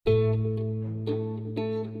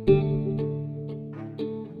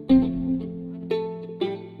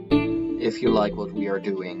If you like what we are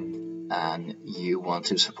doing and you want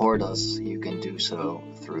to support us, you can do so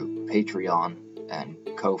through Patreon and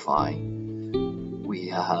Ko-Fi. We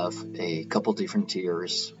have a couple different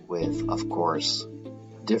tiers with, of course,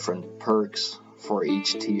 different perks for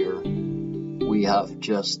each tier. We have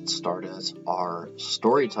just started our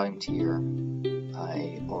Storytime tier,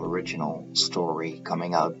 an original story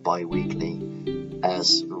coming out bi-weekly,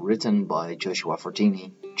 as written by Joshua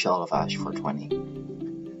Fortini, Child of Ash 420.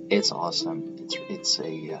 It's awesome. It's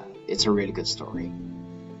a really good story.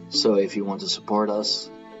 So if you want to support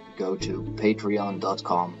us, go to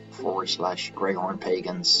patreon.com/Greyhorn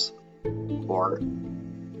Pagans or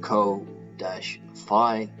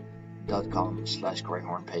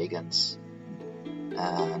ko-fi.com/Greyhorn Pagans,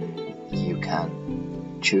 and you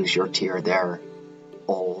can choose your tier there.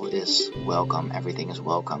 All is welcome, everything is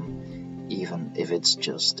welcome, even if it's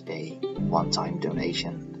just a one-time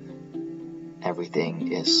donation.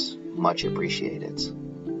 Everything is much appreciated.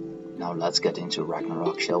 Now let's get into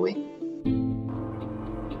Ragnarok, shall we?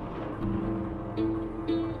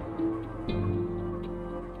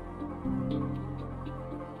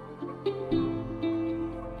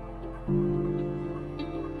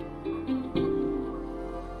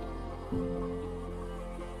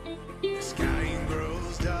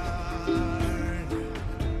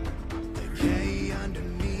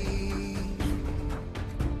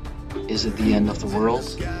 Is it the end of the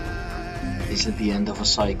world? Is it the end of a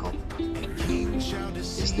cycle?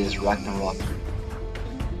 Is this Ragnarok?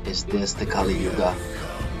 Is this the Kali Yuga?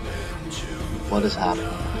 What is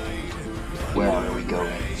happening? Where are we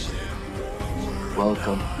going?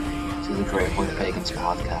 Welcome to the Greyhorn Pagans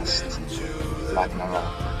podcast,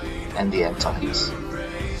 Ragnarok and the End Times,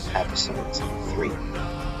 episode 3.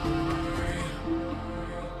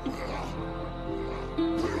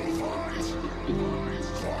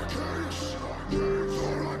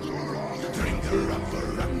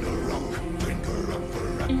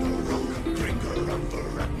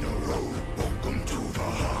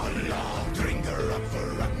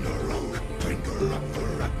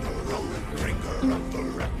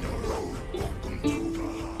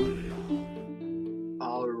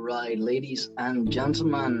 Alright, ladies and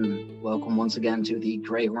gentlemen, welcome once again to the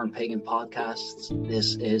Greyhorn Pagan podcast.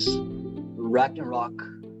 This is Ragnarok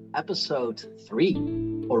episode 3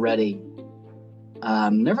 already.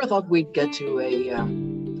 Never thought we'd get to a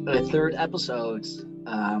third episode.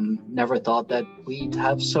 Never thought that we'd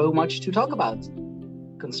have so much to talk about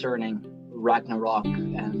concerning Ragnarok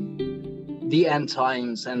and the end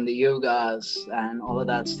times and the yugas and all of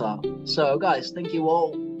that stuff. So guys, thank you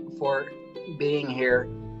all for being here.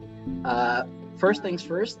 First things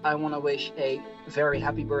first, I want to wish a very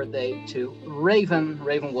happy birthday to Raven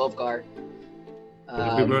Wolfgar.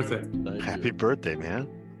 Happy birthday. Happy birthday, man.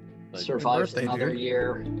 Survived another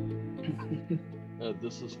year.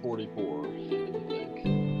 This is 44, I think.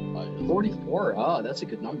 44? Oh, that's a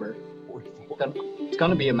good number. 44. It's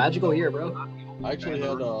gonna be a magical year, bro. I actually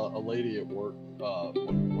had a lady at work,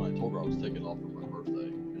 when I told her I was taking off for my birthday,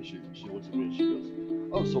 and she looks at me and she goes,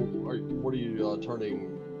 "Oh, so what are you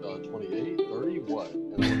turning 28, 30, what?"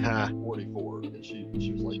 And I was like, 44. And she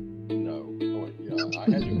was like, "No." I'm like, "Yeah, I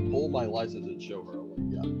had to pull my license and show her." I'm like,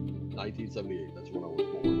 "Yeah, 1978, that's when I was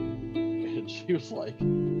born." And she was like,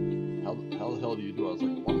 how the hell do you do it? I was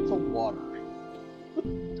like, "Lots of water."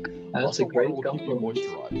 That's a great compliment. Keep you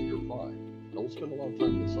compliment. moisturized, you're fine. Don't spend a lot of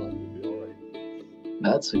time in the sun, you'll be alright.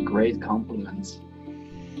 That's a great compliment.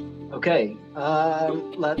 Okay,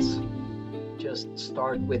 let's just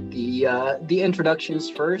start with the introductions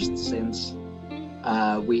first, since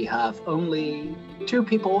we have only 2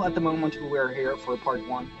 people at the moment who are here for part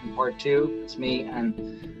 1 and part 2. It's me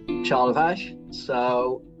and Child of Ash.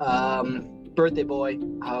 So, birthday boy,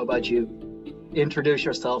 how about you? Introduce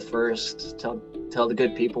yourself first. Tell the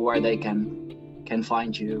good people where they can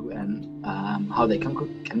find you and how they can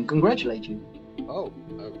congratulate you. Oh,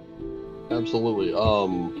 absolutely.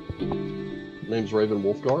 Name's Raven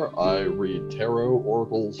Wolfgar. I read tarot,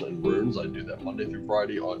 oracles, and runes. I do that Monday through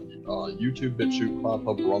Friday on YouTube, BitChute,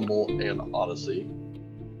 CloudHub, Rumble, and Odyssey.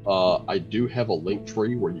 I do have a link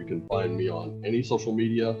tree where you can find me on any social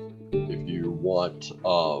media. If you want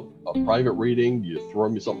a private reading, you throw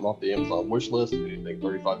me something off the Amazon wish list. Anything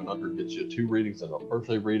 35 and under gets you 2 readings and a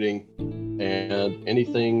birthday reading. And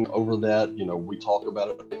anything over that, we talk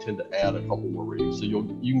about it. I tend to add a couple more readings. So you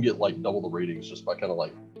can get like double the readings just by kind of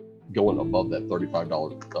like going above that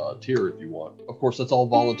 $35 tier if you want. Of course, that's all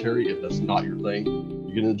voluntary. If that's not your thing,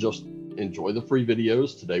 you can just enjoy the free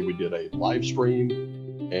videos. Today we did a live stream,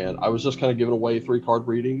 and I was just kind of giving away 3 card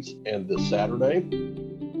readings. And this Saturday,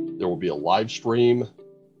 there will be a live stream,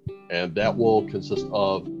 and that will consist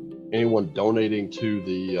of anyone donating to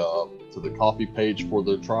the coffee page for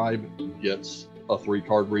the tribe gets a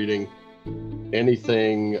 3-card reading.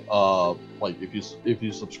 Anything like if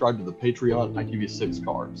you subscribe to the Patreon, I give you 6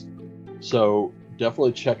 cards. So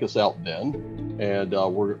definitely check us out then, and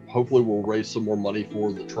hopefully we'll raise some more money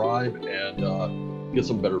for the tribe and get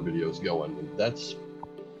some better videos going.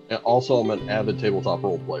 And also, I'm an avid tabletop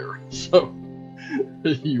role player, so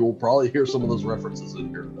you will probably hear some of those references in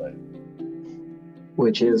here today.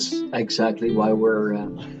 Which is exactly why we're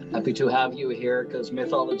happy to have you here, because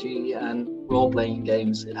mythology and role-playing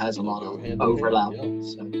games, it has a lot of overlap. Yeah.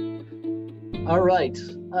 So. All right,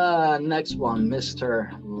 next one,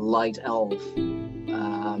 Mr. Light Elf.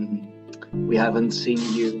 We haven't seen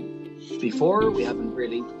you before. We haven't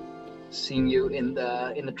really seen you in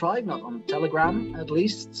the tribe, not on Telegram at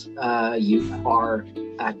least. You are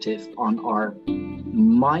active on our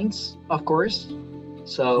minds, of course.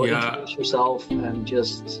 So introduce yourself and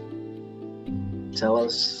just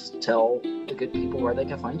tell the good people where they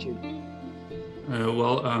can find you.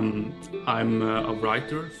 I'm a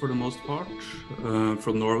writer for the most part,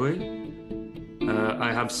 from Norway.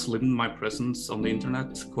 I have slimmed my presence on the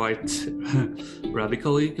internet quite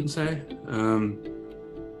radically, you can say.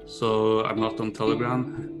 So I'm not on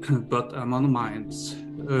Telegram, but I'm on the Minds.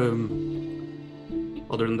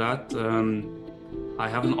 Other than that, I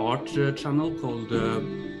have an art channel called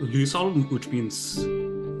Lysalm, which means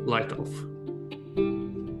light elf.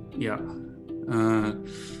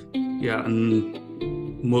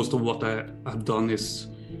 And most of what I have done is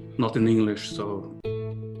not in English, so.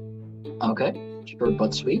 Okay, short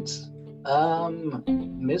but sweet.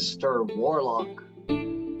 Mr. Warlock,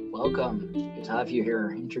 welcome. Good to have you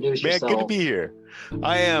here. Introduce yourself. Man, good to be here.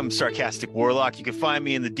 I am Sarcastic Warlock. You can find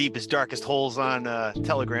me in the deepest, darkest holes on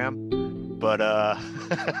Telegram, but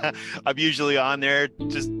I'm usually on there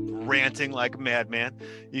just ranting like a madman.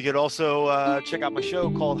 You could also check out my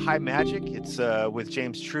show called High Magic. It's with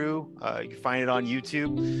James True. You can find it on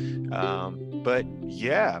YouTube. But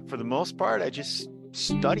yeah, for the most part, I just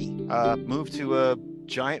study. Moved to a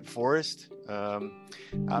giant forest out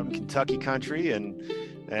in Kentucky country, and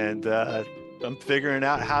I'm figuring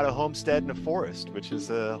out how to homestead in a forest, which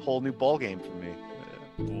is a whole new ballgame for me.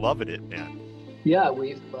 Loving it, man. Yeah,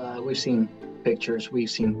 we've seen pictures, we've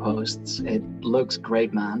seen posts. It looks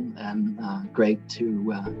great, man, and great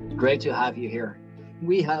to have you here.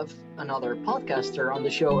 We have another podcaster on the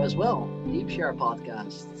show as well, Deep Share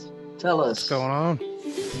Podcasts. Tell us. What's going on?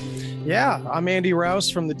 Yeah, I'm Andy Rouse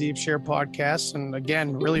from the Deep Share Podcast, and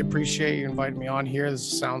again, really appreciate you inviting me on here.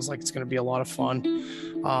 This sounds like it's going to be a lot of fun.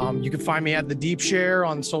 You can find me at the Deep Share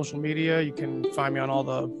on social media. You can find me on all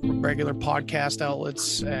the regular podcast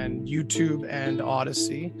outlets and YouTube and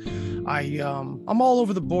Odyssey. I'm all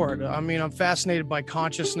over the board. I mean, I'm fascinated by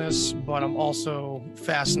consciousness, but I'm also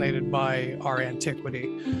fascinated by our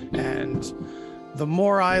antiquity. And the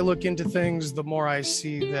more I look into things, the more I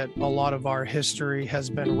see that a lot of our history has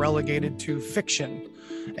been relegated to fiction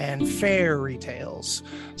and fairy tales.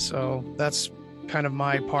 So that's kind of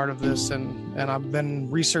my part of this, and I've been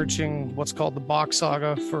researching what's called the Bach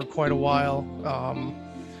Saga for quite a while.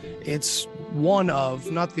 It's one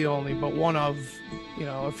of, not the only, but one of,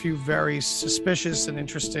 a few very suspicious and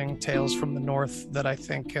interesting tales from the North that I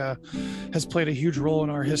think has played a huge role in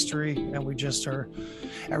our history, and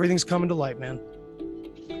everything's coming to light, man.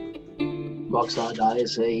 Bach Saga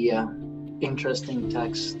is a interesting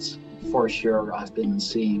text for sure. I've been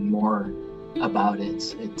seeing more about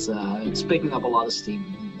it. It's picking up a lot of steam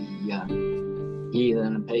in the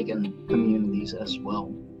heathen and pagan communities as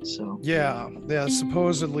well. So yeah,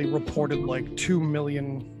 supposedly reported like 2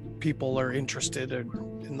 million people are interested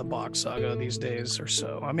in the Bach Saga these days or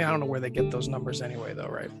so. I mean, I don't know where they get those numbers anyway, though,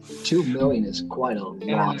 right? 2 million is quite a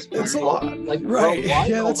lot. It's a lot, like right? Worldwide,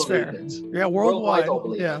 yeah, that's fair. Yeah, worldwide.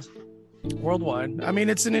 Yeah. Worldwide. I mean,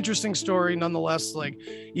 it's an interesting story nonetheless, like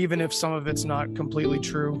even if some of it's not completely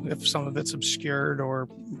true, if some of it's obscured or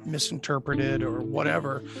misinterpreted or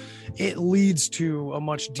whatever, it leads to a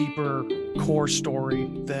much deeper core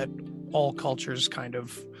story that all cultures kind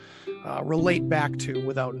of relate back to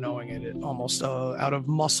without knowing it. It almost out of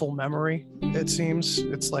muscle memory, it seems.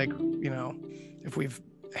 It's like, if we've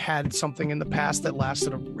had something in the past that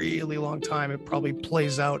lasted a really long time, it probably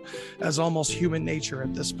plays out as almost human nature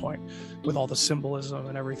at this point with all the symbolism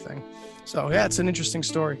and everything. So yeah, it's an interesting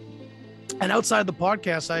story. And outside the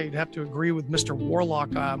podcast, I have to agree with Mr.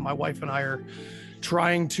 Warlock. My wife and I are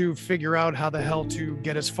trying to figure out how the hell to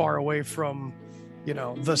get as far away from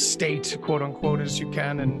the state, quote unquote, as you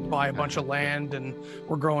can, and buy a bunch of land. And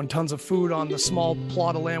we're growing tons of food on the small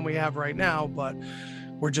plot of land we have right now, but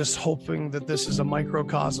we're just hoping that this is a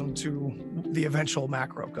microcosm to the eventual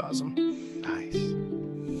macrocosm. Nice.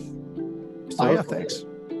 So yeah, thanks.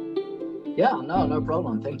 Yeah, no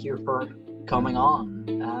problem. Thank you for coming on.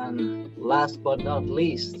 And last but not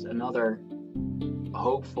least, another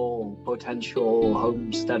hopeful potential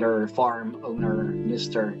homesteader farm owner,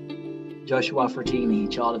 Mr. Joshua Fertini,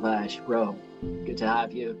 Chadavash, bro. Good to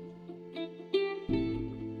have you.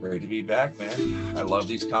 Great to be back, man. I love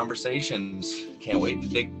these conversations. Can't wait to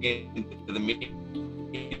dig into the meat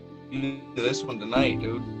to this one tonight,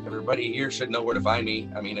 dude. Everybody here should know where to find me.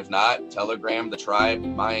 I mean, if not, Telegram, the tribe,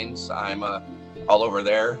 Minds. I'm all over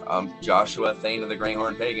there. Joshua Thane of the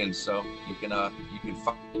Greyhorn Pagans. So you can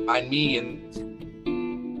find me in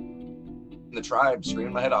the tribe,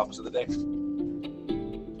 screaming my head off most of the day.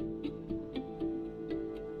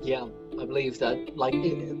 Yeah, I believe that. Like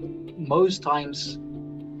most times,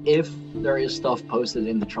 if there is stuff posted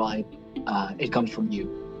in the tribe, it comes from you.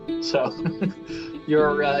 So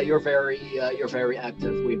you're very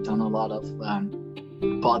active. We've done a lot of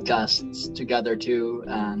podcasts together too,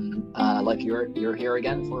 and like you're here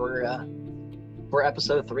again for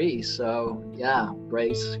episode 3. So yeah,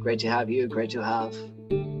 great to have you. Great to have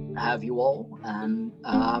you all, and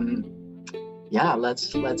yeah,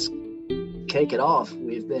 let's kick it off.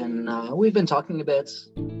 We've been talking a bit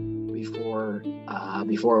before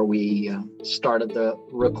we started the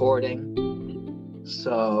recording.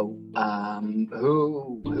 So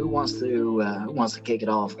who wants to kick it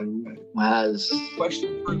off? Who has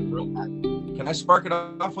question for can I spark it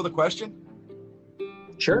off with a question?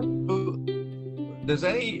 Sure. Does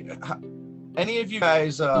any of you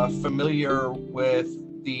guys familiar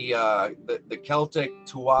with the Celtic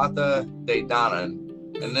Tuatha De Danann?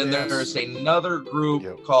 And then there's another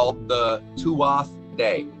group called the Tuath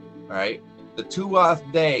Day. All right. The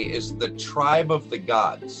Tuath Day is the tribe of the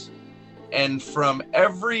gods. And from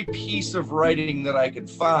every piece of writing that I could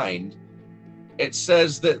find, it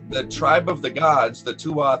says that the tribe of the gods, the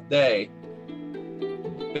Tuath Day,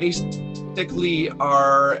 basically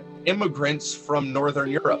are immigrants from Northern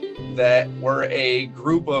Europe that were a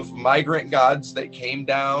group of migrant gods that came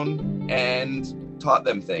down and taught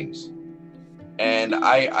them things. And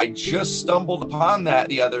I just stumbled upon that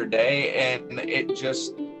the other day, and it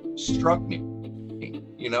just struck me.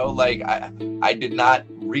 You know, like I did not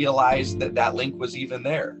realize that link was even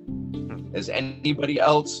there. Has anybody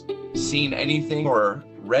else seen anything or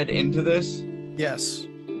read into this? Yes.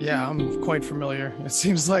 Yeah, I'm quite familiar. It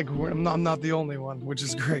seems like I'm not the only one, which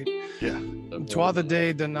is great. Yeah. Tuatha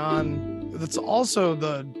De Danann, that's also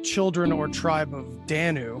the children or tribe of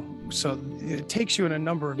Danu. So it takes you in a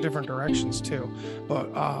number of different directions too.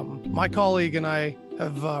 But my colleague and I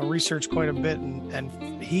have researched quite a bit, and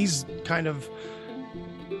he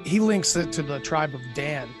links it to the tribe of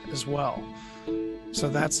Dan as well. So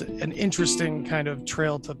that's an interesting kind of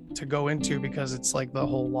trail to go into, because it's like the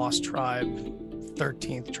whole lost tribe,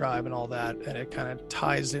 13th tribe and all that, and it kind of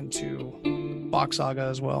ties into Bach Saga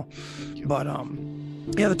as well. But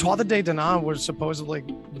yeah, the Tuatha De Danann was supposedly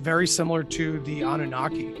very similar to the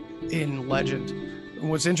Anunnaki in legend. And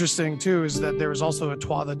what's interesting too is that there was also a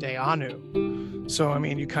Tuatha De Anu. So I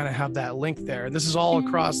mean, you kind of have that link there. This is all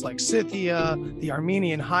across like Scythia, the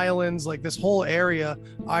Armenian Highlands, like this whole area,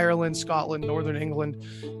 Ireland, Scotland, Northern England,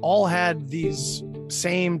 all had these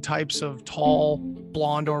same types of tall,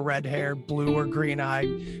 blonde or red hair, blue or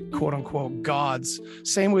green-eyed, quote unquote, gods.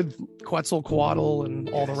 Same with Quetzalcoatl and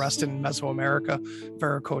all the rest in Mesoamerica,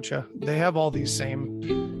 Viracocha. They have all these same.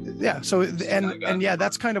 Yeah. So, and yeah,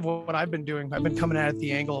 that's kind of what I've been doing. I've been coming at it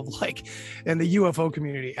the angle of like, and the UFO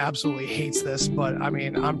community absolutely hates this, but I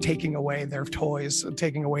mean, I'm taking away their toys,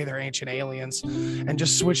 taking away their ancient aliens, and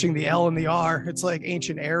just switching the L and the R. It's like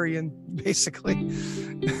ancient Aryan, basically.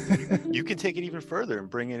 You can take it even further and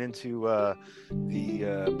bring it into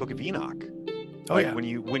the Book of Enoch. Oh yeah.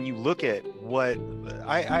 When you look at what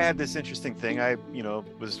I had this interesting thing. I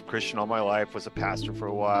was Christian all my life, was a pastor for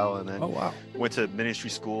a while, and then went to ministry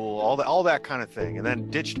school, all that kind of thing, and then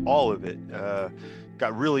ditched all of it.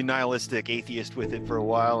 Got really nihilistic atheist with it for a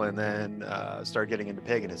while, and then started getting into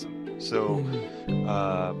paganism. So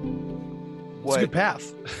it's a good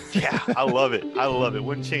path. Yeah, I love it.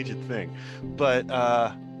 Wouldn't change a thing. But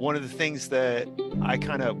one of the things that I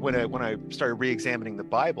kind of, when I started re-examining the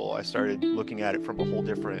Bible, I started looking at it from a whole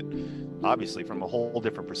different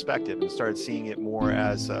perspective, and started seeing it more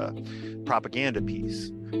as a propaganda piece.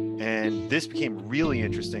 And this became really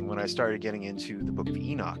interesting when I started getting into the Book of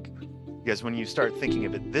Enoch. Because when you start thinking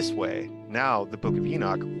of it this way, now the Book of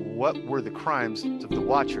Enoch, what were the crimes of the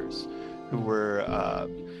Watchers who were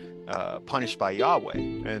punished by Yahweh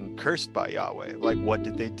and cursed by Yahweh? Like, what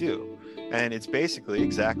did they do? And it's basically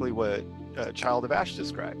exactly what Child of Ash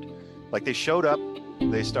described. Like they showed up,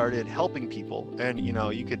 they started helping people, and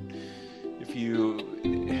you could, if you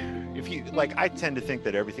like, I tend to think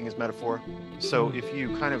that everything is metaphor. So if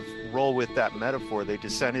you kind of roll with that metaphor, they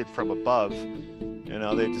descended from above.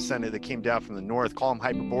 They came down from the north. Call them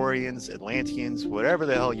Hyperboreans, Atlanteans, whatever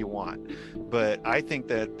the hell you want. But I think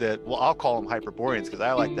that I'll call them Hyperboreans because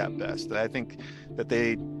I like that best. I think that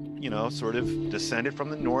they, sort of descended from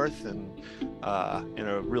the north and in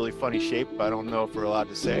a really funny shape. I don't know if we're allowed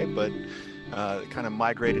to say, but kind of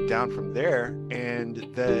migrated down from there. And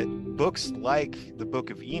that books like the Book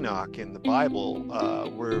of Enoch in the Bible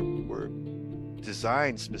were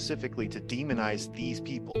designed specifically to demonize these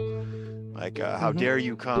people. Like, how dare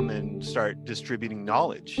you come and start distributing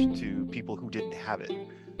knowledge to people who didn't have it?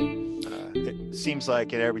 It seems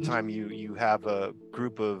like every time you have a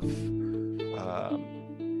group of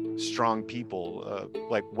strong people,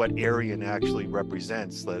 like what Aryan actually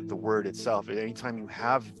represents, the word itself, anytime you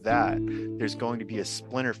have that, there's going to be a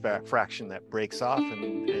splinter fraction that breaks off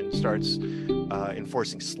and starts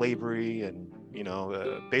enforcing slavery and,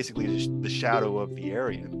 basically the shadow of the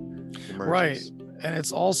Aryan emerges. Right. And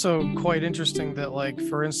it's also quite interesting that, like,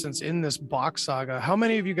 for instance, in this Bach saga, how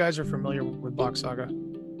many of you guys are familiar with Bach saga?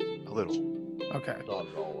 A little. Okay. Not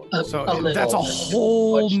at all. So little. that's a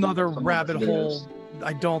whole Watch nother some of rabbit the hole. videos.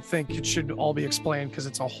 I don't think it should all be explained because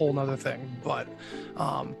it's a whole nother thing. But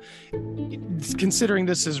considering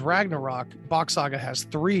this is Ragnarok, Bach saga has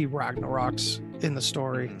 3 Ragnaroks in the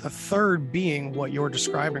story. The third being what you're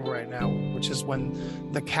describing right now, which is when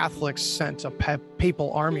the Catholics sent a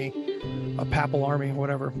papal army,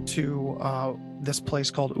 whatever, to this place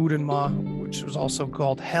called Udenma, which was also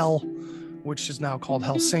called Hell, which is now called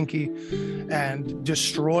Helsinki, and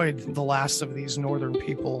destroyed the last of these northern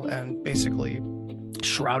people and basically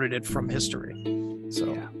shrouded it from history.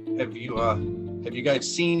 So Have you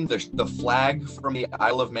guys seen the flag from the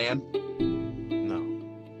Isle of Man? No.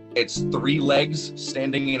 It's 3 legs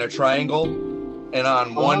standing in a triangle, and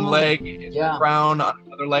on one leg is a crown, on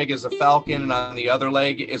the other leg is a falcon, and on the other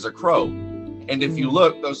leg is a crow. And if you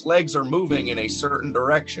look, those legs are moving in a certain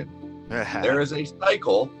direction. There is a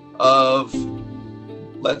cycle of,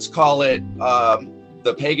 let's call it,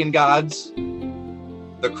 the pagan gods,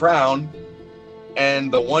 the crown,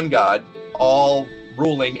 and the one god, all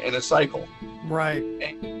ruling in a cycle. right.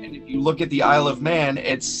 And if you look at the Isle of Man,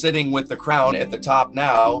 it's sitting with the crown at the top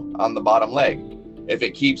now on the bottom leg. If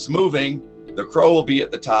it keeps moving, the crow will be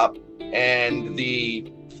at the top and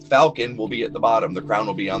the falcon will be at the bottom. The crown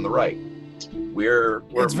will be on the right. We're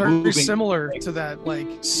It's very moving similar to that, like,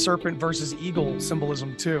 serpent versus eagle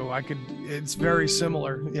symbolism too. It's very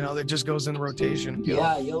similar, it just goes in rotation.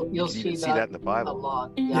 Yeah, you'll You see can see that in the a Bible.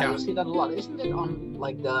 lot. Yeah. You'll see that a lot. Isn't it on,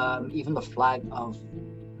 like, even the flag of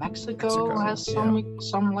Mexico has some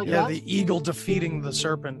like Yeah, that? the eagle defeating the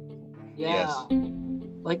serpent. Yeah.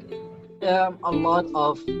 Like, a lot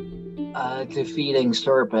of defeating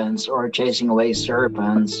serpents or chasing away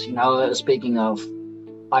serpents. Speaking of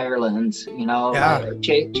Ireland,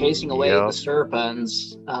 chasing away the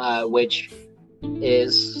serpents, which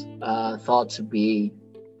is thought to be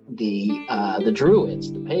the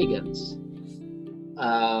Druids, the Pagans.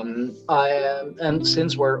 And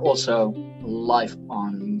since we're also live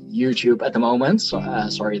on YouTube at the moment, so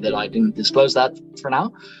sorry that I didn't disclose that for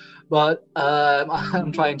now, but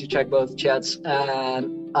I'm trying to check both chats,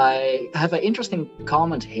 and I have an interesting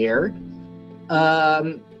comment here.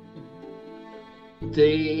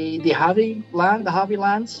 The Havi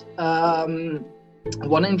lands.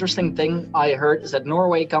 One interesting thing I heard is that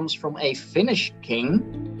Norway comes from a Finnish king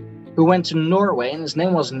who went to Norway, and his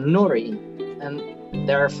name was Nori, and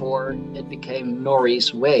therefore it became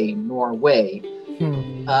Nori's way, Norway.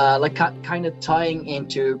 Like kind of tying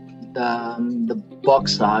into the Bog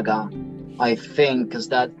Saga, I think, because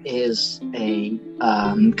that is a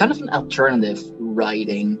kind of an alternative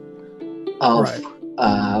writing of. Right.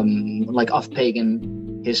 Like of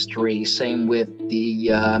pagan history. Same with the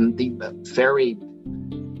very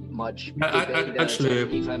much actually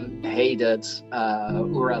even hated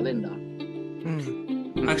Ura Linda.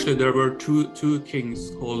 Actually, there were two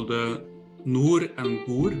kings called Nur and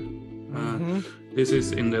Gur. This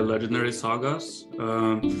is in the legendary sagas,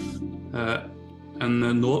 and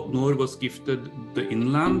Nur was gifted the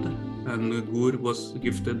inland, and Gur was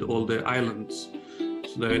gifted all the islands.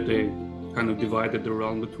 So they kind of divided the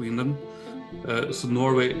realm between them. So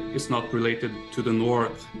Norway is not related to the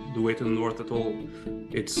north, the way to the north at all.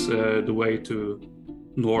 It's the way to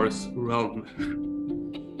Norse realm.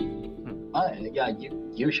 Yeah,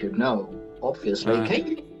 you should know, obviously.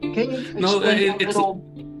 Can you No, explain a it's little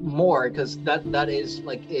more? Because that is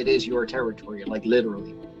like it is your territory, like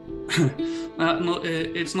literally. no,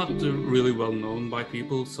 it's not really well known by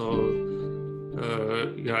people, so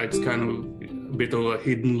yeah, it's kind of a bit of a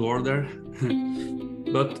hidden lore there.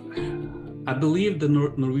 But I believe the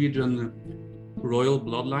Norwegian royal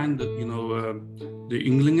bloodline, that the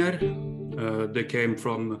Ynglinger, they came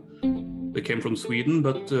from Sweden,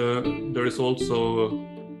 but there is also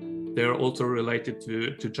they are also related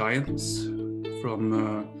to giants from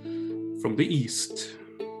the east.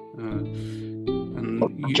 And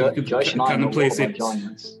you could Josh and I kind know of place more about it.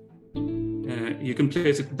 giants. You can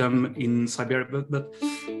place them in Siberia, but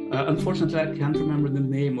unfortunately, I can't remember the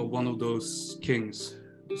name of one of those kings.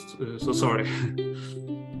 So sorry.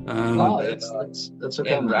 No, that's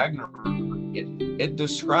okay, In man. Ragnarok, it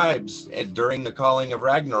describes during the calling of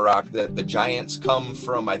Ragnarok that the giants come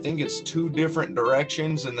from, I think it's 2 different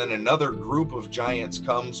directions, and then another group of giants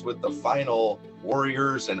comes with the final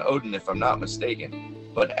warriors and Odin, if I'm not mistaken.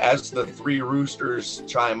 But as the 3 roosters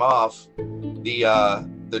chime off,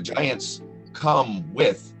 the giants come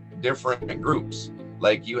with different groups.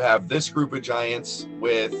 Like you have this group of giants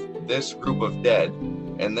with this group of dead,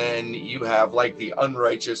 and then you have like the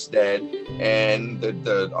unrighteous dead and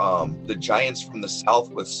the giants from the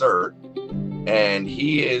south with Surt, and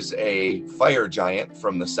he is a fire giant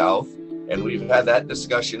from the south, and we've had that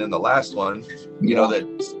discussion in the last one. You know that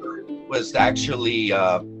Surt was actually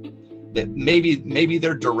that maybe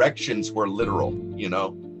their directions were literal,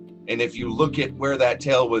 and if you look at where that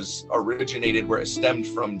tale was originated, where it stemmed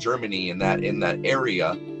from Germany, in that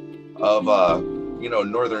area of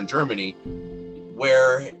northern Germany,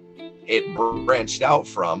 where it branched out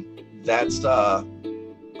from, that's a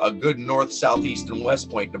good north, south, east, and west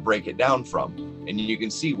point to break it down from, and you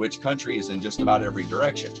can see which country is in just about every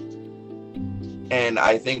direction. And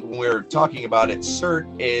I think when we're talking about it, Surt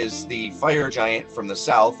is the fire giant from the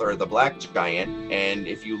south, or the black giant. And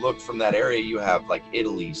if you look from that area, you have like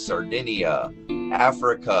Italy, Sardinia,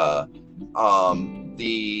 Africa,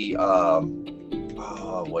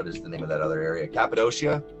 what is the name of that other area?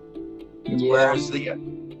 Cappadocia. Yeah. Where's the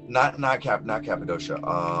not Cappadocia?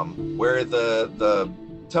 Where the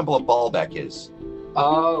Temple of Baalbek is.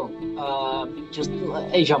 Just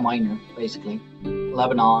Asia Minor, basically.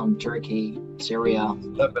 Lebanon, Turkey, Syria.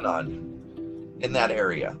 Lebanon, in that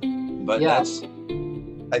area. But Yeah.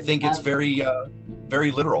 I think it's very,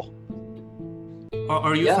 very literal.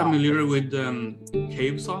 Are you Yeah. familiar with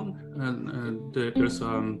Cave Song? And there's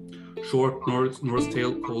a short Norse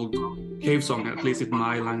tale called Cave Song, at least in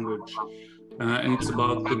my language. And it's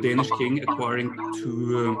about the Danish king acquiring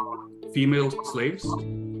 2 female slaves,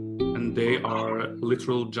 and they are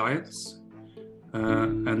literal giants.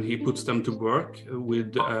 And he puts them to work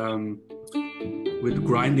with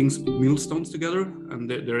grinding millstones together, and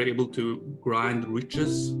they're able to grind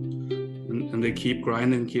riches, and they keep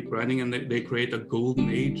grinding, and they create a golden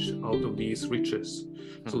age out of these riches.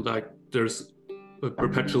 So like there's a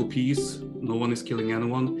perpetual peace, no one is killing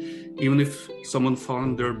anyone. Even if someone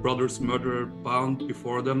found their brother's murderer bound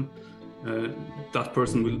before them, that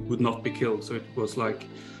person would not be killed. So it was like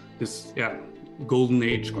this, golden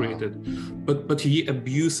age created. But he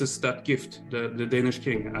abuses that gift, the Danish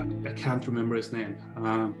king. I can't remember his name.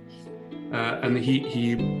 And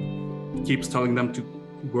he keeps telling them to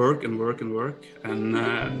work, and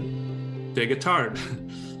they get tired.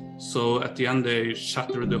 So at the end they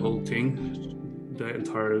shatter the whole thing, the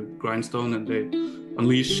entire grindstone, and they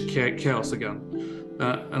unleash chaos again.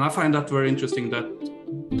 And I find that very interesting, that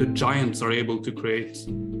the giants are able to create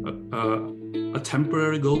a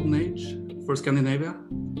temporary golden age for Scandinavia,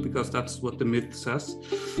 because that's what the myth says.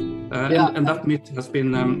 And that myth has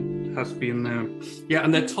been and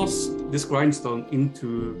they toss this grindstone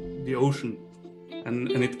into the ocean,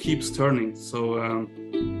 and it keeps turning. So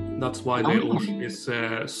that's why the ocean is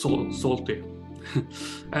salty.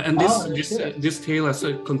 And this tale has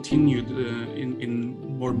continued in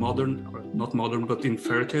more modern, or not modern, but in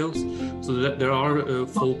fairy tales. So that there are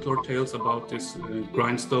folklore tales about this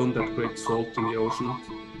grindstone that creates salt in the ocean.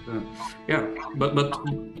 But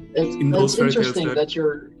in those fairy tales, interesting that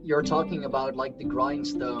you're talking about like the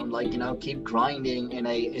grindstone, like keep grinding in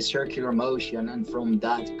a circular motion, and from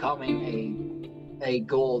that coming a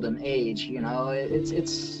golden age.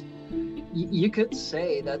 It's you could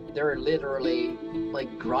say that they're literally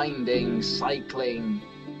like grinding, cycling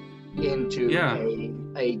into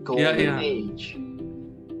a golden age.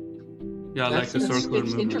 Yeah, like the circular movement.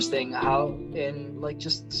 It's interesting how in like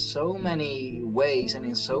just so many ways and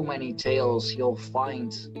in so many tales you'll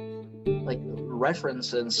find like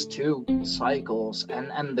references to cycles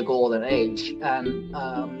and the golden age.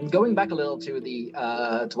 And going back a little to the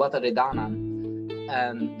Tuatha De Danann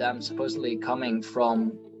and them supposedly coming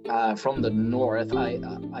from the north,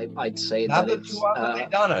 I'd say Not that the it's Tuatha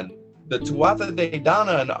De Danann. The Tuatha De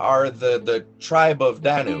Danann are the tribe of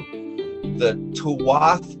Danu. The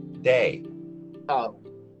Tuath De. oh,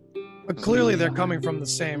 But clearly they're coming from the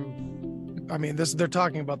same. I mean, they're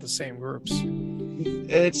talking about the same groups.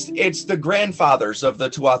 It's the grandfathers of the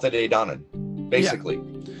Tuatha De Danann, basically.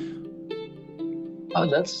 oh,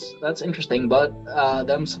 that's interesting. But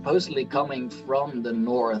them supposedly coming from the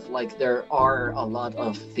north, like there are a lot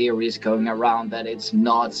of theories going around that it's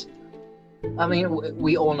not. I mean,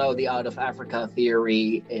 we all know the out of Africa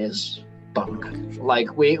theory is bunk.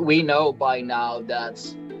 Like we know by now that,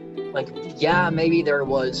 like, yeah, maybe there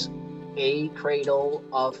was a cradle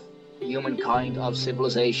of humankind, of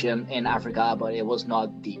civilization in Africa, but it was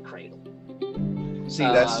not the cradle. See,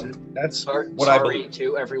 that's what I sorry believe.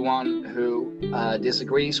 to everyone who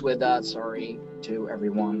disagrees with that. Sorry to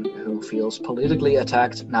everyone who feels politically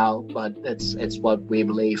attacked now, but it's what we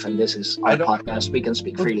believe, and this is our podcast. We can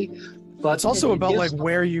speak freely. But It's also about like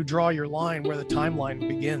where you draw your line, where the timeline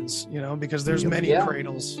begins, you know, because there's many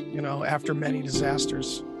cradles, you know, after many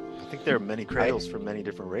disasters. I think there are many cradles for many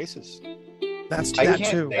different races. That's I that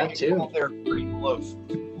can't too. That too. call their cradle of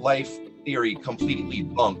life theory completely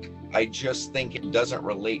bunk. I just think it doesn't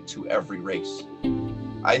relate to every race.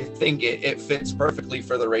 I think it fits perfectly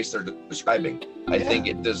for the race they're describing. I think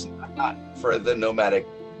it does not for the nomadic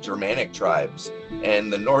Germanic tribes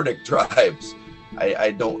and the Nordic tribes.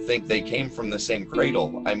 I don't think they came from the same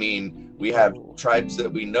cradle. I mean, we have tribes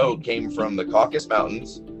that we know came from the Caucasus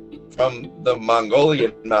Mountains, from the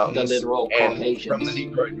Mongolian mountains, The literal and Caucasians. from the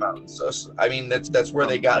Negroid Mountains. So, I mean, that's where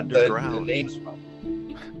they got the names from.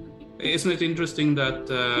 Isn't it interesting that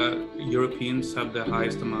Europeans have the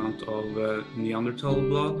highest amount of Neanderthal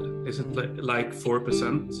blood? Is it like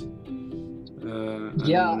 4%?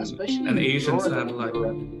 Yeah, especially and in Asians Northern have like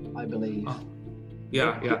Europe, I believe.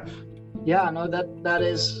 yeah. Yeah, no, that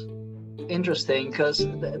is interesting because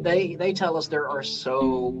they tell us there are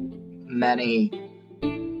so many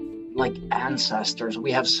like ancestors.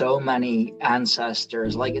 We have so many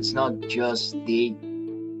ancestors. Like it's not just the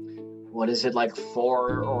what is it, like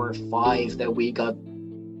 4 or 5 that we got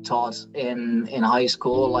taught in high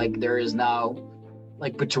school. Like there is now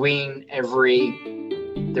like between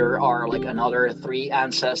there are like another 3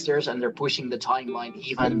 ancestors, and they're pushing the timeline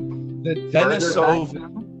even The further Denisov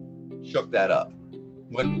back. shook that up.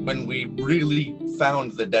 When we really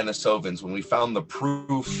found the Denisovans, when we found the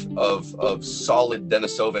proof of solid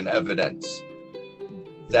Denisovan evidence,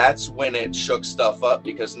 that's when it shook stuff up,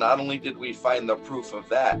 because not only did we find the proof of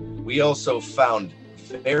that, we also found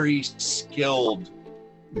very skilled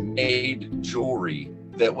made jewelry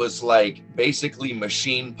that was like basically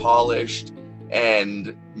machine polished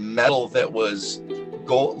and metal that was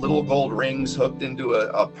little gold rings hooked into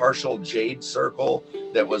a partial jade circle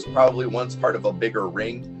that was probably once part of a bigger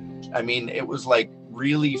ring. I mean, it was like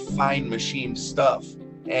really fine machined stuff.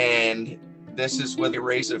 And this is with a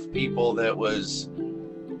race of people that was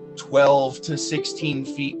 12 to 16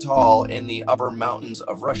 feet tall in the upper mountains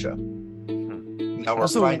of Russia. Now we're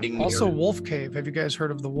finding also Wolf Cave. Have you guys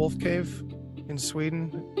heard of the Wolf Cave in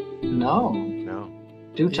Sweden? No.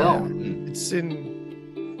 Do tell. Yeah, it's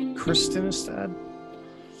in Kristinestad.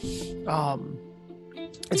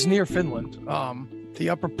 It's near Finland. The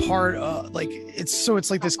upper part,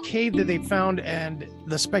 it's like this cave that they found, and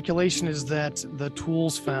the speculation is that the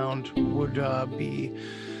tools found would be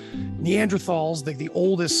Neanderthals, the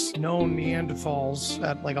oldest known Neanderthals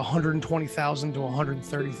at like 120,000 to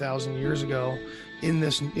 130,000 years ago in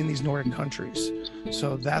these Nordic countries.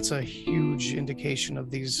 So that's a huge indication of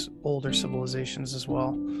these older civilizations as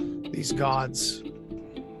well, these gods.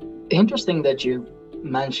 Interesting that you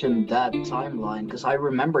mentioned that timeline, because I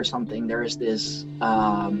remember something. There is this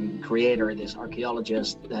creator, this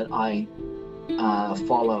archaeologist that I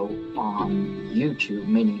follow on YouTube,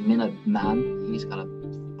 Minuteman. He's got a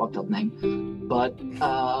fucked up name, but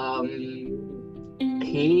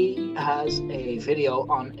he has a video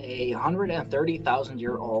on a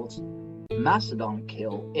 130,000-year-old mastodon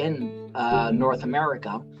kill in North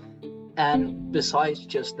America. And besides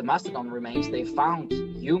just the mastodon remains, they found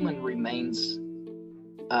human remains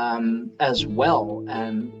as well,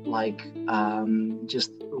 and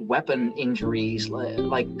just weapon injuries,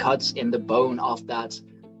 like cuts in the bone of that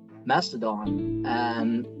mastodon.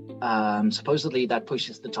 And supposedly that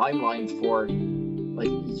pushes the timeline for like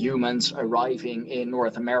humans arriving in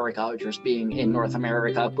North America, or just being in North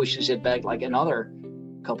America, pushes it back like another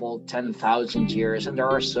couple 10,000 years, and there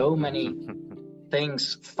are so many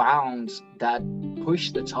things found that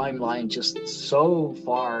push the timeline just so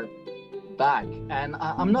far back. And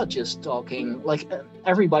I'm not just talking, like,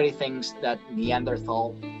 everybody thinks that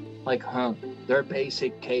Neanderthal, like, they're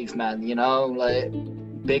basic cavemen, you know, like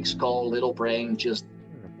big skull, little brain, just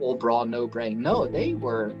all broad, no brain. No, they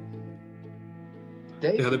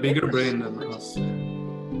had a bigger brain than us.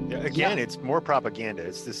 Yeah, again, it's more propaganda.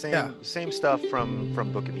 It's the same stuff from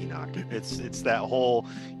Book of Enoch. It's that whole,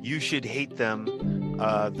 you should hate them.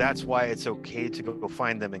 That's why it's okay to go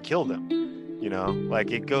find them and kill them. You know,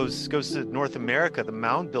 like it goes to North America. The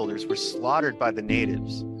mound builders were slaughtered by the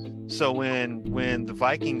natives. So when the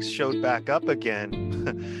Vikings showed back up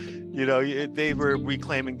again, you know, they were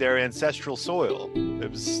reclaiming their ancestral soil. It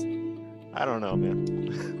was, I don't know,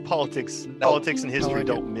 man. Politics and history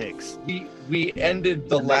don't mix. We ended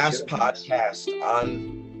the last podcast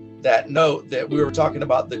on that note that we were talking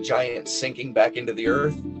about the giants sinking back into the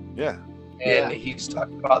earth. Yeah. And he's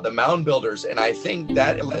talking about the mound builders, and I think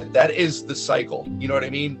that is the cycle. You know what I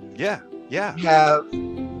mean? Yeah.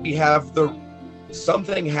 We have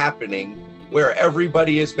something happening where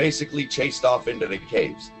everybody is basically chased off into the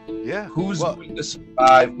caves. Yeah. Who's going to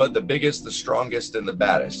survive but the biggest, the strongest, and the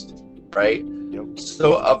baddest, right? Yep.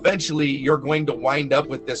 So eventually you're going to wind up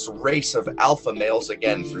with this race of alpha males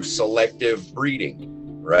again through selective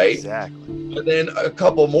breeding, right? Exactly. But then a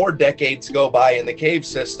couple more decades go by in the cave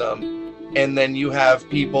system, and then you have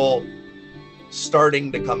people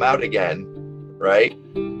starting to come out again, right?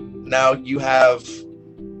 Now you have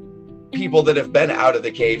people that have been out of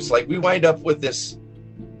the caves. Like, we wind up with this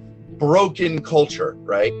broken culture,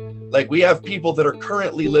 right? Like, we have people that are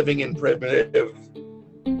currently living in primitive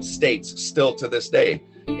states still to this day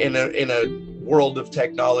in a world of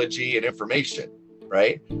technology and information,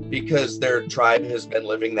 right? Because their tribe has been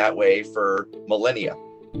living that way for millennia,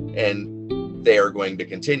 and they are going to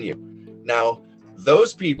continue. Now,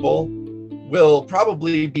 those people will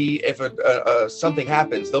probably be, if something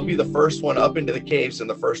happens, they'll be the first one up into the caves and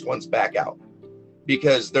the first ones back out,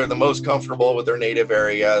 because they're the most comfortable with their native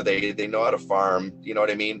area. They know how to farm. You know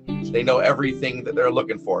what I mean? They know everything that they're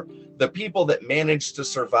looking for. The people that manage to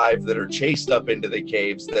survive, that are chased up into the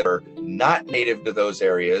caves, that are not native to those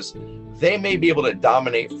areas, they may be able to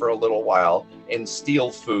dominate for a little while and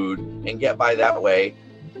steal food and get by that way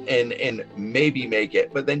and maybe make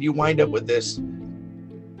it. But then you wind up with this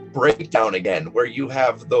breakdown again, where you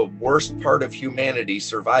have the worst part of humanity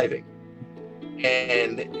surviving.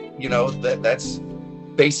 And, you know, that's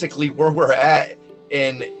basically where we're at.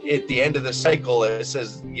 And at the end of the cycle, it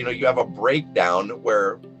says, you know, you have a breakdown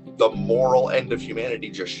where the moral end of humanity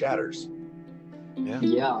just shatters.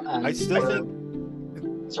 Yeah. And I still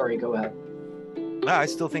think. Sorry, go ahead. No, I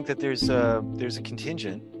still think that there's a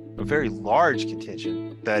contingent, a very large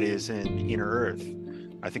contingent, that is in Inner Earth.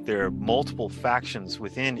 I think there are multiple factions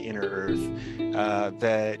within Inner Earth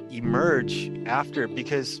that emerge after,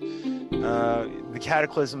 because the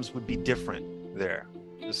cataclysms would be different there.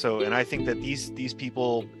 So, and I think that these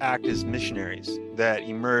people act as missionaries that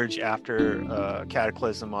emerge after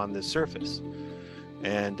cataclysm on the surface.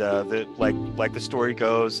 And like the story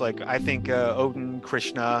goes, like, I think Odin,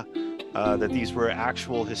 Krishna, that these were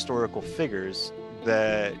actual historical figures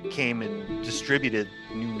that came and distributed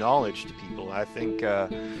new knowledge to people. I think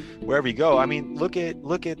wherever you go, I mean, look at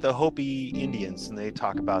the Hopi Indians, and they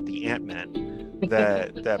talk about the Ant-Men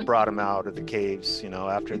that brought them out of the caves, you know,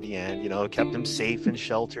 after the end, you know, kept them safe and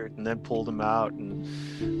sheltered, and then pulled them out.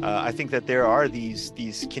 And I think that there are these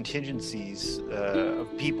contingencies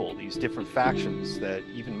of people, these different factions that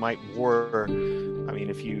even might war. I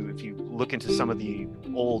mean, if you look into some of the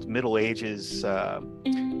old Middle Ages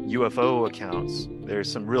UFO accounts,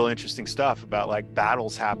 there's some real interesting stuff about, like,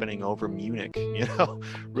 battles happening over Munich, you know,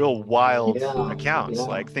 real wild accounts,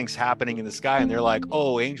 like things happening in the sky, and they're like,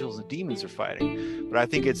 oh, angels and demons are fighting. But I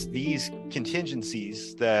think it's these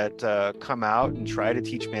contingencies that come out and try to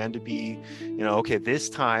teach man to be, you know, okay, this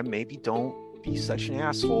time maybe don't be such an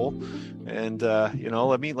asshole, and you know,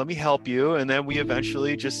 let me help you. And then we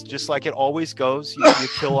eventually, just like it always goes, you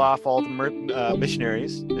kill off all the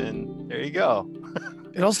missionaries, and there you go.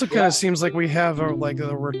 It also kind of seems like we have a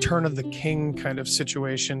return of the king kind of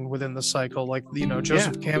situation within the cycle, like, you know,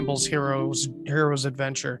 Joseph Campbell's hero's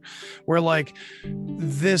adventure, where, like,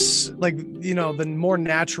 this, like, you know, the more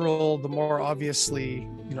natural, the more obviously,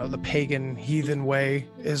 you know, the pagan heathen way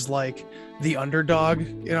is like the underdog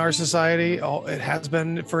in our society. It has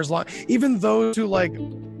been for as long, even those who, like,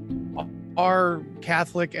 are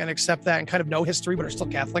Catholic and accept that and kind of know history, but are still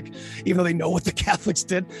Catholic, even though they know what the Catholics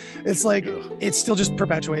did. It's like, it still just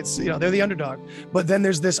perpetuates, they're the underdog. But then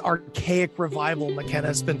there's this archaic revival.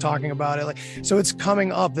 McKenna's been talking about it. Like, so it's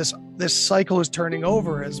coming up. This cycle is turning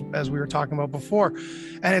over, as we were talking about before.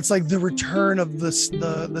 And it's like the return of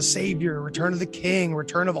the savior, return of the king,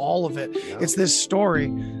 return of all of it. Yeah. It's this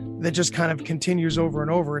story that just kind of continues over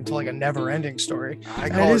and over into like a never-ending story.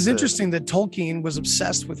 And it is interesting that Tolkien was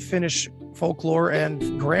obsessed with Finnish folklore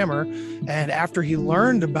and grammar, and after he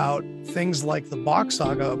learned about things like the Bok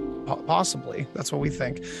Saga, possibly, that's what we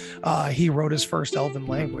think, he wrote his first Elven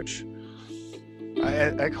language.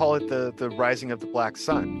 I call it the rising of the Black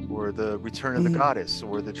Sun, or the return of the goddess,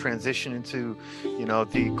 or the transition into,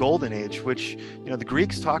 the Golden Age, which, the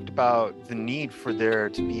Greeks talked about the need for there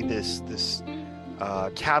to be this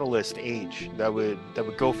catalyst age that would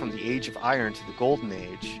go from the age of iron to the Golden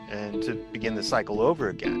Age, and to begin the cycle over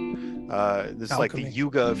again. This is like the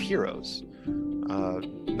Yuga of heroes.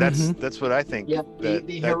 That's what I think. Yeah,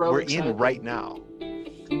 that we're in cycle right now.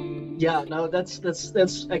 Yeah, no, that's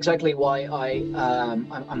exactly why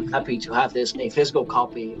I'm happy to have a physical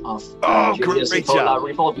copy of great job.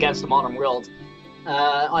 Revolt Against the Modern World.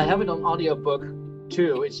 I have it on audiobook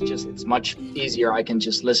too. It's much easier. I can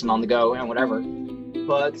just listen on the go and whatever.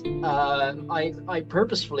 But I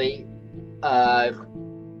purposefully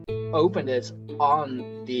opened it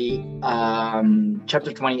on the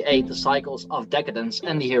chapter 28, the cycles of decadence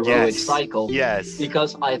and the heroic cycle. Yes.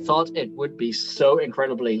 Because I thought it would be so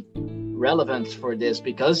incredibly relevant for this,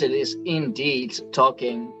 because it is indeed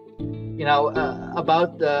talking,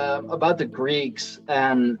 about the Greeks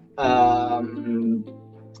and talking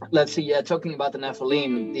about the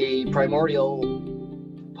Nephilim, the primordial,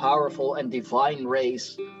 powerful and divine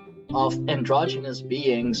race of androgynous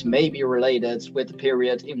beings, may be related with the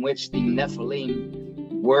period in which the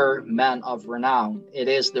Nephilim were men of renown. It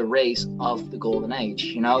is the race of the Golden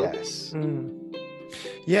Age, Yes.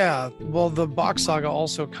 Yeah, well, the Bok Saga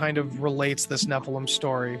also kind of relates this Nephilim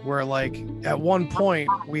story, where like at one point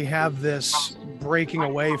we have this breaking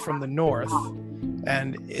away from the north,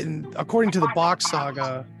 and according to the Bok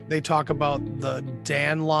Saga, they talk about the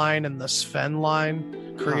Dan line and the Sven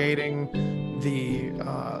line creating the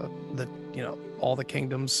all the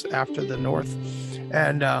kingdoms after the north.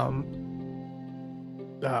 And I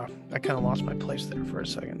kind of lost my place there for a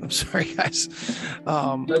second. I'm sorry, guys.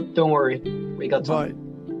 Don't worry, we got time.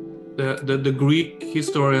 The Greek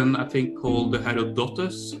historian, I think, called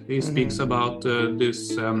Herodotus, he speaks about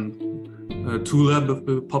this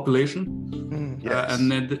Tuleb population, yes.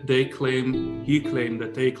 And then he claimed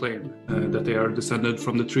that they are descended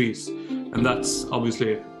from the trees, and that's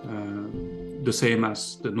obviously the same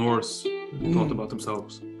as the Norse thought about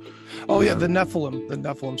themselves. Oh yeah, the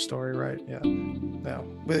Nephilim story, right? Yeah.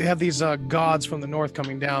 We have these gods from the north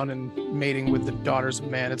coming down and mating with the daughters of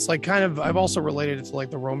man. It's like kind of, I've also related it to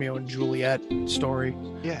like the Romeo and Juliet story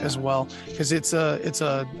as well, because it's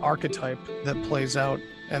a archetype that plays out,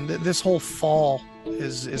 and this whole fall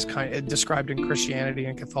is kind of described in Christianity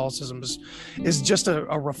and Catholicism is just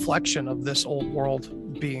a reflection of this old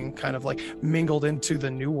world being kind of like mingled into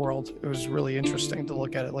the new world. It was really interesting to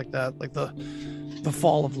look at it like that, like the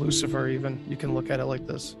fall of Lucifer. Even you can look at it like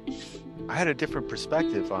this. I had a different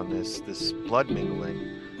perspective on this blood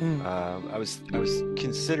mingling. I was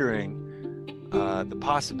considering the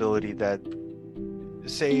possibility that,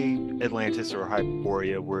 say, Atlantis or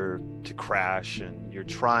Hyperborea were to crash, and you're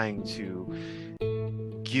trying to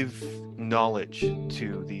give knowledge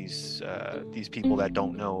to these people that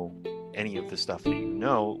don't know any of the stuff that you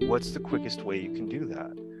know. What's the quickest way you can do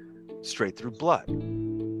that? Straight through blood.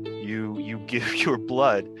 You give your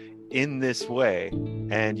blood in this way,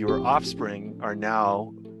 and your offspring are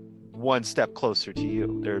now one step closer to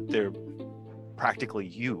you. They're practically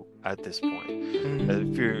you at this point.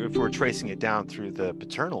 If we're tracing it down through the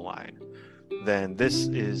paternal line, then this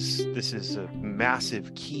is a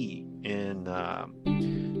massive key in I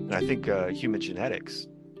think human genetics.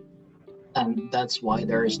 And that's why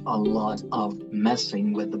there's a lot of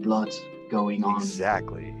messing with the blood going on.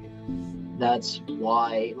 Exactly. That's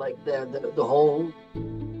why, like, the whole,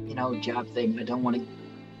 jab thing, I don't want to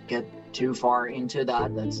get too far into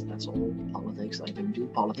that. That's all politics. I don't do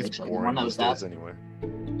politics. Everyone knows that. Anyway.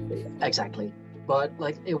 Exactly. But,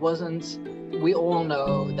 like, it wasn't, we all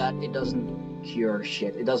know that it doesn't cure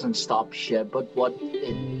shit. It doesn't stop shit. But what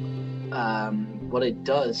it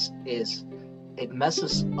does is it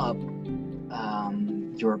messes up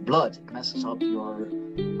your blood. It messes up your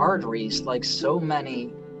arteries, like so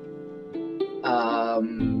many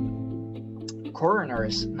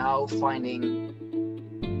coroners now finding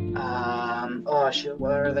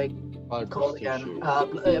what are they called again?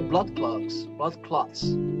 Blood clots,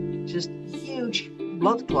 just huge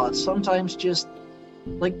blood clots. Sometimes just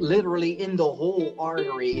like literally in the whole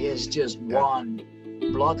artery is just one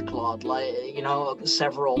blood clot, like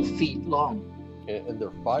several feet long. And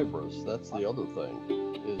they're fibrous. That's the other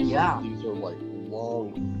thing. These are like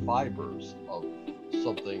long fibers of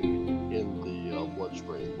something in the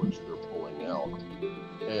bloodstream which they're pulling out.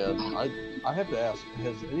 And I have to ask,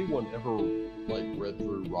 has anyone ever read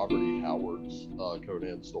through Robert E. Howard's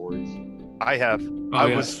Conan stories? I have.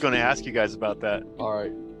 I was going to ask you guys about that. All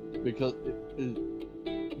right, because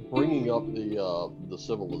bringing up the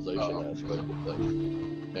civilization aspect of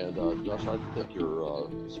things, and Josh, I think your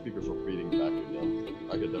speakers are feeding back again.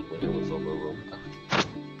 I could definitely hear myself over them.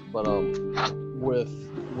 But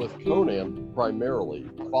with Conan primarily,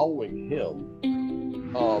 following him,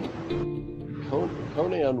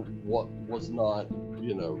 Conan was not,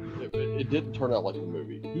 it didn't turn out like the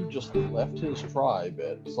movie. He just left his tribe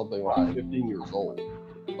at something like 15 years old.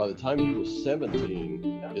 By the time he was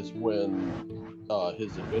 17 is when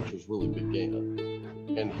his adventures really began.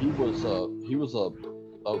 And he was a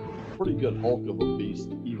pretty good hulk of a beast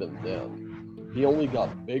even then. He only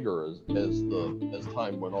got bigger as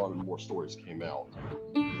time went on and more stories came out.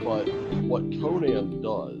 But what Conan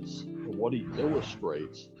does, and what he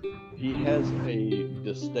illustrates, he has a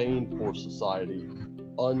disdain for society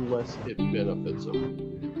unless it benefits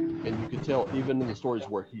him. And you can tell even in the stories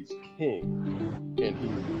where he's king and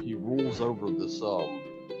he rules over this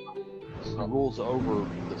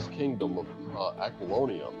kingdom of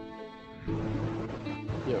Aquilonia.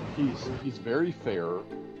 He's very fair.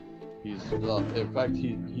 He's in fact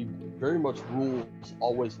he very much rules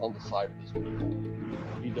always on the side of his people.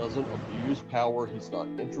 He doesn't abuse power. He's not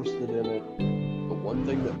interested in it. The one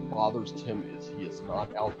thing that bothers him is he is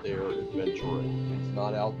not out there adventuring. He's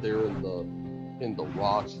not out there in the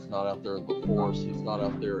rocks. He's not out there in the forest. He's not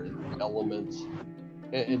out there in the elements.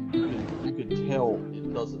 And you can tell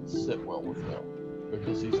it doesn't sit well with him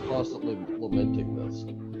because he's constantly lamenting this.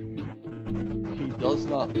 He does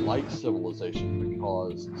not like civilization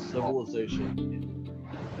because civilization,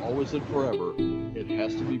 always and forever, it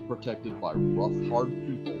has to be protected by rough, hard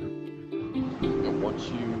people. And once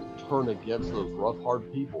you turn against those rough,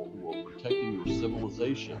 hard people who are protecting your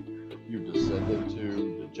civilization, you descend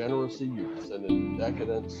into degeneracy, you descend into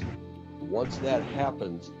decadence. Once that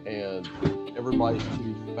happens and everybody's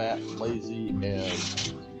too fat, lazy,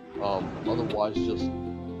 and otherwise just,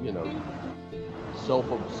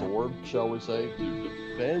 self-absorbed, shall we say, to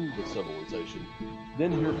defend the civilization,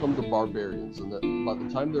 then here come the barbarians, and by the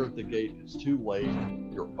time they're at the gate, it's too late,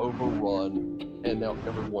 you're overrun, and now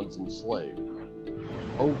everyone's enslaved.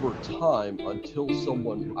 Over time, until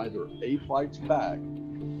someone either A, fights back,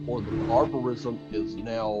 or the barbarism is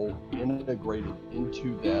now integrated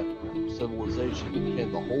into that civilization,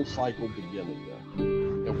 can the whole cycle begin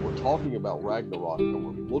again? And we're talking about Ragnarok, and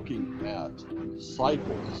we're looking at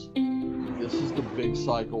cycles. This is the big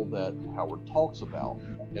cycle that Howard talks about.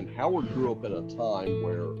 And Howard grew up in a time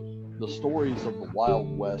where the stories of the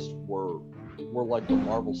Wild West were like the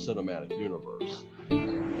Marvel Cinematic Universe.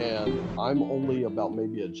 And I'm only about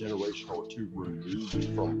maybe a generation or two removed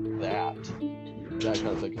from that kind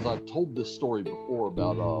of thing. Because I've told this story before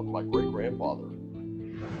about my great-grandfather.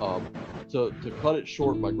 To cut it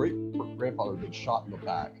short, my great-grandfather had been shot in the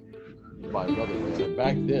back by another man. And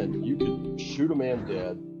back then, you could shoot a man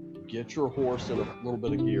dead, get your horse and a little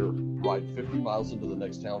bit of gear, ride 50 miles into the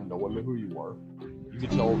next town, no one knew who you were. You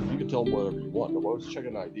could tell them whatever you want. No one was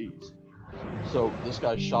checking IDs. So this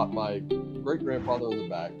guy shot my great-grandfather in the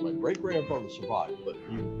back. My great-grandfather survived, but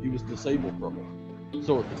he was disabled from it.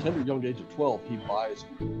 So at the tender young age of 12, he buys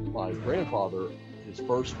my grandfather his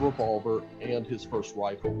first revolver and his first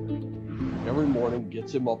rifle. Every morning,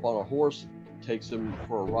 gets him up on a horse, takes him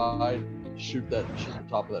for a ride, shoot the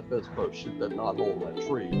top of that fence post, shoot that knothole in that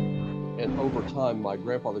tree. And over time, my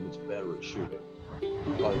grandfather gets better at shooting.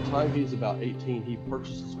 By the time he's about 18, he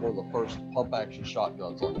purchases one of the first pump-action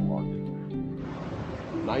shotguns on the market.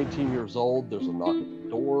 19 years old, there's a knock at the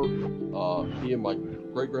door. He and my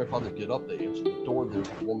great-grandfather get up, they answer the door. There's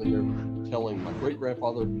a woman there telling my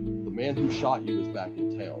great-grandfather, the man who shot you is back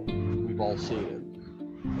in town. We've all seen him.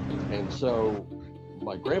 And so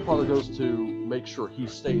my grandfather goes to make sure he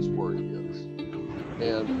stays where he is.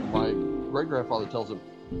 And my great-grandfather tells him,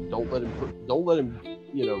 don't let him,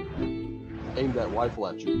 aim that rifle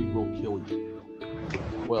at you. He will kill you.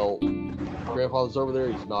 Well, grandfather's over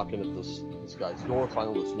there. He's knocking at this guy's door.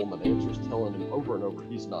 Finally, this woman answers, telling him over and over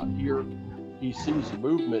he's not here. He sees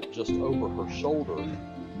movement just over her shoulder,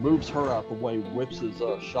 moves her out the way, whips his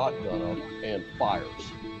shotgun up, and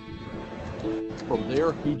fires. From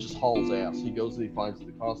there, he just hauls ass. He goes and he finds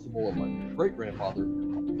the constable and my great-grandfather.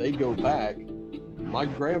 They go back. My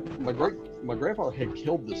grandfather had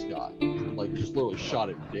killed this guy, like just literally shot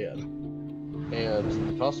him dead.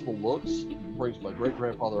 And the constable looks, brings my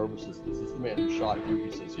great-grandfather over, says, "Is this the man who shot you?"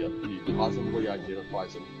 He says, "Yep." He positively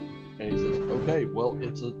identifies him, and he says, "Okay, well,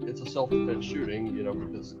 it's a self-defense shooting, you know,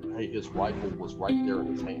 because hey, his rifle was right there in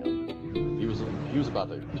his hand. He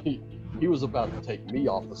was about to take me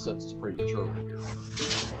off the census prematurely here."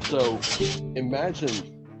 So imagine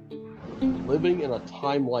living in a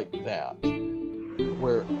time like that,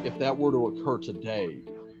 where if that were to occur today,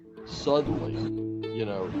 suddenly, you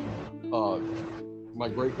know, my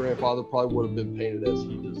great-grandfather probably would have been painted as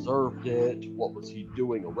he deserved it. What was he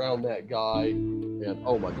doing around that guy? And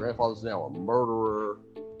oh, my grandfather's now a murderer.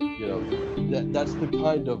 You know, that's the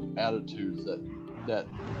kind of attitudes that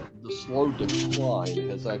the slow decline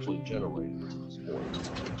has actually generated to this point.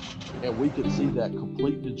 And we can see that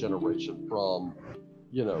complete degeneration from,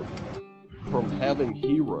 you know, from having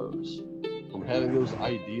heroes, from having those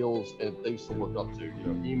ideals and things to look up to, you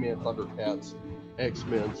know, He-Man, Thundercats,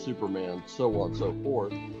 X-Men, Superman, so on and so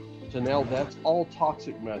forth, to now that's all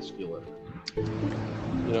toxic masculinity.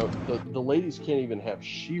 You know, the ladies can't even have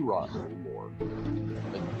She-Ra anymore,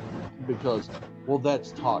 because, well,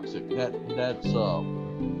 that's toxic. That's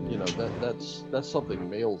you know, that's something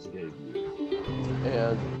males gave you.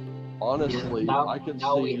 And honestly, I can see.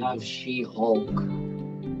 Now we have She-Hulk.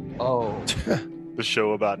 Oh, The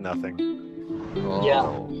show about nothing. oh.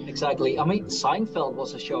 Yeah, exactly. I mean, Seinfeld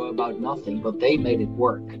was a show about nothing, but they made it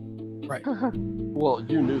work. Right. Well,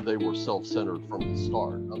 you knew they were self-centered from the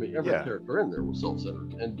start. I mean, every Yeah. character in there was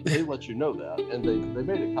self-centered, and they let you know that, and they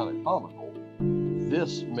made it kind of comical.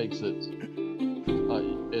 This makes it, I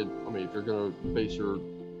mean, if you're going to base your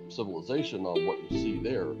civilization on what you see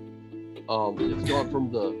there, it's gone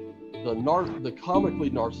from the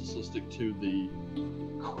comically narcissistic to the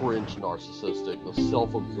cringe narcissistic, the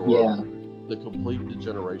self-absorbed, Yeah. the complete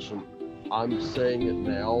degeneration. I'm saying it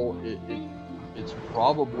now. It's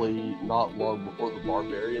probably not long before the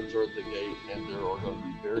barbarians are at the gate, and there are going to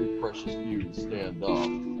be very precious few who stand up.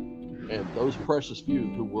 And those precious few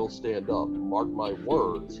who will stand up, mark my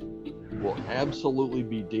words, will absolutely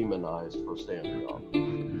be demonized for standing up.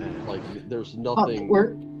 Like, there's nothing.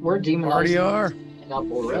 We're demonized. Already are. Up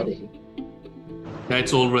already. Yeah,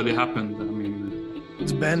 it's already happened. I mean,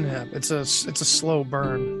 It's been. It's a slow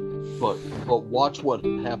burn. But watch what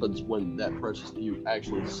happens when that precious few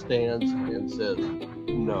actually stands and says,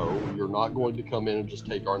 "No, you're not going to come in and just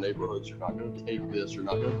take our neighborhoods. You're not going to take this. You're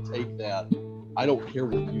not going to take that. I don't care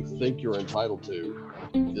what you think you're entitled to.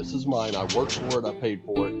 This is mine. I worked for it. I paid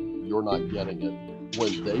for it. You're not getting it."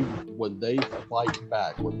 When they fight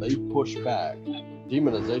back, when they push back,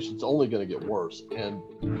 demonization's only going to get worse. And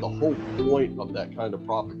the whole point of that kind of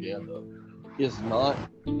propaganda is not.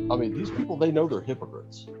 I mean, these people, they know they're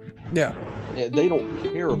hypocrites. Yeah. And they don't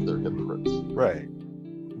care if they're hypocrites. Right.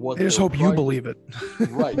 What They just they're hope you trying- believe it.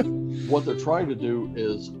 Right. What they're trying to do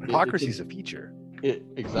is Hypocrisy is a feature.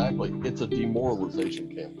 exactly. It's a demoralization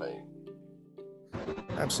campaign.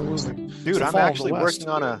 Absolutely. Dude, It's the I'm fall of the actually West. working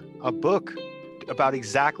on a book about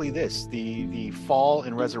exactly this, the fall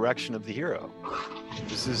and resurrection of the hero.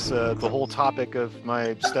 This is the whole topic of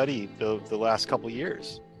my study the last couple of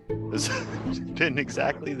years. It's been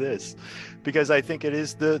exactly this, because I think it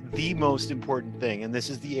is the most important thing, and this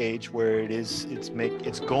is the age where it's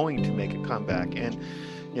going to make a comeback. And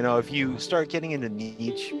you know, if you start getting into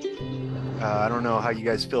Nietzsche, I don't know how you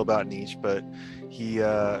guys feel about Nietzsche, but he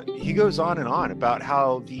goes on and on about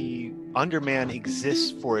how the Underman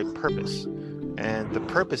exists for a purpose, and the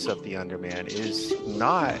purpose of the Underman is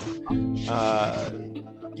not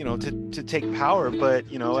you know, to take power, but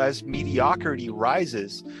you know, as mediocrity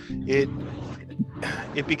rises, it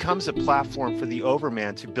becomes a platform for the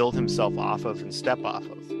Overman to build himself off of and step off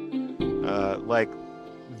of. Like,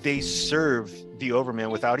 they serve the Overman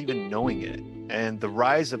without even knowing it, and the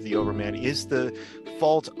rise of the Overman is the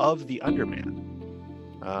fault of the Underman.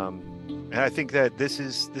 And I think that this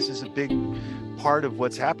is a big part of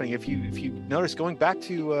what's happening. If you notice, going back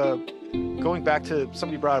to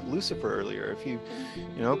somebody brought up Lucifer earlier. If you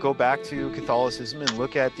go back to Catholicism and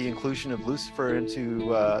look at the inclusion of Lucifer into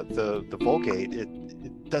the Vulgate,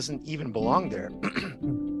 it doesn't even belong there.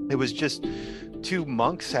 It was just two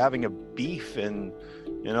monks having a beef, and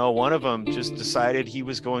one of them just decided he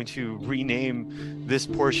was going to rename this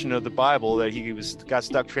portion of the Bible that he got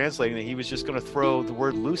stuck translating, that he was just going to throw the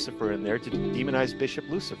word Lucifer in there to demonize Bishop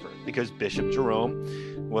Lucifer, because Bishop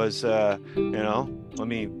Jerome was let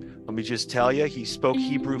me just tell you, he spoke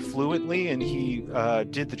Hebrew fluently, and he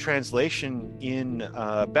did the translation in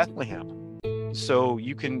Bethlehem. So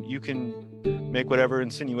you can make whatever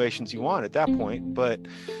insinuations you want at that point. But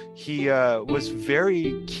he was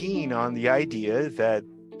very keen on the idea that,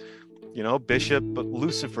 you know, Bishop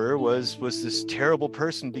Lucifer was this terrible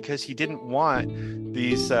person because he didn't want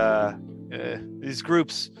these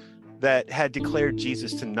groups that had declared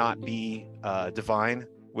Jesus to not be divine,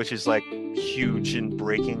 which is like huge in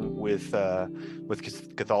breaking with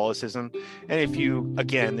Catholicism. And if you,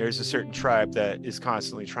 again, there's a certain tribe that is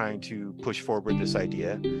constantly trying to push forward this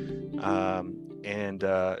idea.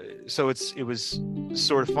 So it was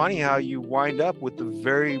sort of funny how you wind up with the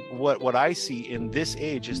what I see in this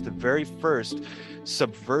age is the very first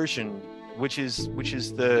subversion, which is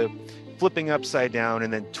the flipping upside down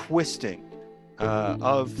and then twisting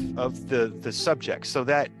of the subject, so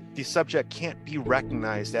that the subject can't be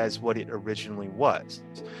recognized as what it originally was.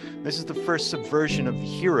 This is the first subversion of the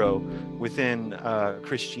hero within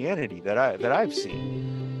Christianity that I've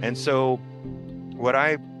seen. And so what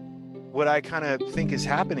I kind of think is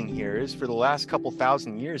happening here is, for the last couple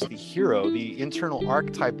thousand years, the hero, the internal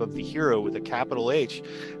archetype of the hero with a capital H,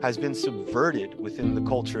 has been subverted within the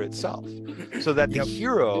culture itself, so that the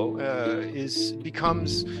hero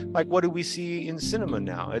becomes like, what do we see in cinema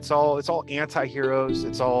now? It's all anti-heroes.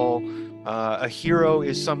 It's all a hero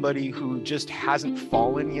is somebody who just hasn't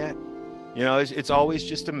fallen yet. You know, it's always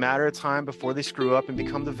just a matter of time before they screw up and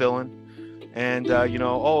become the villain. And, you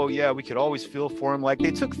know, oh, yeah, we could always feel for him. Like,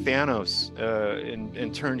 they took Thanos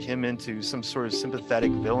and turned him into some sort of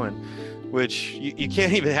sympathetic villain, which you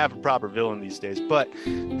can't even have a proper villain these days. But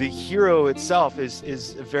the hero itself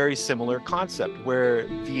is a very similar concept, where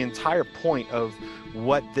the entire point of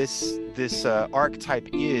what this archetype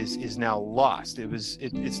is now lost.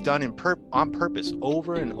 It's done on purpose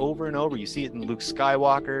over and over and over. You see it in Luke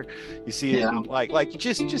Skywalker. You see it in, like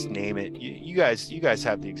just name it. You guys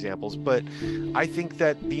have the examples. But I think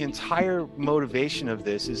that the entire motivation of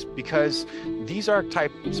this is because these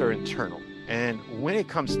archetypes are internal. And when it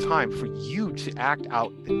comes time for you to act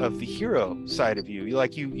out of the hero side of you,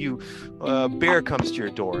 like bear comes to your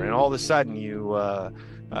door, and all of a sudden you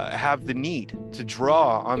have the need to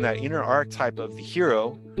draw on that inner archetype of the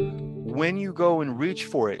hero. When you go and reach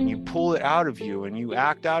for it and you pull it out of you and you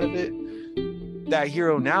act out of it, that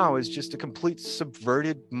hero now is just a complete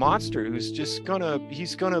subverted monster who's just gonna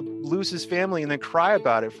lose his family and then cry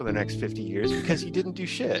about it for the next 50 years because he didn't do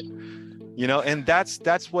shit. You know, and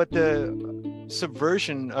that's what the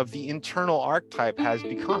subversion of the internal archetype has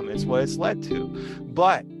become. It's what it's led to.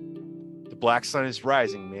 But the black sun is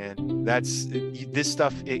rising, man. This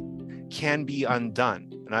stuff, it can be undone.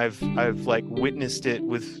 And I've like witnessed it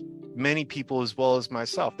with many people as well as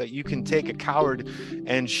myself, that you can take a coward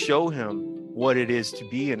and show him what it is to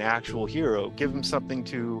be an actual hero, give him something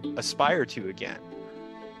to aspire to again.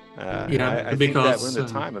 I think that we're in the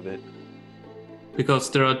time of it.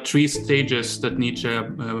 Because there are 3 stages that Nietzsche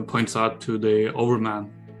points out to the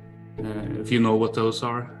overman, if you know what those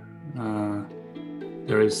are.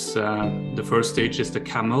 There is the first stage is the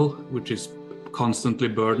camel, which is constantly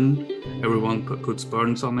burdened. Everyone puts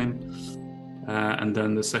burdens on him. And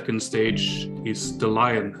then the second stage is the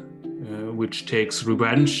lion, which takes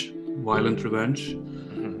revenge, violent revenge,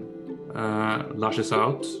 lashes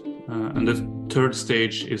out. And the third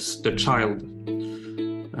stage is the child.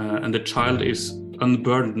 And the child is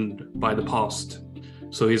unburdened by the past.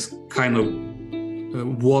 So he's kind of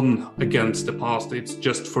won against the past. It's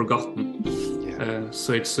just forgotten.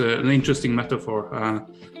 So it's an interesting metaphor.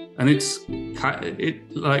 And it's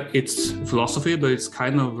philosophy, but it's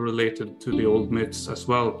kind of related to the old myths as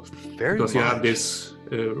well. Because you have this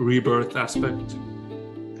rebirth aspect.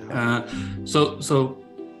 So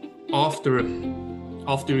after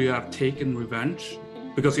you have taken revenge,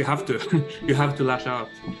 because you have to lash out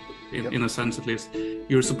in a sense, at least,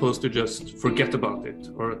 you're supposed to just forget about it,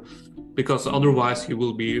 or because otherwise you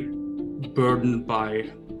will be burdened by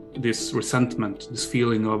this resentment, this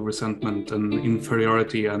feeling of resentment and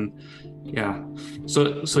inferiority. And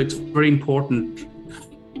so it's very important.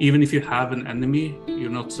 Even if you have an enemy, you're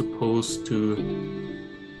not supposed to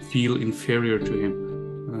feel inferior to him,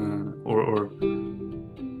 or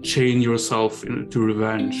chain yourself to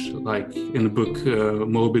revenge, like in the book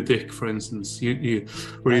Moby Dick, for instance,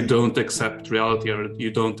 where you don't accept reality, or you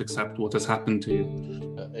don't accept what has happened to you.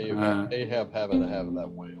 Ahab having that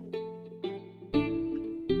whale.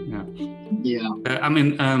 I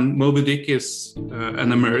mean, Moby Dick is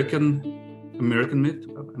an American myth,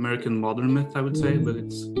 American modern myth, I would say, but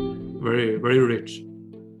it's very, very rich.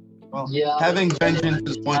 Well, having vengeance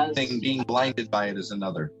is one thing, being blinded by it is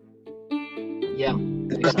another. Yeah.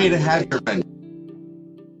 It's okay to have your vengeance.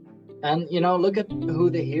 And look at who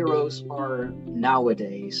the heroes are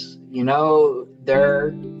nowadays.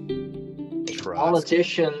 They're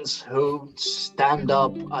politicians who stand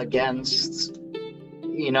up against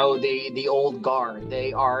the old guard.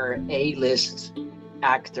 They are A-list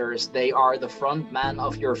actors. They are the front man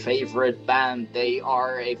of your favorite band. They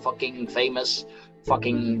are a fucking famous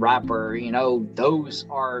fucking rapper. Those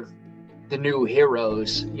are the new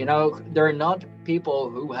heroes. They're not people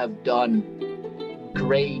who have done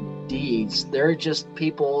great deeds. They're just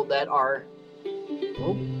people that are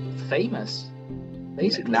famous,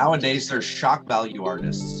 basically. Nowadays they're shock value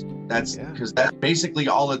artists. That's because that's basically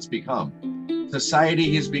all it's become.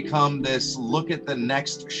 Society has become this look at the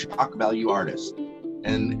next shock value artist.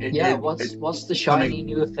 And what's the shiny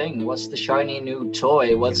new thing? What's the shiny new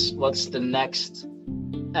toy? What's the next?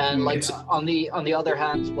 And like on the other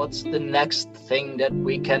hand, what's the next thing that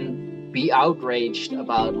we can be outraged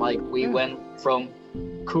about? Like we went from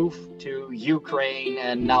Kuf to Ukraine,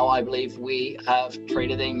 and now I believe we have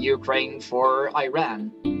traded in Ukraine for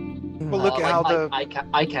Iran. Well, look at how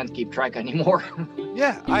I can't keep track anymore.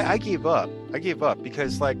 I gave up. I gave up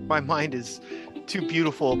because like my mind is too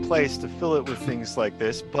beautiful a place to fill it with things like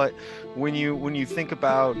this. But when you think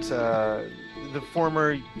about the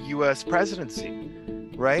former U.S. presidency,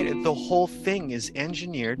 right, the whole thing is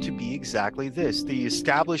engineered to be exactly this: the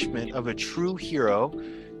establishment of a true hero,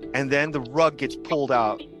 and then the rug gets pulled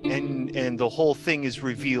out, and the whole thing is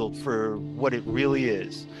revealed for what it really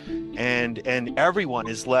is. And everyone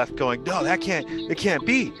is left going, no, it can't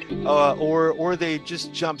be, or they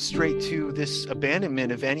just jump straight to this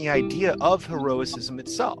abandonment of any idea of heroicism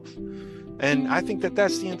itself. And I think that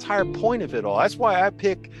that's the entire point of it all. That's why I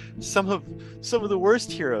pick some of the worst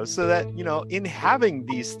heroes, so that in having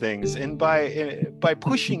these things and by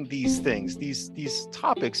pushing these things, these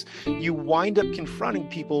topics, you wind up confronting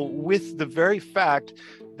people with the very fact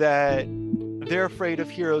that they're afraid of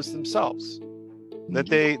heroes themselves. That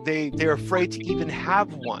they're afraid to even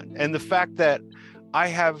have one. And the fact that I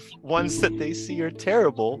have ones that they see are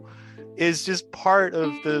terrible is just part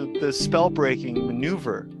of the spell-breaking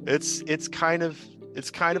maneuver. It's kind of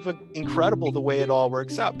incredible the way it all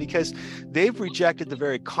works out, because they've rejected the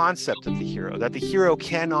very concept of the hero, that the hero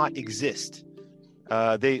cannot exist.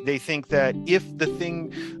 They think that if the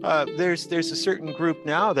thing, there's a certain group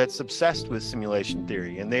now that's obsessed with simulation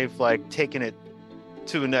theory, and they've like taken it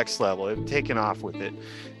to the next level. They've taken off with it,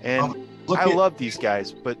 and I love these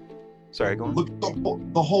guys. But sorry, go on. Look,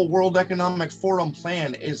 the whole World Economic Forum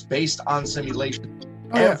plan is based on simulation.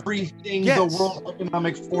 Everything the World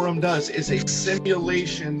Economic Forum does is a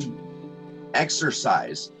simulation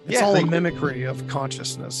exercise. It's all a mimicry of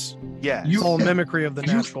consciousness. Yeah, it's all a mimicry of the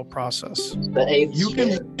natural process. You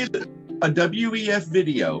can get a WEF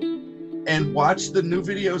video and watch the new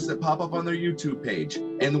videos that pop up on their YouTube page,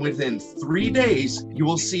 and within 3 days you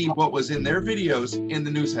will see what was in their videos in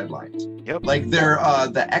the news headlines. Yep. Like their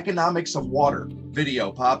the economics of water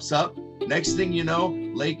video pops up. Next thing you know,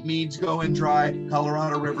 Lake Mead's going dry,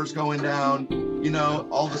 Colorado River's going down.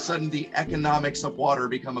 All of a sudden the economics of water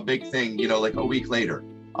become a big thing, like a week later.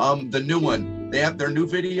 The new one, they have their new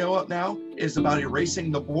video up now, is about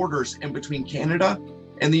erasing the borders in between Canada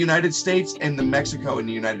and the United States, and the Mexico and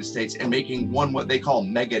the United States, and making one what they call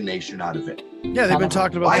mega nation out of it. Yeah, they've been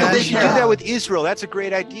talking about that. They should do that with Israel. That's a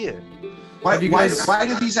great idea. Why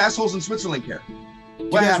do these assholes in Switzerland care? Do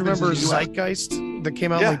you guys remember Zeitgeist that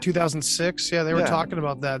came out in like 2006? Yeah, they were talking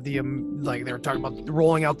about that. They were talking about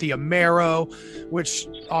rolling out the Amero, which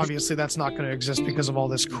obviously that's not going to exist because of all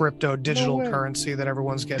this crypto digital currency that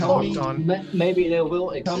everyone's getting hooked on. Maybe they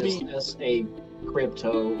will exist as a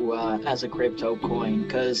crypto coin,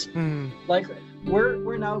 because like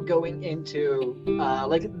we're now going into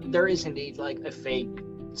there is indeed like a fake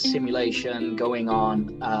simulation going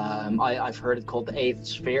on. I've heard it called the 8th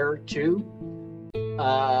sphere too.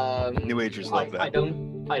 New Agers love that. I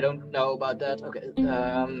don't know about that. Okay.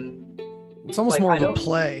 It's almost more of a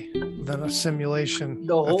play than a simulation.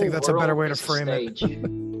 I think that's a better way to frame it.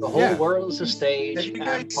 The whole world is a stage,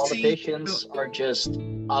 and politicians are just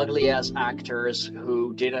ugly ass actors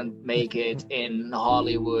who didn't make it in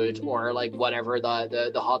Hollywood or like whatever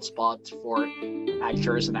the hotspot for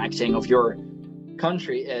actors and acting of your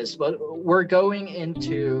country is. But we're going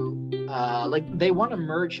into they want to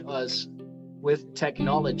merge us with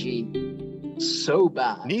technology so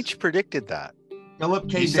bad. Nietzsche predicted that. Philip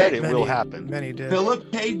K. He Dick said it will happen. Many did.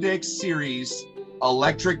 Philip K. Dick's series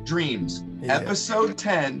Electric Dreams, episode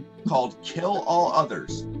 10, called Kill All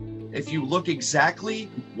Others. If you look exactly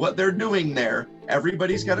what they're doing there,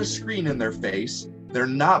 everybody's got a screen in their face. They're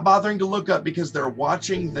not bothering to look up because they're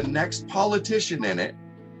watching the next politician in it.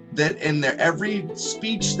 that in their every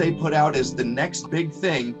speech they put out is the next big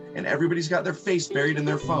thing, and everybody's got their face buried in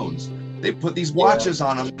their phones. They put these watches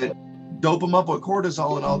on them that dope them up with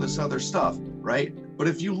cortisol and all this other stuff, right? But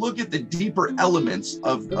if you look at the deeper elements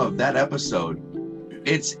of that episode,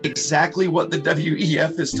 it's exactly what the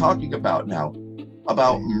WEF is talking about now,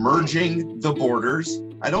 about merging the borders.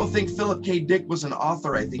 I don't think Philip K. Dick was an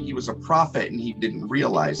author. I think he was a prophet and he didn't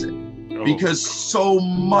realize it, because so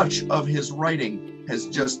much of his writing has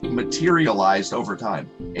just materialized over time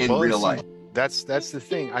in real life. That's the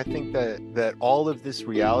thing. I think that all of this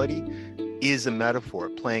reality is a metaphor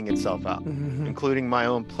playing itself out, including my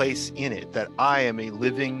own place in it, that I am a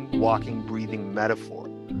living, walking, breathing metaphor.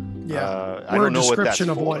 I don't know what that's description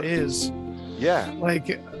of for. what is. Yeah.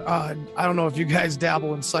 Like, I don't know if you guys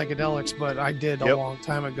dabble in psychedelics, but I did a long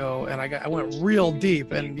time ago, and I went real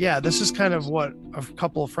deep. And yeah, this is kind of what a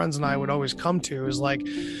couple of friends and I would always come to, is like,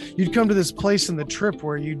 you'd come to this place in the trip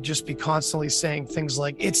where you'd just be constantly saying things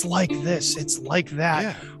like, it's like this, it's like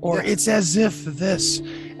that, or it's as if this.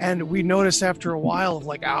 And we notice after a while of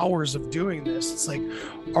like hours of doing this, it's like,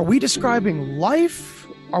 are we describing life?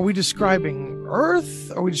 Are we describing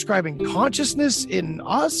Earth? Are we describing consciousness in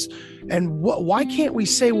us? And why can't we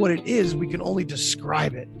say what it is? We can only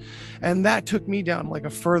describe it. And that took me down like a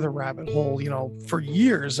further rabbit hole, for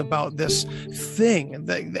years, about this thing.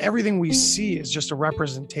 And everything we see is just a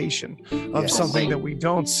representation of something that we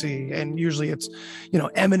don't see. And usually it's,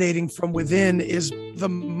 emanating from within is the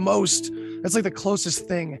most, it's like the closest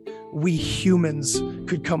thing we humans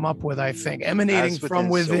could come up with, I think. Emanating from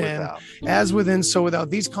within, as within, so without.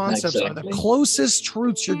 These concepts are the closest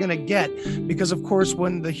truths you're going to get, because of course,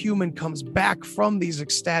 when the human comes back from these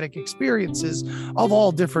ecstatic experiences of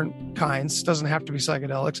all different kinds, doesn't have to be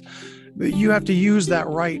psychedelics, you have to use that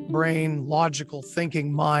right brain, logical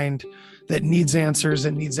thinking mind that needs answers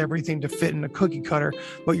and needs everything to fit in a cookie cutter.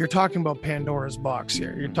 But you're talking about Pandora's box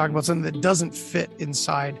here. You're talking about something that doesn't fit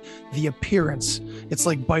inside the appearance. It's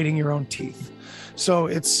like biting your own teeth. So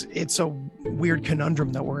it's a weird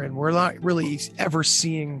conundrum that we're in. We're not really ever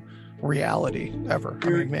seeing reality ever.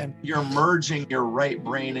 You're merging your right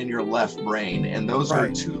brain and your left brain, and those are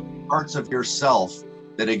two parts of yourself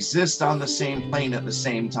that exist on the same plane at the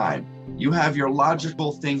same time. You have your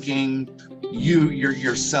logical thinking, your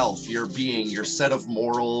yourself, your being, your set of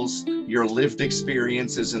morals, your lived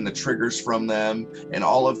experiences and the triggers from them, and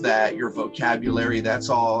all of that, your vocabulary, that's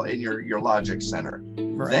all in your logic center.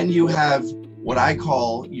 Then you have what I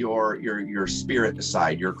call your spirit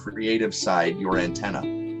side, your creative side, your antenna,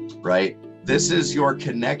 right? This is your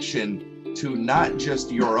connection to not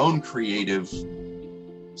just your own creative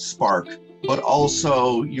spark, but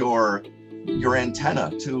also your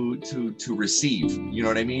antenna to receive, you know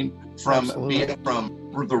what I mean? From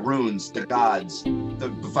the runes, the gods,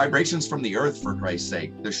 the vibrations from the earth, for Christ's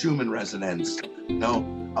sake, the Schumann resonance,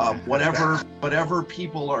 whatever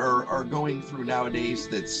people are going through nowadays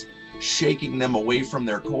that's shaking them away from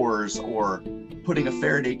their cores, or putting a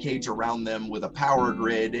Faraday cage around them with a power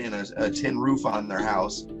grid and a tin roof on their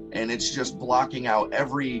house, and it's just blocking out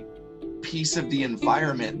every piece of the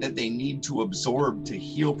environment that they need to absorb to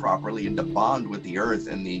heal properly and to bond with the earth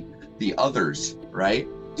and the others, right?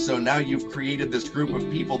 So now you've created this group of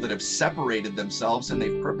people that have separated themselves, and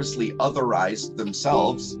they've purposely otherized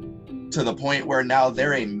themselves to the point where now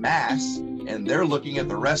they're a mass, and they're looking at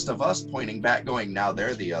the rest of us pointing back going, now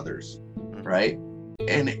they're the others, right?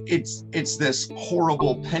 And it's this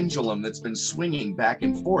horrible pendulum that's been swinging back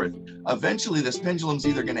and forth. Eventually this pendulum's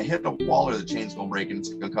either going to hit a wall or the chain's going to break and it's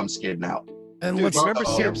going to come skidding out. And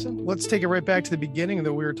let's take it right back to the beginning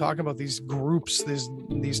that we were talking about these groups,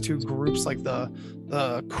 these two groups, like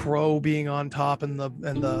the crow being on top and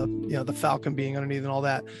the falcon being underneath and all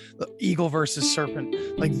that, the eagle versus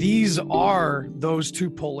serpent. Like, these are those two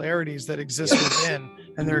polarities that exist within,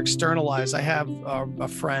 and they're externalized. I have a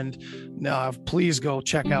friend. Now, please go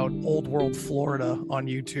check out Old World Florida on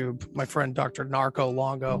YouTube. My friend Dr. Narco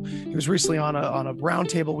Longo. He was recently on a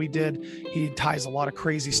roundtable we did. He ties a lot of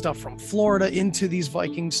crazy stuff from Florida into these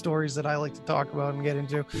Viking stories that I like to talk about and get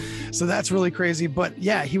into. So that's really crazy. But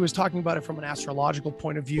yeah, he was talking about it from an astrological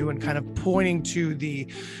point of view and kind of pointing to the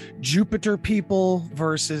Jupiter people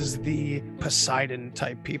versus the Poseidon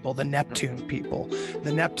type people, the Neptune people,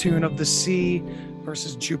 the Neptune of the sea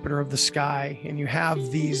versus Jupiter of the sky, and you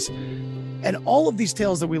have these, and all of these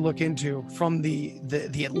tales that we look into from the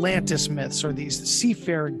Atlantis myths or these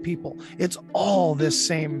seafaring people, it's all this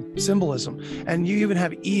same symbolism. And you even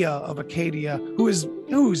have Ea of Acadia, who's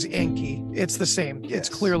Enki. It's the same. Yes. It's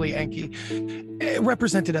clearly Enki,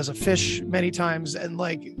 represented as a fish many times. And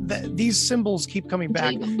like these symbols keep coming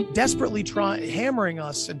back, desperately hammering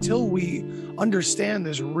us until we understand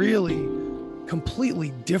this really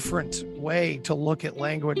completely different way to look at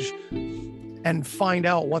language and find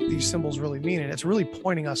out what these symbols really mean. And it's really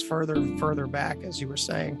pointing us further and further back, as you were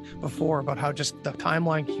saying before, about how just the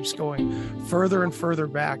timeline keeps going further and further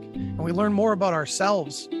back. And we learn more about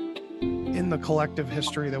ourselves in the collective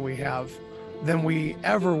history that we have than we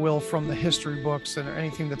ever will from the history books and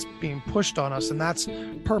anything that's being pushed on us. And that's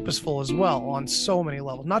purposeful as well on so many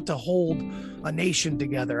levels, not to hold a nation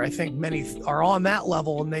together. I think many are on that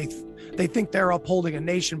level, and they think they're upholding a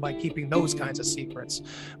nation by keeping those kinds of secrets,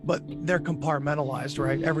 but they're compartmentalized,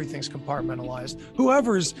 right? Everything's compartmentalized.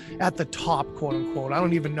 Whoever's at the top, quote unquote, I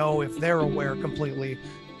don't even know if they're aware completely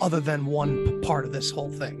other than one part of this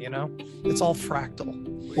whole thing, you know? It's all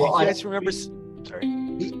fractal. Well, You guys remember? Sorry.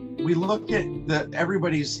 we look at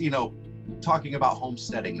everybody's, talking about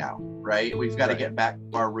homesteading now, right? We've got to get back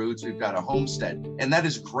to our roots. We've got a homestead, and that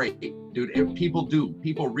is great, dude.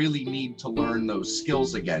 People really need to learn those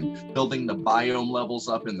skills again, building the biome levels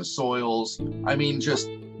up in the soils. I mean, just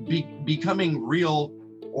becoming real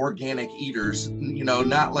organic eaters,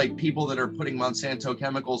 not like people that are putting Monsanto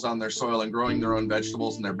chemicals on their soil and growing their own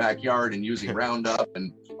vegetables in their backyard and using Roundup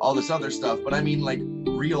and all this other stuff. But I mean, like,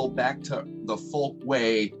 real back to the folk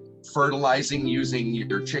way, fertilizing using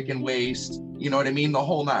your chicken waste, you know what I mean? The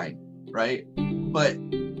whole nine, right? But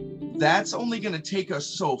that's only going to take us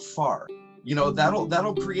so far.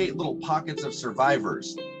 That'll create little pockets of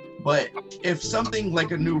survivors. But if something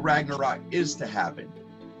like a new Ragnarok is to happen,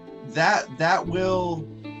 that will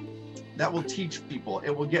teach people.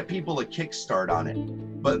 It will get people a kickstart on it.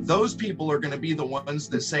 But those people are going to be the ones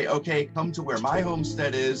that say, okay, come to where my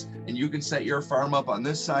homestead is, and you can set your farm up on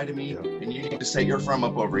this side of me, and you need to set your farm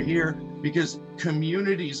up over here, because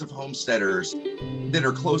communities of homesteaders that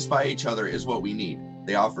are close by each other is what we need.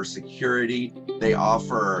 They offer security. They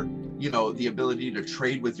offer, the ability to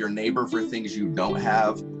trade with your neighbor for things you don't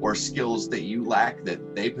have or skills that you lack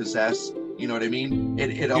that they possess. You know what I mean?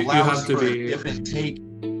 It allows for a give and take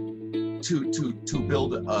to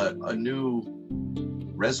build a new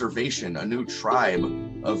reservation, a new tribe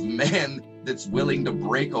of men that's willing to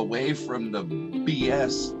break away from the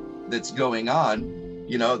BS that's going on,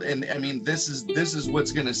 and I mean, this is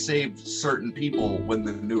what's going to save certain people when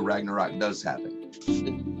the new Ragnarok does happen.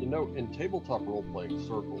 In tabletop role-playing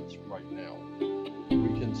circles right now,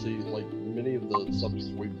 we can see, like, many of the subjects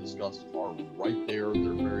we've discussed are right there.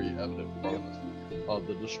 They're very evident in front of us.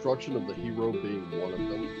 The destruction of the hero being one of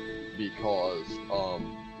them, because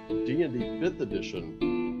D&D 5th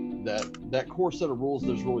edition, that core set of rules,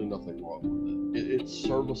 there's really nothing wrong with it. It's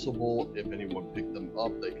serviceable. If anyone picked them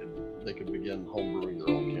up, they could begin homebrewing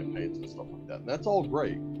their own campaigns and stuff like that. And that's all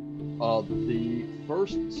great. The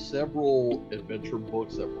first several adventure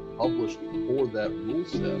books that were published for that rule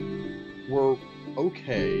set were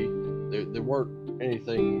okay. They weren't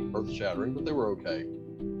anything earth-shattering, but they were okay.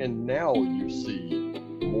 And now you see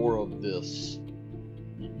more of this.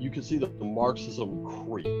 You can see the Marxism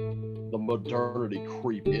creep, the modernity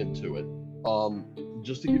creep into it.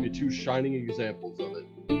 Just to give you two shining examples of it.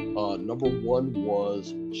 Number one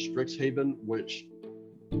was Strixhaven, which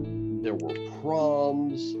there were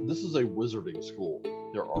proms. This is a wizarding school.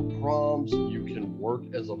 There are proms. You can work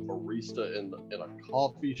as a barista in a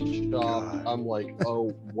coffee shop. God. I'm like, oh,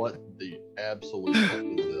 what the absolute fuck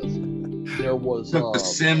is this? There was took the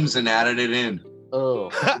Sims and added it in. Oh,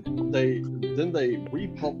 they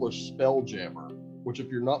republished Spelljammer, which, if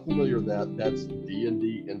you're not familiar with that's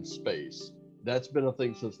D&D in space. That's been a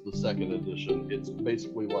thing since the 2nd edition. It's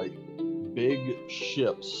basically like big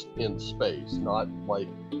ships in space, not like,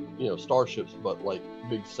 starships, but like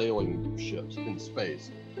big sailing ships in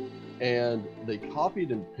space. And they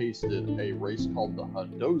copied and pasted a race called the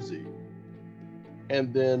Hadozi,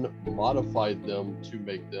 and then modified them to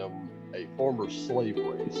make them a former slave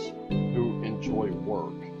race who enjoy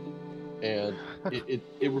work. And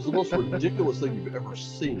it was the most ridiculous thing you've ever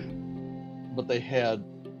seen. But they had,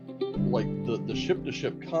 like, the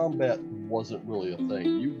ship-to-ship combat wasn't really a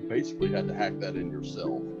thing. You basically had to hack that in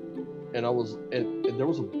yourself. And there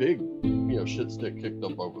was a big, shit stick kicked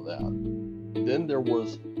up over that. Then there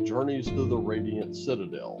was Journeys Through the Radiant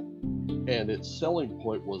Citadel. And its selling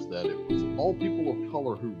point was that it was all people of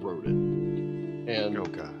color who wrote it. And oh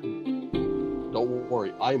God. don't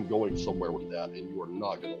worry, I am going somewhere with that, and you are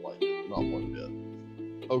not going to like it, not one bit.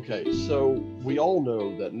 Okay, so we all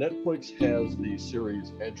know that Netflix has the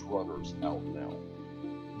series Edge Runners out now.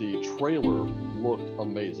 The trailer looked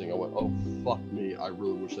amazing. I went, oh, fuck me, I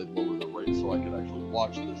really wish they'd lower the rate so I could actually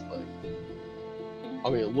watch this thing. I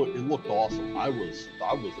mean, it looked awesome. I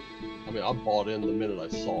bought in the minute I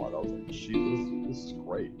saw it. I was like, Jesus, this is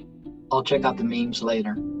great. I'll check out the memes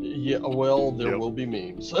later. Yeah, well, there will be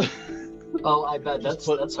memes. Oh, I bet that's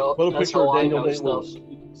put a picture how of I Daniel know Day-Lewis. stuff.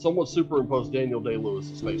 Someone superimposed Daniel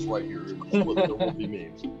Day-Lewis's face right here. There will be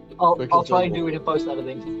memes. I'll try and do it in post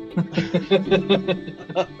editing.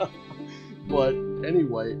 But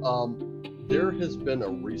anyway, there has been a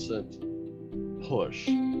recent push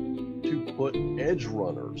to put edge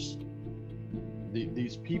runners,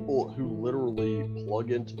 these people who literally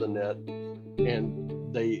plug into the net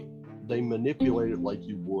and they manipulate it like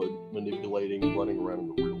you would manipulating running around in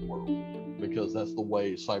the real world, because that's the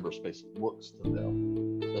way cyberspace looks to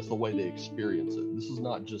them. That's the way they experience it. This is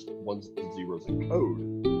not just ones and zeros in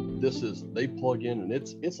code. This is, they plug in and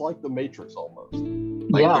it's like the Matrix almost.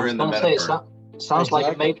 Like yeah, they're in the metaverse. Sounds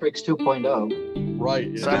like a Matrix 2.0.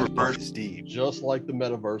 Right. Cyberverse deep. Just like the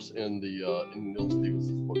metaverse in Neil Stevens'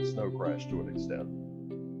 book Snow Crash to an extent.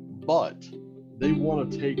 But they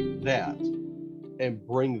want to take that and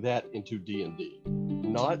bring that into D&D.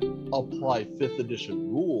 Not apply 5th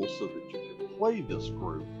edition rules so that you can play this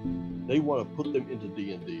group. They want to put them into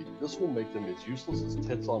D&D. This will make them as useless as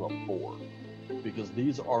tits on a board, because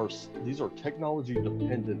these are technology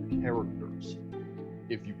dependent characters.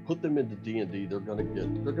 If you put them into D&D, they're gonna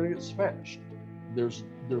get smashed. There's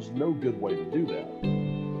no good way to do that.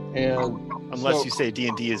 And unless you say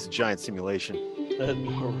D&D is a giant simulation.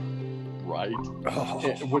 Right.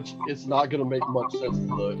 Which it's not going to make much sense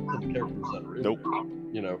to the characters that are in there.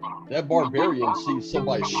 You know, that barbarian sees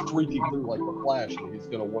somebody streaking through like the Flash, and he's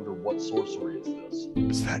going to wonder what sorcery is this.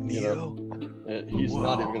 Is that Neo? And he's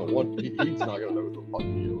not even going to want. He's not going to know who the fuck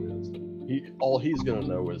Neo is. All he's going to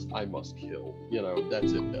know is I must kill. You know,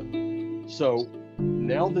 that's it then. So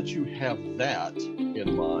now that you have that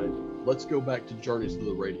in mind, let's go back to Journeys to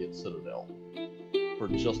the Radiant Citadel for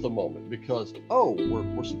just a moment, because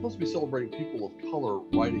we're supposed to be celebrating people of color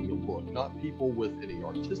writing a book, not people with any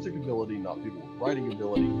artistic ability, not people with writing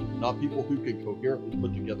ability, not people who can coherently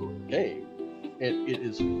put together a game. And it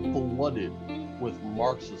is flooded with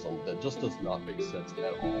Marxism that just does not make sense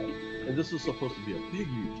at all. And this is supposed to be a big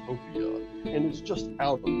utopia, and it's just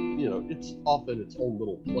out of, it's off in its own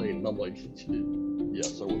little plane, and I'm like, yeah,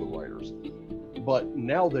 so are the writers. But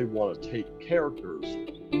now they want to take characters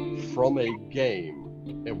from a game,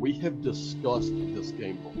 and we have discussed this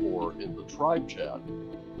game before in the tribe chat.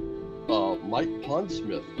 Mike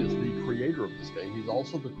Pondsmith is the creator of this game. He's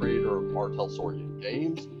also the creator of Artel Saurian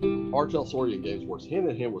Games. Artel Saurian Games works hand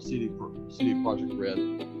in hand with CD Projekt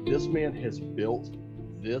Red. This man has built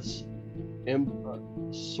this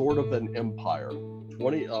sort of an empire.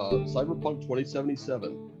 Cyberpunk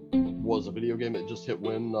 2077 was a video game that just hit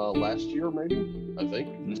win last year, maybe, I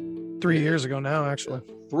think. 3 years ago now, actually.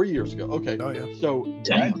 3 years ago. Okay. Oh, yeah. So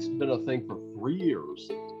that's been a thing for 3 years.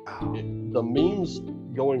 The memes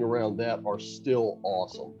going around that are still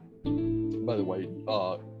awesome. By the way,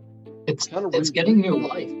 it's getting new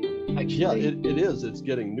life, actually. Yeah, it is. It's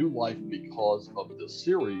getting new life because of this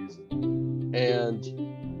series. And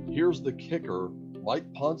here's the kicker.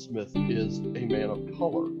 Mike Pondsmith is a man of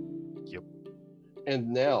color. Yep. And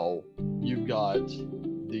now you've got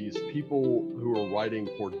these people who are writing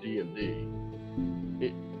for D&D.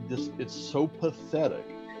 It's so pathetic,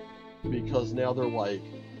 because now they're like,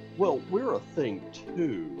 well, we're a thing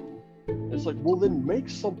too. And it's like, well, then make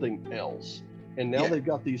something else. And now they've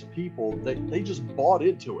got these people, they just bought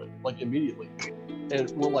into it, like, immediately.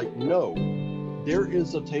 And we're like, no, there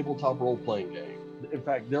is a tabletop role-playing game. In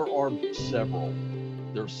fact, there are several.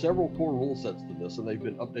 There are several core rule sets to this, and they've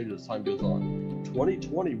been updated as time goes on.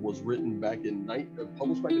 2020 was written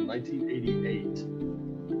published back in 1988.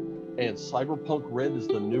 And Cyberpunk Red is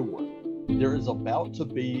the new one. There is about to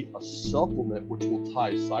be a supplement which will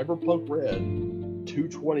tie Cyberpunk Red to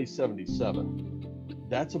 2077.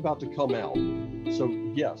 That's about to come out. So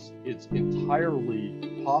yes, it's entirely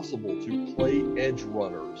possible to play Edge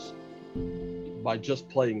Runners by just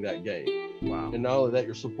playing that game. Wow. And not only that,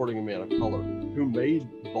 you're supporting a man of color who made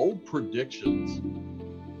bold predictions.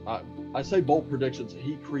 I say bold predictions.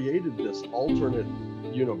 He created this alternate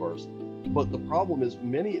universe. But the problem is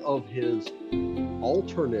many of his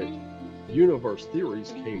alternate universe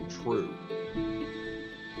theories came true.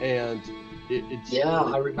 And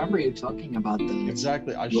I remember you talking about that.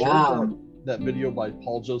 Exactly. I showed that video by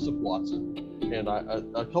Paul Joseph Watson and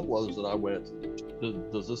a couple others, and I went,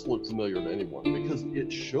 does this look familiar to anyone? Because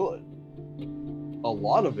it should. A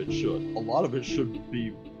lot of it should. A lot of it should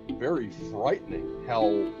be very frightening how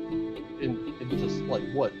in just like,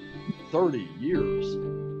 what, 30 years,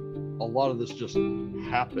 a lot of this just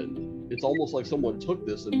happened. It's almost like someone took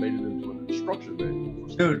this and made it into an instruction manual.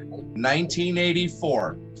 Dude,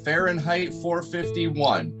 1984, Fahrenheit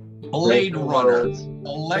 451, Blade Runner,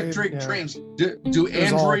 electric trains. Do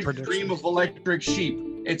androids dream of electric sheep?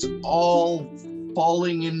 It's all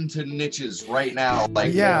falling into niches right now.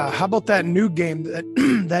 Like, how about that new game,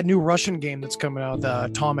 that new Russian game that's coming out, the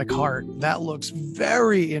Atomic Heart? That looks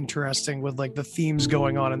very interesting with like the themes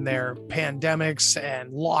going on in there, pandemics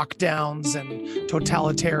and lockdowns and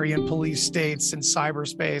totalitarian police states and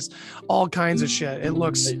cyberspace, all kinds of shit. It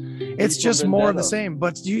looks, it's just more of the same.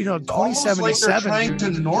 But 2077, like they're trying to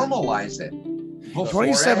normalize it.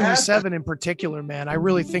 2077 in particular, man, I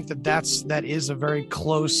really think that is a very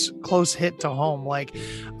close hit to home. Like,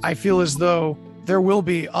 I feel as though there will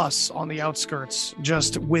be us on the outskirts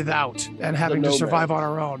just without and having to survive on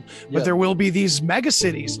our own. But there will be these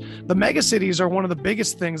megacities. The megacities are one of the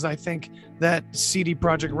biggest things I think that CD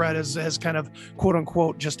Projekt Red has kind of quote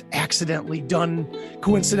unquote just accidentally done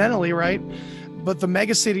coincidentally, right? But the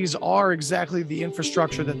megacities are exactly the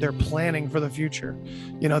infrastructure that they're planning for the future.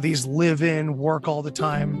 These live in, work all the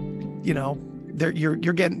time. You're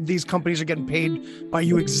getting, these companies are getting paid by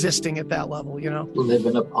you existing at that level. Live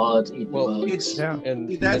in a pod, eat bugs.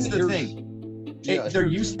 And that's the thing. There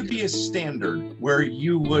used to be a standard where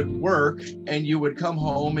you would work and you would come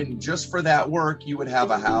home, and just for that work, you would have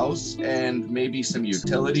a house and maybe some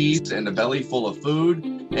utilities and a belly full of food,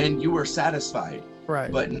 and you were satisfied.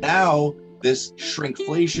 Right. But now, this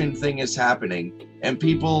shrinkflation thing is happening, and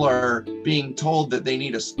people are being told that they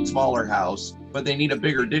need a smaller house, but they need a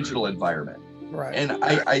bigger digital environment. Right. And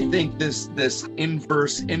I think this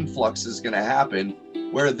inverse influx is going to happen,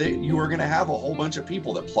 where you are going to have a whole bunch of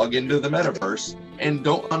people that plug into the metaverse and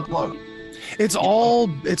don't unplug. It's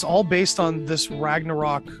all based on this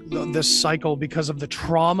Ragnarok, this cycle, because of the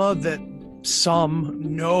trauma that some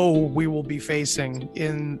know we will be facing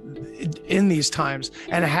in these times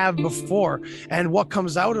and have before. And what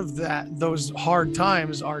comes out of those hard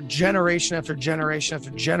times are generation after generation after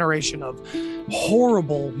generation of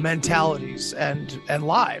horrible mentalities and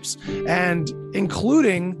lives, and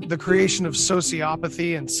including the creation of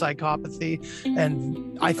sociopathy and psychopathy.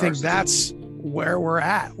 And I think that's where we're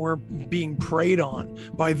at. We're being preyed on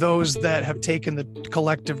by those that have taken the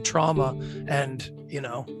collective trauma and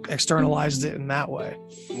externalized it in that way.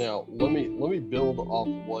 Now, let me build off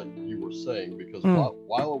what you were saying, because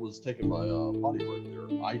while I was taking my potty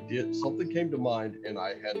break there, something came to mind, and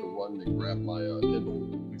I had to run and grab my Kindle,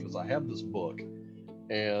 because I have this book,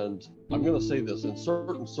 and I'm going to say this: in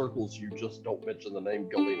certain circles, you just don't mention the name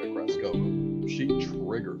Galina Kraskova. She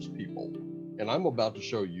triggers people, and I'm about to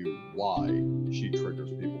show you why she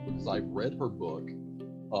triggers people, because I've read her book,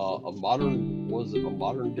 A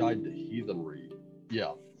Modern Guide to Heathenry.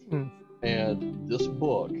 Yeah. And this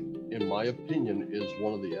book, in my opinion, is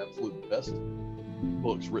one of the absolute best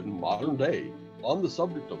books written modern day on the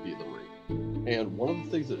subject of heathenry. And one of the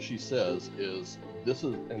things that she says is,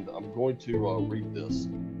 and I'm going to read this.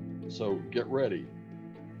 So get ready.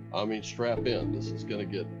 Strap in. This is going to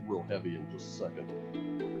get real heavy in just a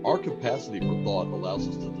second. Our capacity for thought allows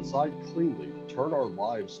us to decide cleanly to turn our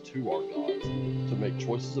lives to our gods, to make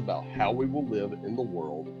choices about how we will live in the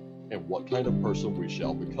world, and what kind of person we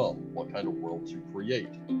shall become, what kind of world to create.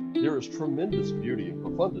 There is tremendous beauty and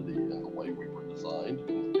profundity in the way we were designed,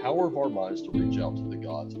 and the power of our minds to reach out to the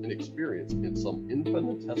gods and experience in some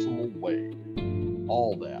infinitesimal way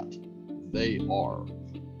all that they are.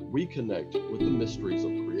 We connect with the mysteries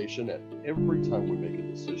of creation at every time we make a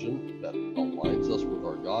decision that aligns us with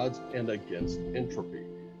our gods and against entropy,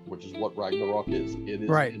 which is what Ragnarok is. It is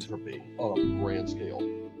entropy on a grand scale.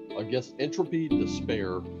 Against entropy,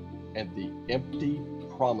 despair, and the empty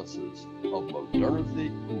promises of modernity,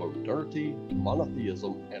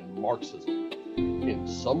 monotheism, and Marxism. In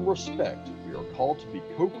some respect, we are called to be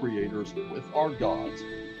co-creators with our gods,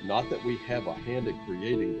 not that we have a hand in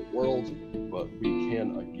creating the world, but we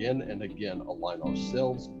can again and again align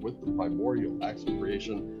ourselves with the primordial acts of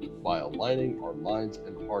creation by aligning our minds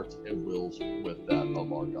and hearts and wills with that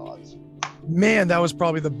of our gods. Man, that was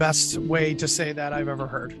probably the best way to say that I've ever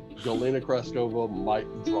heard. Galina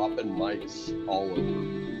Kraskova, dropping mics all over.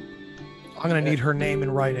 I'm going to need her name in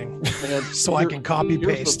writing so I can copy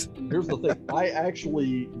paste. Here's the thing.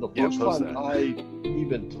 The first time I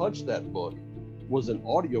even touched that book was an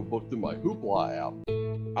audio book through my Hoopla app.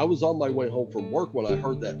 I was on my way home from work when I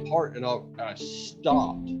heard that part, and I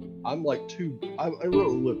stopped. I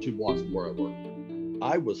really live 2 blocks from where I work.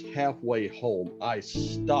 I was halfway home. I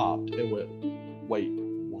stopped and went, wait,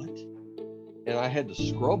 what? And I had to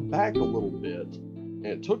scrub back a little bit, and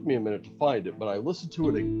it took me a minute to find it, but I listened to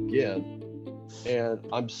it again, and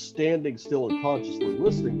I'm standing still and consciously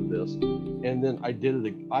listening to this, and then I did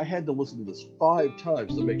it. I had to listen to this 5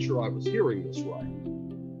 times to make sure I was hearing this right.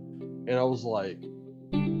 And I was like,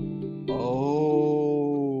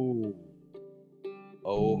 oh,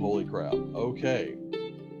 holy crap. Okay.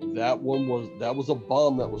 That was a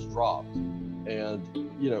bomb that was dropped. And,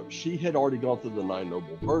 she had already gone through the 9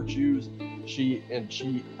 noble virtues. She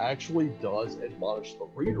actually does admonish the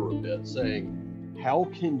reader a bit, saying, how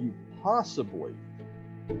can you possibly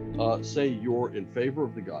say you're in favor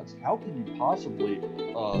of the gods? How can you possibly,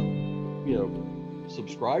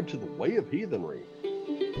 subscribe to the way of heathenry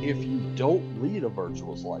if you don't lead a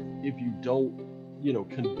virtuous life, if you don't,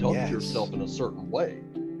 conduct yourself in a certain way?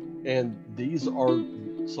 And these are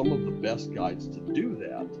some of the best guides to do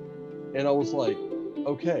that. And I was like,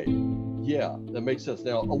 okay, yeah, that makes sense.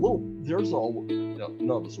 Now, none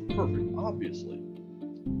of us are perfect, obviously.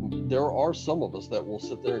 There are some of us that will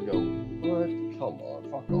sit there and go, what? Come on,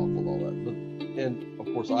 fuck off with all that. And of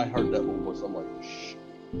course, I heard that little voice. I'm like, shh,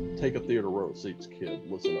 take a theater row seats, kid,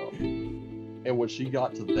 listen up. And when she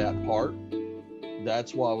got to that part,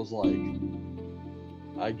 that's why I was like,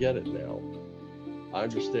 I get it now. I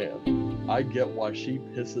understand. I get why she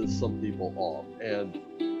pisses some people off. And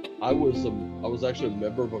I was actually a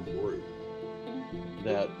member of a group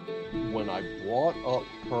that when I brought up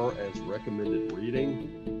her as recommended reading,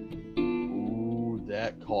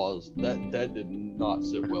 that did not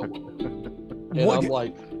sit well with her. And I'm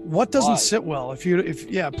like, what doesn't why? sit well?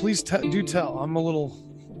 Please do tell. I'm a little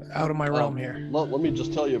out of my realm here. Let me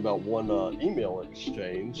just tell you about one email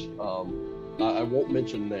exchange. I won't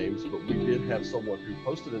mention names, but we did have someone who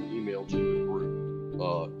posted an email to the group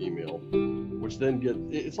email, which then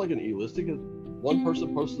it's like an e-list. One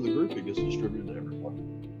person posts to the group, it gets distributed to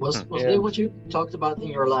everyone. Was it what you talked about in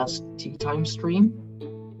your last tea time stream?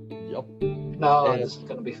 Yep. No, this is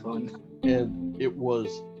gonna be fun. And it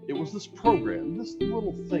was this program, this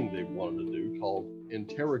little thing they wanted to do called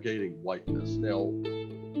Interrogating Whiteness. Now,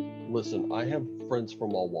 listen, I have friends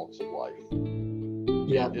from all walks of life.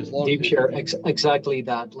 Yeah, deep share exactly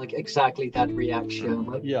that reaction.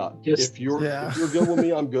 Like, yeah, just, if you're good with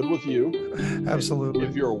me, I'm good with you. Absolutely.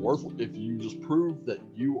 If you just prove that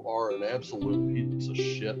you are an absolute piece of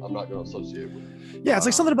shit, I'm not going to associate with you. Yeah, it's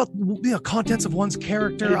like something about contents of one's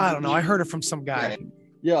character. I don't know. I heard it from some guy.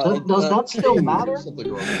 Yeah. Does that still matter?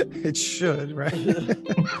 It should, right?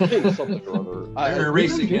 Something or other. They're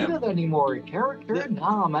erasing him. Don't do that anymore. Character?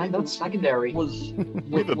 Nah, man, that's secondary.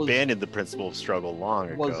 We've abandoned the principle of struggle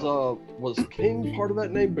long ago. Was King part of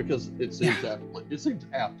that name? Because it seems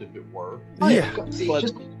apt if it were. Yeah.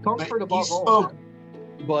 Just comfort above all.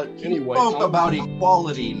 But anyway, he spoke about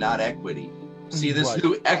equality, not equity. See, this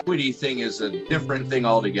new equity thing is a different thing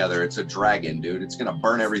altogether. It's a dragon, dude. It's gonna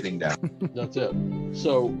burn everything down. That's it.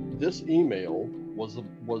 So this email was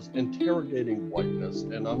interrogating whiteness,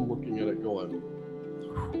 and I'm looking at it going,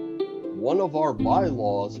 one of our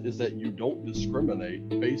bylaws is that you don't discriminate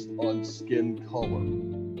based on skin color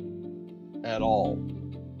at all.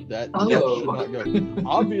 That should not go.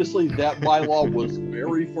 Obviously, that bylaw was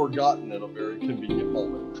very forgotten at a very convenient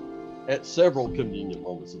moment. At several convenient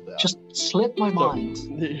moments of that. Just slipped my mind.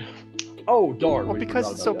 Oh, darn. Well, because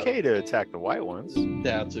it's okay to attack the white ones.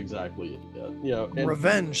 That's exactly it. And,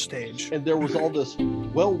 revenge stage. And there was all this,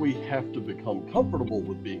 well, we have to become comfortable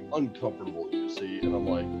with being uncomfortable, you see. And I'm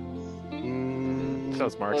like,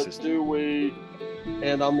 sounds Marxist. Do we?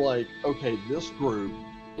 And I'm like, okay, this group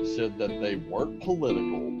said that they weren't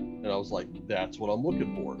political. And I was like, that's what I'm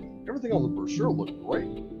looking for. Everything on the brochure looked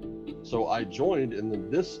great. So I joined, and then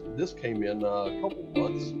this came in a couple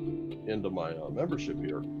months into my membership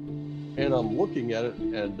here, and I'm looking at it,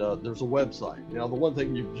 and there's a website. Now, the one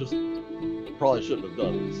thing you just probably shouldn't have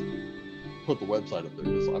done is put the website up there,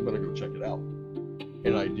 because I'm going to go check it out.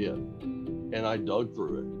 And I did. And I dug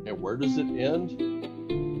through it. And where does it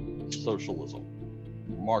end? Socialism.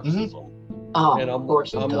 Marxism. Mm-hmm. And I'm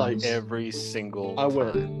like, every single I time.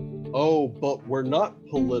 went, oh, but we're not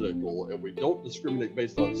political, and we don't discriminate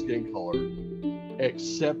based on skin color,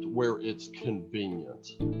 except where it's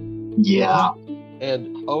convenient. Yeah.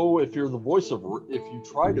 And if you're the voice of, if you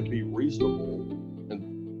try to be reasonable,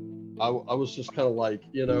 and I was just kind of like,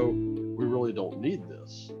 we really don't need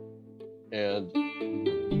this. And,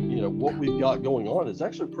 what we've got going on is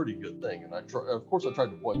actually a pretty good thing. And of course, I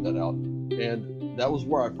tried to point that out. And that was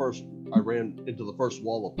where I ran into the first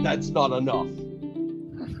wall of, that's not enough.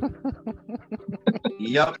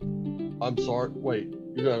 Yep. I'm sorry. Wait,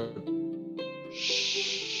 you're gonna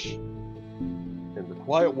Shh. In the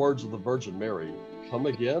quiet words of the Virgin Mary, come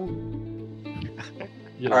again.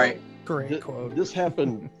 All right. Great quote. This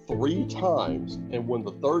happened 3 times, and when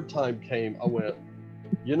the 3rd time came, I went,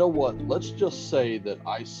 you know what? Let's just say that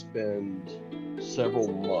I spend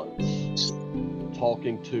several months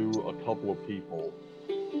talking to a couple of people.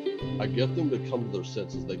 I get them to come to their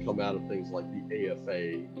senses. They come out of things like the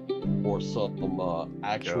AFA or some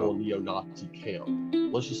actual neo-Nazi camp.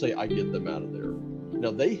 Let's just say I get them out of there.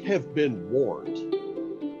 Now, they have been warned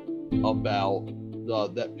about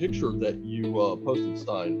that picture that you posted,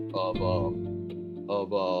 Stein, of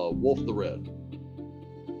Wolf the Red.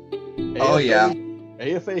 Oh, yeah.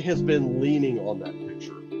 AFA has been leaning on that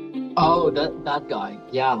picture. Oh, that guy.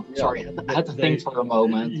 Yeah. Sorry, I had to think for a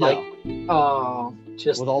moment. Yeah. Like,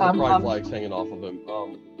 just with all the pride flags hanging off of him.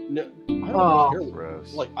 No, I don't care.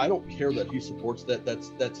 Gross. Like, I don't care that he supports that.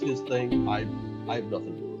 That's his thing. I have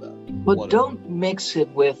nothing to do with that. But Whatever. don't mix it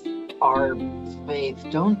with our faith.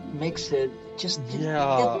 Don't mix it. Just It's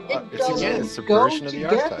doesn't again go subversion of the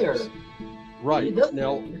together. archetypes. Right. It doesn't-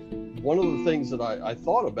 Now, one of the things that I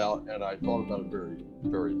thought about, and I thought about it very,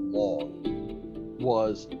 very long,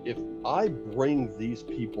 was if I bring these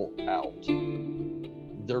people out,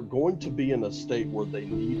 they're going to be in a state where they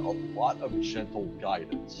need a lot of gentle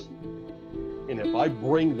guidance. And if I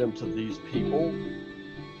bring them to these people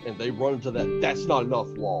and they run into that's not enough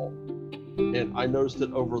law. And I noticed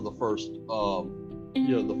it over the first,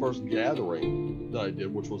 the first gathering that I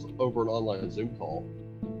did, which was over an online Zoom call.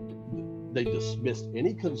 They dismissed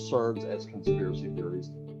any concerns as conspiracy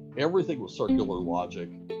theories. Everything was circular logic.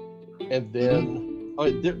 And then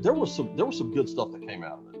there was some good stuff that came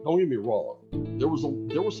out of it. Don't get me wrong. There was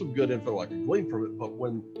some good info I could glean from it, but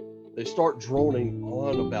when they start droning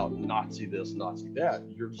on about Nazi this, Nazi that,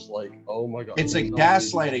 you're just like, oh my God. It's a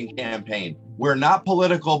gaslighting campaign. We're not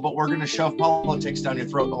political, but we're going to shove politics down your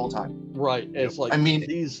throat the whole time. Right. And it's like, I mean,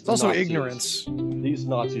 it's also Nazis, ignorance. These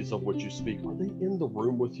Nazis of which you speak, are they in the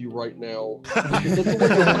room with you right now? Because that's the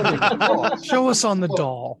way you're running across. Show us on the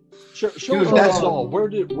doll. Show Dude, us that's- on the doll. Where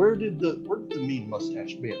did the mean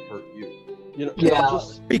mustache man hurt you? You know, Yeah.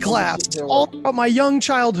 just Be clapped. All about my young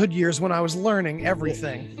childhood years when I was learning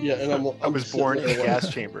everything. Yeah, and I was sitting born in there a like,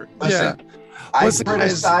 gas chamber. Listen, Yeah. I Listen, guys.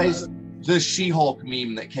 criticized the She-Hulk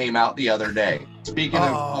meme that came out the other day. Speaking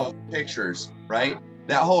Oh. of pictures, right?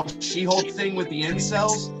 That whole She-Hulk thing with the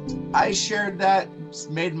incels, I shared that,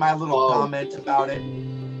 made my little comment about it.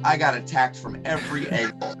 I got attacked from every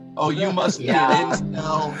angle. Oh, you must be Yeah. an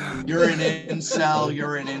incel. You're an incel.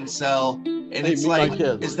 You're an incel. And Hey, it's me, my like,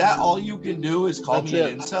 kids. is that all you can do is call That's me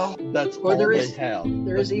it. an incel? That's Well, all there they is- have.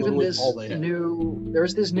 There's That's even literally this all they have.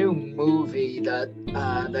 there's this new movie that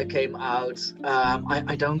came out.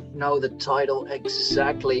 I don't know the title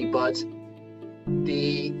exactly, but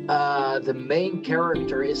the main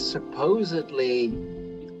character is supposedly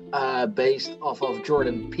based off of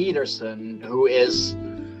Jordan Peterson, who is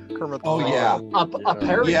Kermit the Oh, Frog. yeah.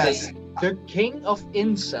 apparently Yes. the king of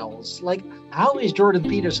incels. Like, how is Jordan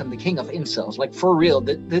Peterson the king of incels? Like, for real,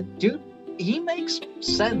 the dude, he makes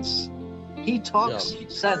sense. He talks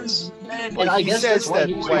sense. And Well, I he guess says that's why that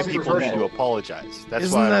he's why people need to controversial. apologize. That's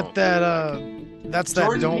Isn't why I that don't- that's that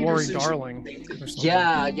Jordan Don't Worry, Peterson Darling? should- or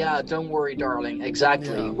something. Yeah, don't worry, darling. Exactly.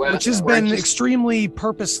 Yeah. Where- Which has where been just- extremely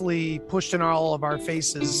purposely pushed in all of our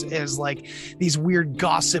faces as like these weird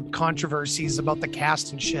gossip controversies about the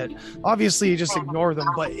cast and shit. Obviously, you just ignore them,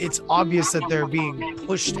 but it's obvious that they're being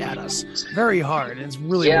pushed at us very hard. And it's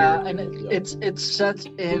really yeah, weird. and it's set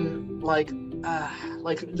in like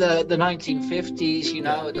the 1950s. You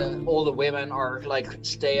know, all the women are like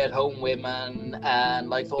stay-at-home women, and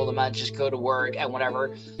like all the men just go to work and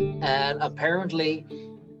whatever. And apparently,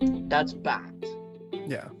 that's bad.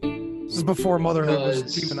 Yeah. This is before motherhood was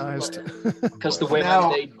Because- demonized. Because the women,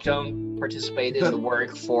 Now- they don't participate in the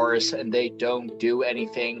workforce and they don't do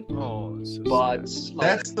anything Oh, this is but sad. like,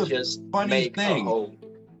 That's the just funny make thing. a home.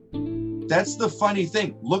 That's the funny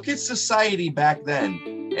thing. Look at society back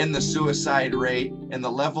then and the suicide rate and the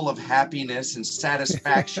level of happiness and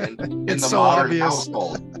satisfaction in It's the so modern obvious.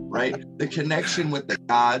 household, right? The connection with the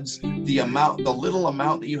gods, the little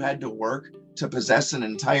amount that you had to work to possess an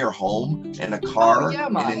entire home and a car Oh, yeah,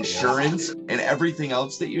 man. and insurance and everything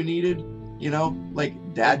else that you needed. You know, like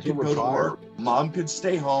dad You could go to retire. work, mom could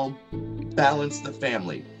stay home, balance the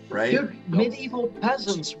family, right? Dude, medieval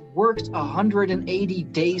peasants worked 180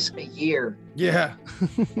 days a year. Yeah.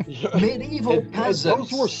 Medieval And peasants.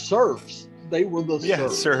 those were serfs. They were the Yeah,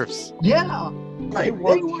 serfs. serfs. Yeah, Right. they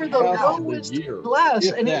were the half the lowest year, class,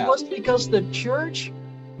 if and it that. was because the church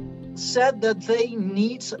said that they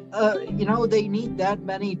need, they need that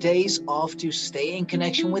many days off to stay in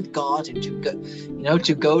connection with God and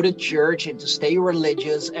to go to church and to stay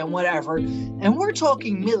religious and whatever. And we're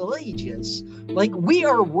talking Middle Ages. Like, we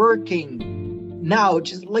are working now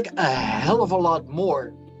just like a hell of a lot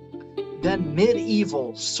more than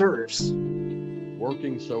medieval serfs.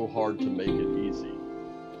 Working so hard to make it easy.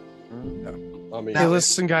 I mean, hey,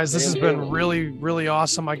 listen, guys, this has been really, really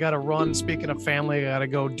awesome. I got to run. Speaking of family, I got to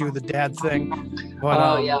go do the dad thing.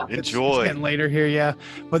 But yeah, enjoy. It's getting later here, yeah.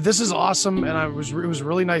 But this is awesome, and it was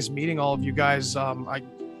really nice meeting all of you guys. I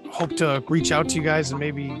hope to reach out to you guys, and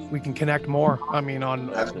maybe we can connect more. I mean, on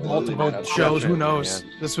multiple shows. Who knows?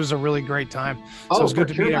 Yeah. This was a really great time. So it's good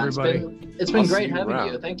to meet everybody. It's been I'll great see you having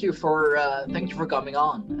around. you. Thank you for coming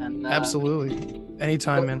on. And Absolutely,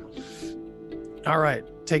 anytime, man. All right,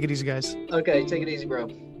 take it easy, guys. Okay, take it easy, bro.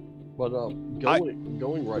 But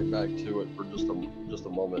going right back to it for just a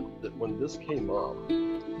moment, that when this came up,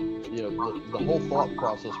 the whole thought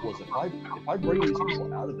process was, if I bring these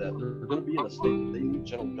people out of that, they're going to be in a state that they need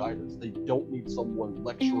gentle guidance. They don't need someone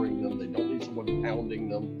lecturing them. They don't need someone pounding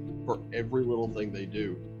them for every little thing they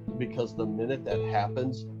do, because the minute that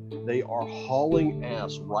happens, they are hauling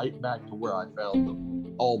ass right back to where I found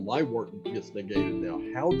them. All my work gets negated now.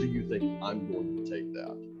 How do you think I'm going to take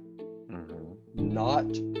that? Not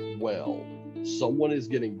well. Someone is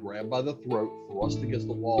getting grabbed by the throat, thrust against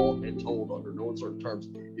the wall, and told under no uncertain terms,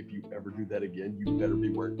 if you ever do that again, you better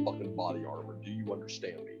be wearing fucking body armor. Do you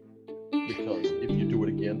understand me? Because if you do it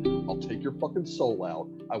again, I'll take your fucking soul out,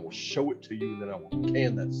 I will show it to you, and then I will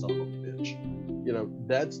can that son of a bitch.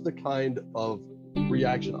 That's the kind of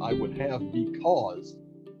reaction I would have, because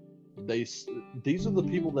these are the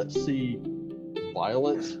people that see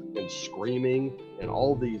violence and screaming and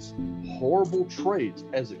all these horrible traits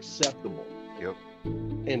as acceptable. Yep.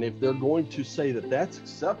 And if they're going to say that that's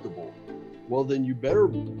acceptable, well, then you better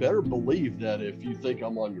believe that if you think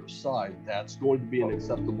I'm on your side, that's going to be an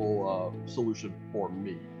acceptable solution for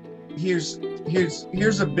me. Here's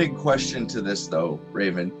a big question to this though,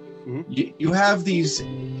 Raven. Mm-hmm. You have these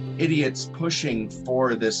idiots pushing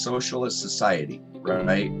for this socialist society,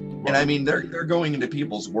 right? And I mean, they're going into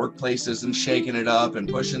people's workplaces and shaking it up and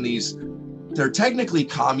pushing these. They're technically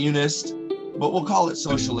communist, but we'll call it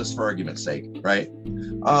socialist for argument's sake, right?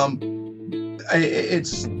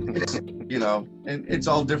 It's and it's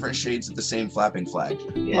all different shades of the same flapping flag.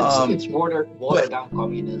 It's watered down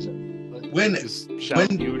communism. When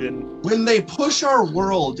they push our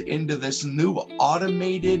world into this new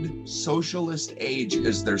automated socialist age,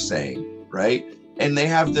 as they're saying, right? And they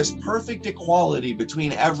have this perfect equality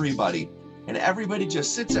between everybody, and everybody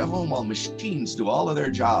just sits at home while machines do all of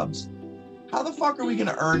their jobs. How the fuck are we going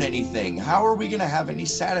to earn anything? How are we going to have any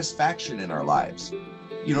satisfaction in our lives?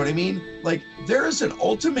 You know what I mean? Like, there is an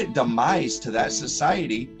ultimate demise to that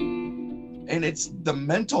society, and it's the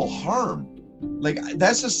mental harm. Like,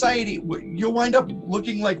 that society, you'll wind up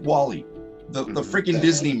looking like Wall-E, the freaking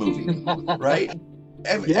Disney movie, right?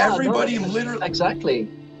 Everybody literally... Exactly.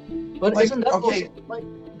 But like, isn't that okay? also, like,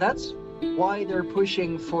 that's why they're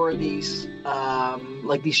pushing for these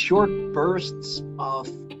these short bursts of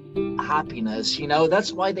happiness?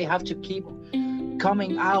 That's why they have to keep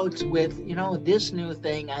coming out with this new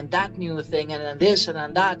thing and that new thing and then this and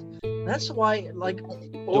then that. That's why,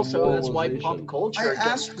 also that's why pop culture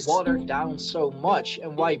gets watered down so much,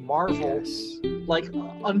 and why Marvel,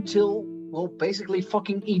 until basically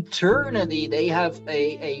fucking eternity, they have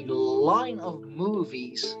a line of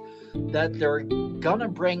movies that they're gonna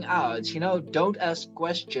bring out. Don't ask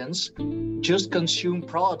questions, just consume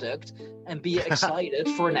product and be excited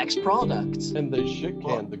for next product. And they shit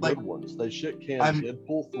canned the good ones. They shit canned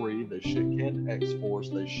Deadpool 3, they shit canned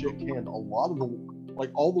X-Force, they shit canned a lot of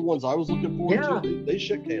all the ones I was looking forward to, they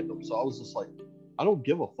shit canned them. So I was just like, I don't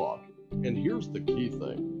give a fuck. And here's the key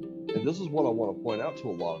thing, and this is what I want to point out to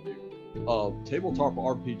a lot of you. Tabletop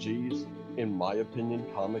RPGs, in my opinion,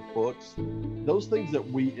 comic books, those things that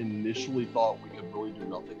we initially thought we could really do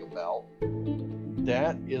nothing about,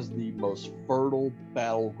 that is the most fertile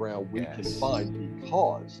battleground we can find,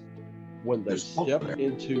 because when they step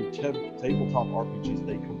into tabletop RPGs,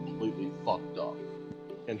 they completely fucked up.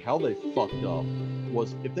 And how they fucked up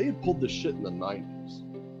was, if they had pulled this shit in the 90s,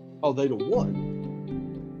 they'd have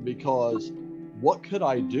won. Because what could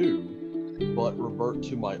I do but revert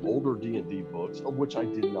to my older D&D books, of which I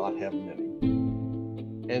did not have many.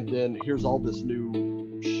 And then here's all this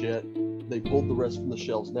new shit. They pulled the rest from the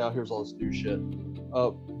shelves. Now here's all this new shit.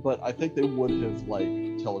 But I think they would have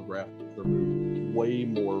telegraphed their move way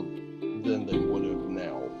more than they would have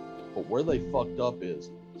now. But where they fucked up is,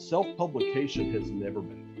 self-publication has never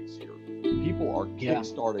been easier. people are Yeah.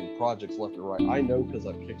 kickstarting projects left and right. I know because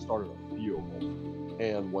I've kickstarted a few of them,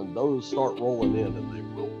 and when those start rolling in, and they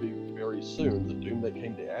will be very soon, the Doom That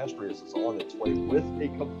Came to Astraeus is on its way with a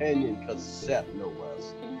companion cassette, no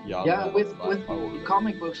less. Yeah, with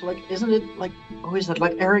comic books, like, isn't it like, who is that?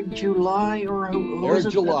 Like Eric July or who Eric is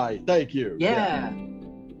it? July, thank you. Yeah.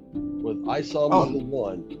 With I Saw Oh, number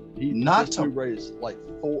 1, he not just to- raised like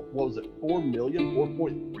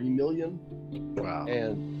 4.3 million, Wow.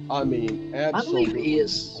 and I mean, I believe absolutely he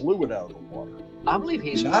is. blew it out of the water. I believe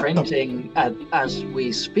he's Not the- printing as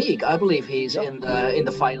we speak. I believe he's Yeah. in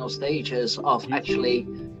the final stages of actually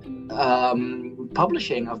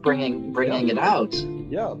publishing, of bringing it out.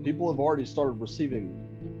 Yeah, people have already started receiving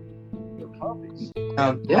their copies.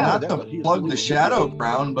 Now, Yeah, not but to he's plug the really- Shadow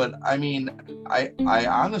Crown, but I mean, I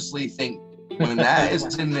honestly think when that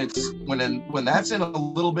is in its when that's in a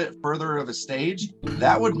little bit further of a stage,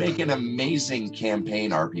 that would make an amazing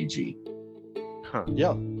campaign RPG.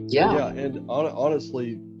 Yeah, Yeah, and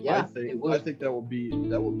honestly, Yeah, I it would. think that would be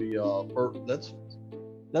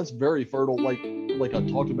that's very fertile. Like I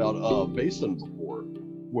talked about Basin before,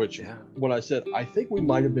 which Yeah. when I said I think we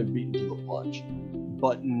might have been beaten to the punch,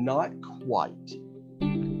 but not quite.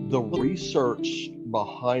 The research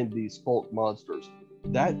behind these folk monsters,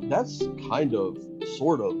 that's kind of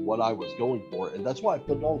sort of what I was going for, and that's why I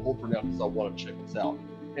put it on hold for now, because I want to check this out.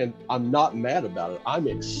 And I'm not mad about it. I'm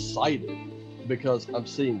excited because I'm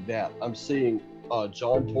seeing that. I'm seeing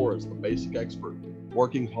John Torres, the basic expert,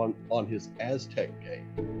 working on his Aztec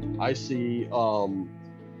game. I see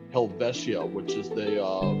Helvetia, which is the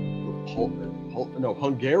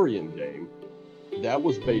Hungarian game. That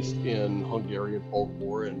was based in Hungarian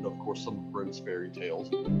folklore and, of course, some of Grimm's fairy tales.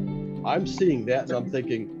 I'm seeing that and I'm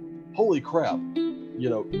thinking, holy crap,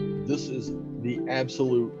 this is the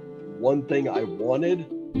absolute one thing I wanted.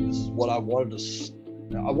 This is what I wanted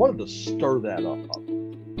to stir that up.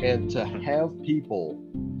 And to have people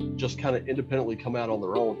just kind of independently come out on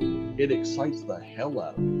their own, it excites the hell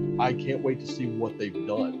out of me. I can't wait to see what they've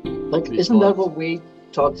done. like, isn't that what we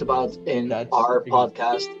talked about in That's our ex-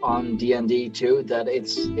 podcast on D&D too? That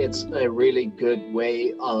it's a really good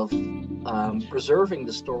way of preserving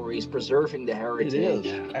the stories, preserving the It heritage.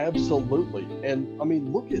 is, absolutely. And I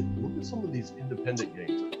mean, look at some of these independent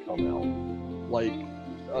games that come out. Like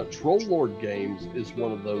Troll Lord Games is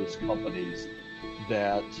one of those companies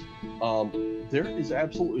that there is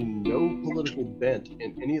absolutely no political bent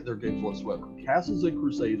in any of their games whatsoever. Castles and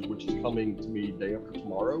Crusades, which is coming to me day after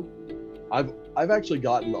tomorrow, I've actually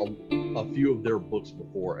gotten a few of their books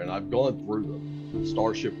before, and I've gone through them.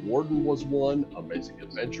 Starship Warden was one. Amazing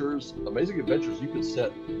Adventures, you could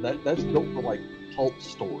set that's built for like pulp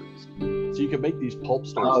stories. So you can make these pulp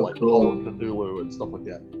stories like cool. Call of Cthulhu and stuff like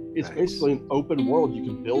that. It's Nice. basically an open world. You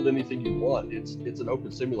can build anything you want. It's an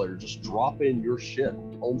open simulator. Just drop in your shit,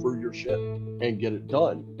 homebrew your shit, and get it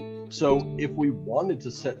done. So if we wanted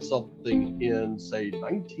to set something in, say,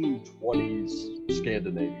 1920s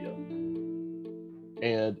Scandinavia,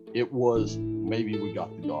 and it was maybe we got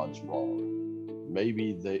the gods wrong,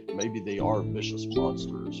 maybe they are vicious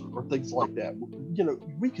monsters or things like that.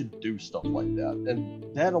 We could do stuff like that, and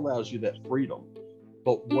that allows you that freedom.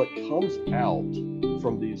 But what comes out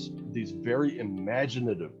from these very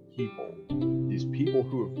imaginative people, these people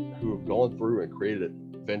who have gone through and created it,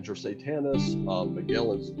 Venture Satanis,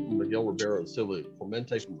 Miguel Rivera and Silvia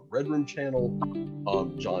Clemente from the Red Room channel,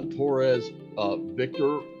 John Torres,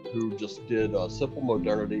 Victor, who just did Simple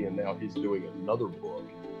Modernity, and now he's doing another book.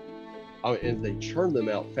 And they churn them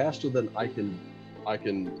out faster than I can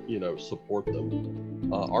support them.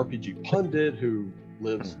 RPG Pundit, who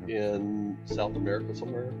lives in South America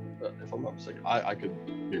somewhere, if I'm not mistaken. I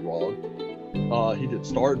could be wrong. He did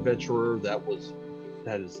Star Adventurer.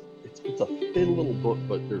 It's a thin little book,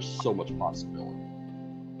 but there's so much possibility.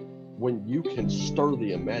 When you can stir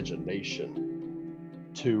the imagination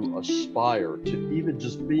to aspire to even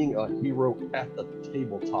just being a hero at the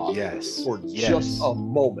tabletop Yes. for Yes. just a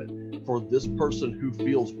moment, for this person who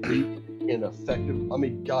feels weak, ineffective. I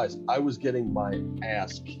mean, guys, I was getting my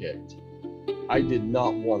ass kicked. I didn't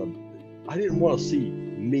want to see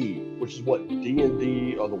me, which is what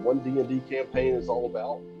D&D or the one D&D campaign is all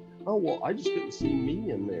about. Oh, well, I just couldn't see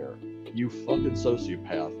me in there. You fucking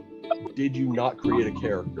sociopath. Did you not create a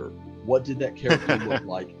character? What did that character look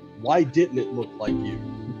like? Why didn't it look like you?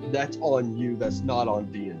 That's on you. That's not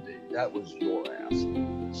on D&D. That was your ass.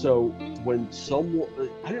 So when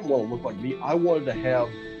I didn't want to look like me. I wanted to have,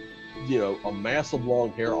 a massive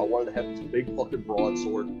long hair. I wanted to have this big fucking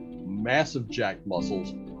broadsword, massive jack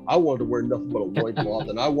muscles, I wanted to wear nothing but a loincloth,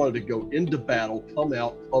 and I wanted to go into battle, come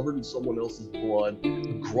out covered in someone else's blood,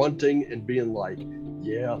 grunting and being like,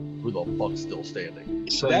 yeah, who the fuck's still standing?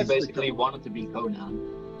 So That's you basically wanted to be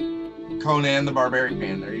Conan. Conan the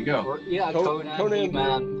Barbarian. There you go. Or, yeah, Conan,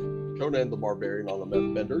 He-Man. Conan the Barbarian on a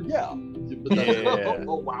meth bender. Yeah. But that's- Yeah.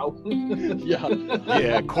 Oh wow. yeah.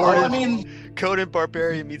 Yeah, Well, I mean, Conan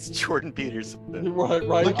Barbarian meets Jordan Peterson. Right.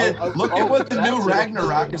 look at what the new that's-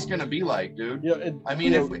 Ragnarok is going to be like, dude. Yeah. And, I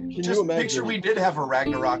mean, you if know, we can just you imagine? picture we did have a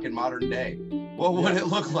Ragnarok in modern day, what would it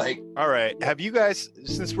look like? All right. Have you guys,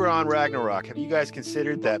 since we're on Ragnarok, have you guys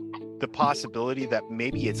considered that the possibility that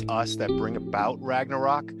maybe it's us that bring about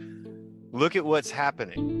Ragnarok? Look at what's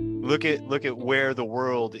happening. Look at where the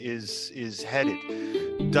world is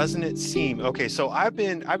headed. Doesn't it seem okay? So I've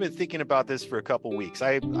been thinking about this for a couple weeks.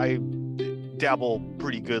 I dabble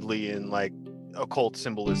pretty goodly in like occult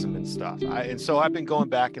symbolism and stuff. And so I've been going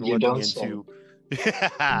back and looking into.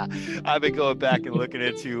 I've been going back and looking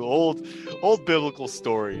into old biblical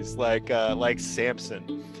stories like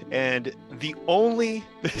Samson, and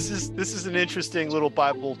this is an interesting little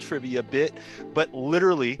Bible trivia bit, but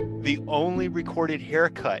literally the only recorded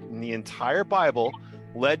haircut in the entire Bible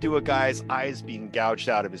led to a guy's eyes being gouged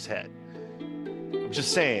out of his head. I'm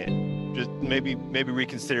just saying, just maybe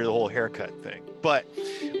reconsider the whole haircut thing. But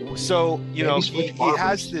so you know he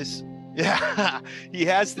has this. Yeah, he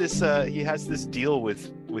has this deal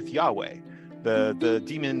with Yahweh, the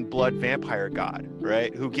demon blood vampire god,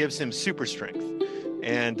 right? Who gives him super strength,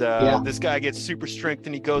 and this guy gets super strength,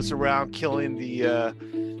 and he goes around killing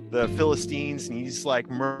the Philistines, and he's like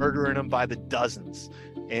murdering them by the dozens.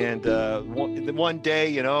 And one day,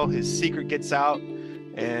 you know, his secret gets out,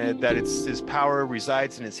 and that his power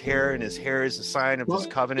resides in his hair, and his hair is a sign of this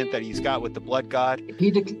covenant that he's got with the blood god.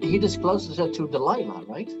 He discloses that to Delilah,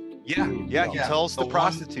 right? Yeah. He tells the the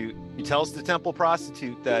prostitute. He tells the temple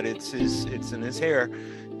prostitute that it's in his hair,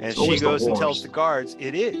 and It's she always the goes and whores. tells the guards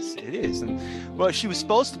it is. And well, she was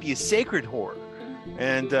supposed to be a sacred whore,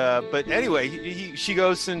 and but anyway, she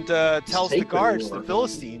goes and tells the Sacred guards, whore. the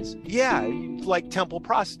Philistines, like temple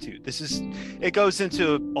prostitute. It goes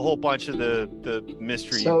into a whole bunch of the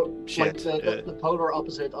mystery So shit. like the polar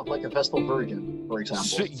opposite of like a Vestal Virgin, for example.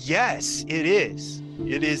 So, yes, it is.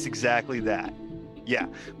 It is exactly that. Yeah,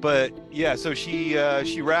 but yeah, so she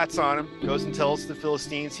rats on him, goes and tells the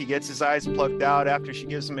Philistines. He gets his eyes plucked out after she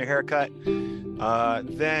gives him a haircut.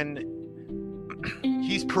 Then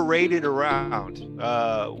he's paraded around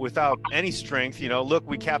without any strength. You know, look,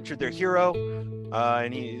 we captured their hero,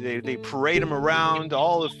 and they parade him around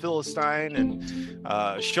all of Philistine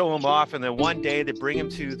and show him off. And then one day they bring him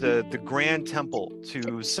to the Grand Temple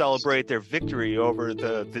to celebrate their victory over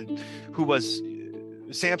who was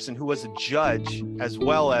Samson, who was a judge as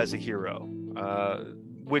well as a hero,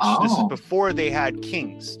 which this is before they had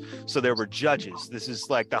kings. So there were judges. This is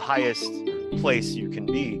like the highest place you can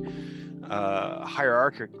be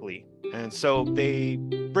hierarchically. And so they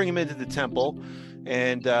bring him into the temple,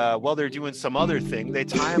 and while they're doing some other thing, they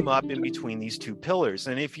tie him up in between these two pillars.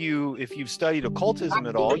 And if you've studied occultism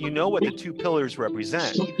at all, you know what the two pillars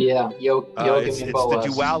represent. Yeah, It's the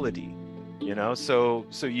duality. You know, so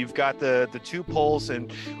you've got the two poles,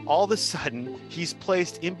 and all of a sudden he's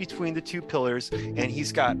placed in between the two pillars, and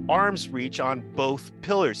he's got arm's reach on both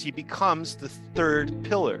pillars. He becomes the third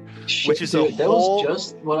pillar, which is that was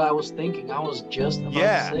just what I was thinking. I was just about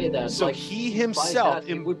to say that. So like, he by himself that,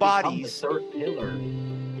 he would become embodies the third pillar.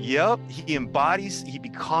 Yep, he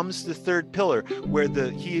becomes the third pillar, where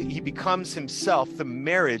he becomes himself the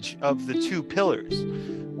marriage of the two pillars,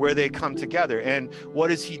 where they come together. And what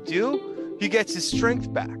does he do? He gets his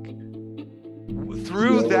strength back.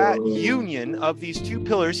 Through that union of these two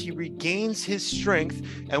pillars, he regains his strength.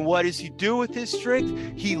 And what does he do with his strength?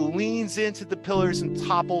 He leans into the pillars and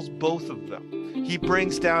topples both of them. He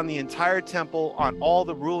brings down the entire temple on all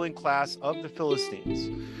the ruling class of the Philistines.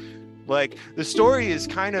 Like, the story is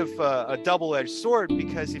kind of a double-edged sword,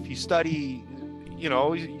 because if you study, you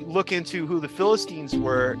know, you look into who the Philistines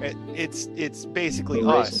were, it's basically The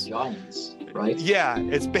race us. of giants, right? Yeah,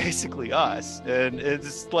 it's basically us, and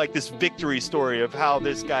it's like this victory story of how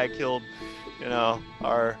this guy killed, you know,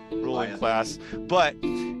 our ruling class. But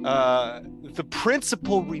the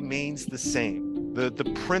principle remains the same.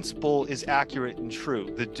 The principle is accurate and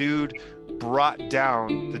true. The dude brought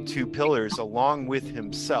down the two pillars along with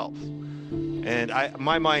himself. And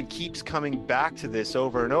my mind keeps coming back to this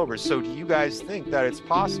over and over. So do you guys think that it's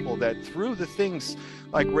possible that through the things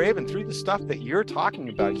like Raven, through the stuff that you're talking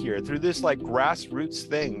about here, through this like grassroots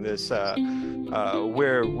thing, this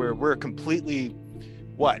where we're completely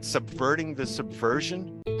what, subverting the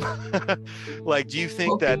subversion? Like, do you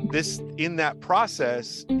think that this, in that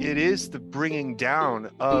process, it is the bringing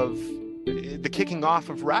down of the kicking off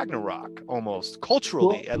of Ragnarok, almost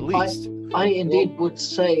culturally, at least? I indeed would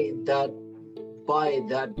say that by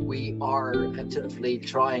that we are actively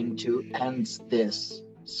trying to end this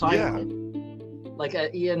cycle. Like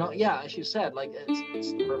as you said, like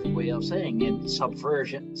it's the perfect way of saying it.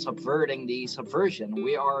 Subverting the subversion.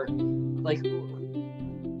 We are like,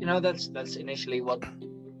 that's initially what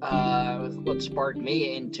sparked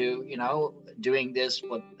me into doing this.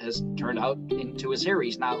 What has turned out into a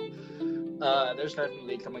series now. There's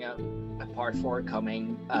definitely coming out a part 4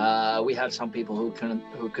 coming. We had some people who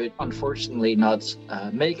could unfortunately not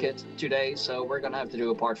make it today, so we're gonna have to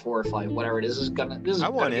do a part 4 or 5, whatever it is. This is gonna be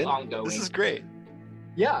ongoing. This is great.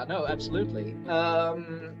 Yeah, no, absolutely.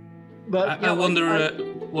 But I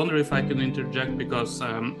wonder if I can interject, because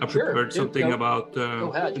I prepared something about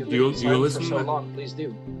dualism. For so long, please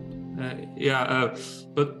do.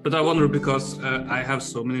 But I wonder, because I have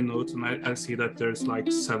so many notes, and I see that there's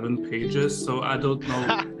like 7 pages, so I don't know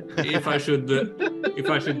if I should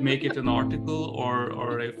make it an article,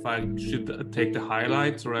 or if I should take the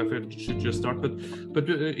highlights, or if I should just start. But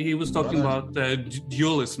he was talking about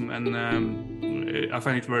dualism, and I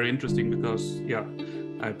find it very interesting, because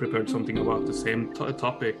I prepared something about the same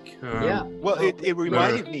topic. Well, it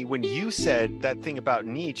reminded me when you said that thing about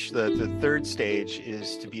Nietzsche, the third stage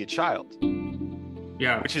is to be a child.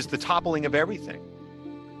 Yeah. Which is the toppling of everything.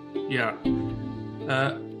 Yeah.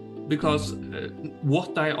 Because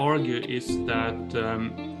what I argue is that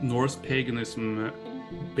Norse paganism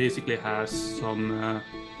basically has some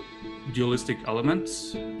dualistic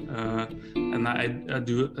elements. And I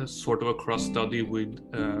do a sort of a cross-study with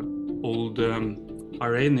old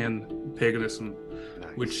Iranian paganism,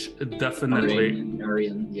 nice. Which definitely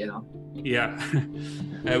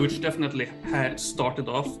which definitely had started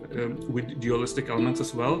off with dualistic elements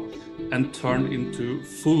as well, and turned into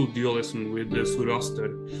full dualism with Zoroaster.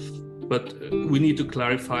 But we need to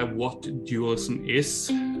clarify what dualism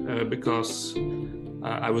is, because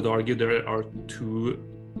I would argue there are 2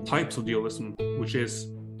 types of dualism, which is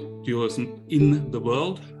dualism in the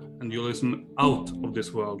world and dualism out of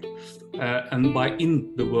this world. And by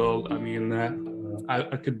in the world, I mean,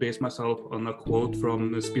 I could base myself on a quote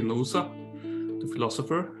from Spinoza, the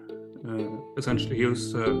philosopher. Essentially, he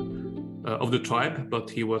was of the tribe, but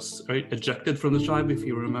he was ejected from the tribe, if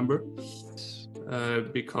you remember,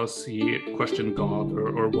 because he questioned God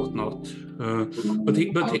or whatnot.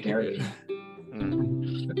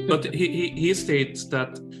 But he states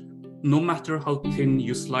that no matter how thin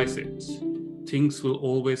you slice it, things will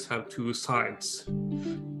always have 2 sides.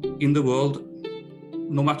 In the world,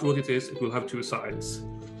 no matter what it is, it will have 2 sides.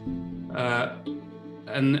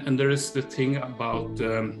 And there is the thing about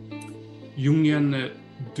Jungian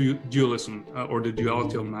dualism, or the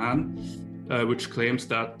duality of man, which claims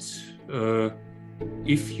that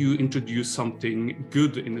if you introduce something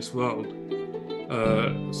good in this world,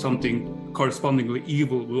 something correspondingly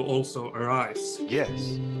evil will also arise.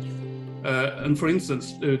 Yes. And for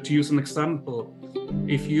instance, to use an example,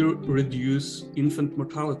 if you reduce infant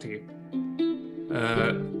mortality,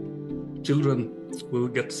 children will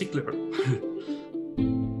get sicklier.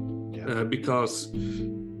 Because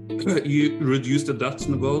you reduce the deaths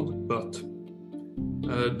in the world, but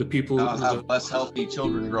the people have less healthy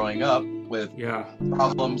children growing up with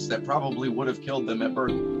problems that probably would have killed them at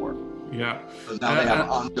birth before. Yeah. So now they have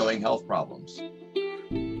ongoing health problems.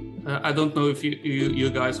 I don't know if you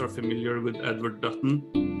guys are familiar with Edward Dutton,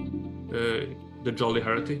 the Jolly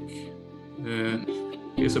Heretic.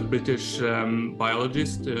 He's a British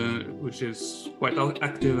biologist, which is quite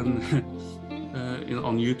active and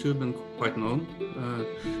on YouTube and quite known.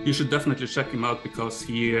 You should definitely check him out, because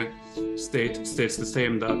he states the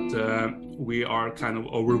same, that we are kind of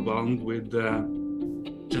overwhelmed with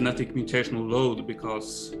genetic mutational load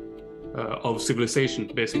because of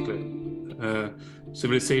civilization, basically.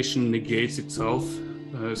 Civilization negates itself.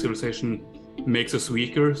 Civilization makes us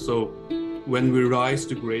weaker. So when we rise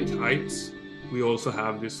to great heights, we also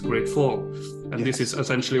have this great fall. And this is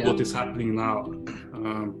essentially what is happening now.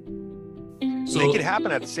 So they can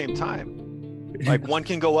happen at the same time. Like one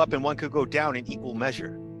can go up and one could go down in equal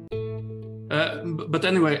measure. But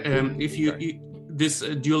anyway, this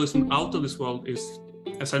dualism out of this world is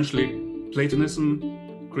essentially Platonism,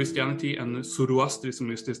 Christianity, and Zoroastrianism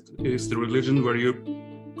is the religion where you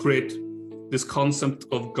create this concept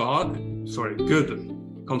of good,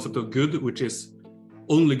 concept of good, which is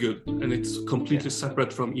only good, and it's completely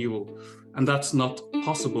separate from evil. And that's not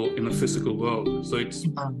possible in a physical world. So it's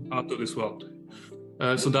out of this world.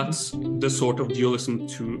 So that's the sort of dualism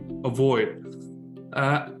to avoid.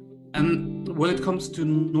 And when it comes to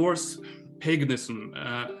Norse paganism,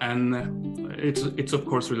 and it's of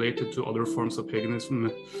course related to other forms of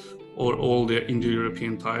paganism, or all the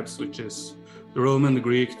Indo-European types, which is the Roman, the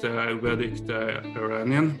Greek, the Vedic, the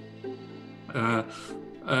Iranian.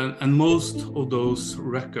 And most of those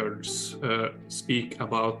records speak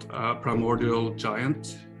about a primordial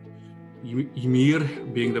giant, Ymir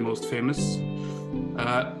being the most famous.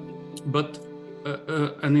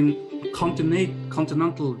 And in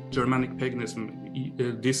continental Germanic paganism,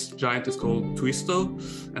 this giant is called Twisto,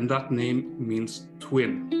 and that name means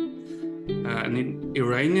twin. And in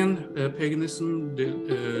Iranian paganism,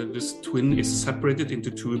 this twin is separated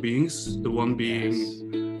into two beings, the one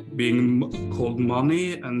being called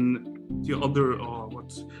Mani, and the other,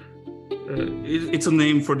 it's a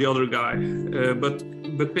name for the other guy, but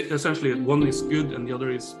essentially one is good and the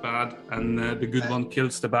other is bad, and the good one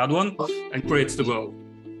kills the bad one and creates the world.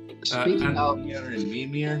 Speaking of Ymir and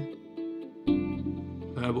Mimir.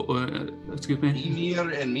 Excuse me?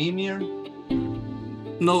 Ymir and Mimir?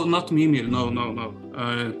 No, not Mimir, no.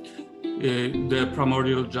 The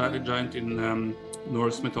primordial giant in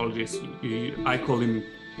Norse mythology, I call him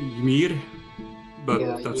Ymir, but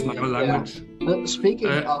that's not a language. Yeah. Speaking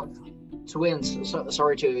of twins,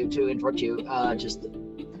 sorry to interrupt you, just a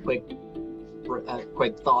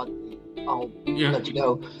quick thought, I'll let you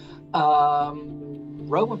go.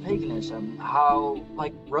 Roman paganism, how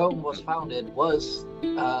Rome was founded was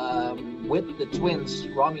with the twins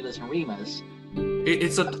Romulus and Remus.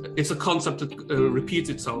 It's a concept that repeats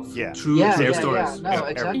itself through their stories. Yeah, no,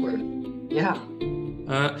 exactly. Yeah.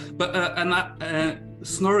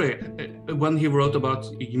 Snorri, when he wrote about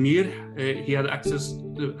Ymir, he had access,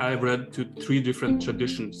 I've read, to 3 different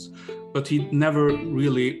traditions, but he never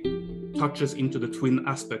really touches into the twin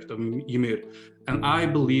aspect of Ymir. And I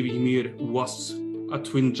believe Ymir was a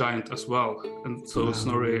twin giant as well. And so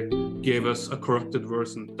Snorri gave us a corrupted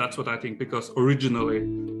version. That's what I think, because originally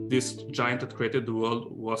this giant that created the world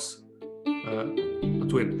was a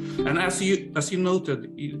twin. And as you noted,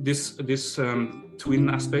 this twin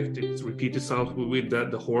aspect, it repeats itself with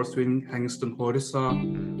the horse twin, Hengst and Horsa,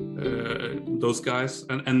 those guys,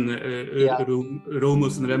 and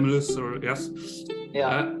Romus and Remulus,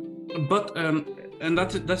 and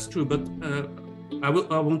that's true. But I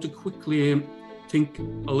want to quickly think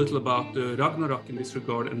a little about the Ragnarok in this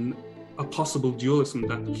regard, and a possible dualism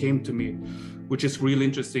that came to me, which is really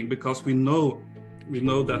interesting, because we know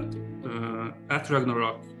that at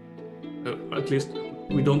Ragnarok, at least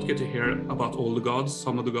we don't get to hear about all the gods.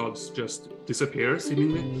 Some of the gods just disappear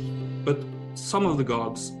seemingly, but some of the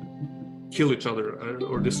gods kill each other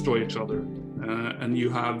or destroy each other. And you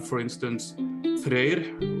have, for instance, Freyr,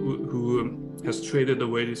 who has traded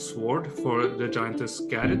away his sword for the giantess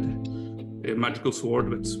Gerd, a magical sword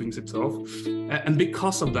that swings itself. And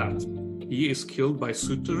because of that, he is killed by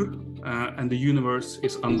Surtur, and the universe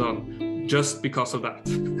is undone just because of that.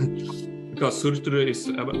 Because Surtur is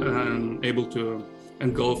able to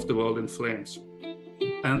engulf the world in flames.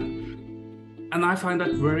 And I find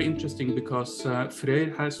that very interesting, because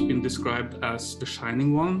Freyr has been described as the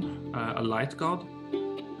Shining One, a light god,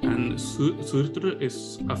 and Surtur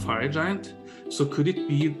is a fire giant. So could it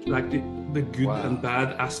be like the good and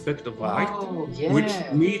bad aspect of light, which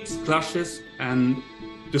meets, clashes, and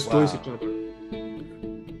destroys each other?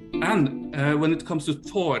 And when it comes to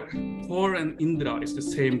Thor and Indra is the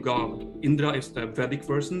same god. Indra is the Vedic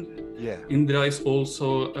version. Yeah. Indra is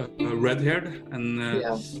also red-haired and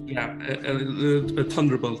a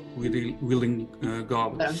thunderbolt wielding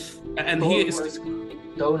god. And he is.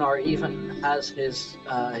 Donar even has his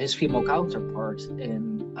female counterpart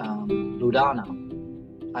in Ludana.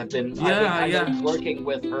 I've been working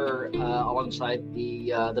with her alongside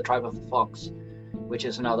the tribe of the Fox, which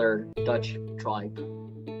is another Dutch tribe.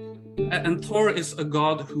 And Thor is a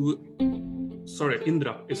god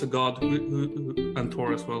Indra is a god who and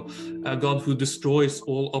Thor as well, a god who destroys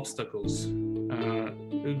all obstacles.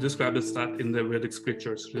 Described as that in the Vedic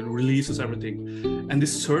scriptures, it releases everything. And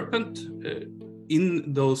this serpent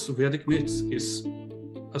in those Vedic myths is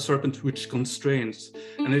a serpent which constrains,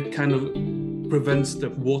 and it kind of prevents the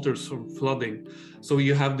waters from flooding. So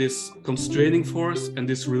you have this constraining force and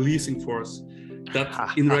this releasing force that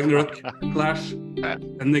in Ragnarok clash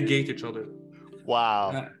and negate each other.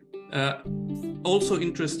 Wow. Also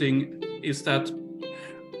interesting is that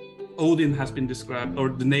Odin has been described, or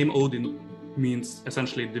the name Odin means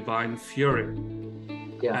essentially divine fury.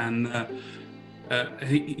 Yeah. And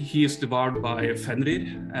he is devoured by Fenrir,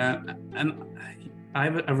 and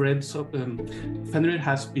I've read Fenrir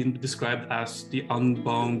has been described as the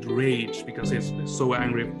unbound rage because he's so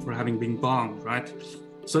angry for having been bound, right?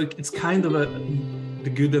 So it's kind of the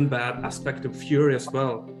good and bad aspect of fury as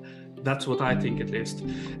well. That's what I think, at least.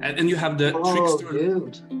 And you have the trickster.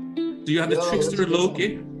 Dude. Do you have the trickster that's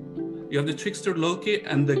Loki? You have the trickster Loki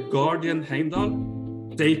and the guardian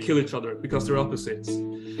Heimdall. They kill each other because they're opposites.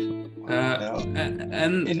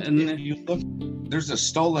 And if you look, there's a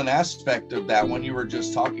stolen aspect of that one you were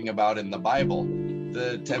just talking about in the Bible,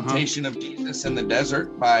 the temptation of Jesus in the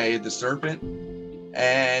desert by the serpent.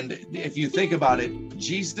 And if you think about it,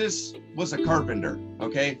 Jesus was a carpenter.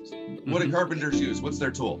 Okay, what do carpenters use? What's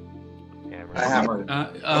their tool? Hammer. A hammer.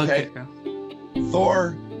 Okay.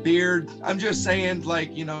 Thor, beard. I'm just saying,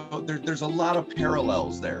 like, you know, there's a lot of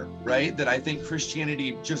parallels there, right? That I think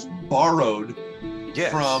Christianity just borrowed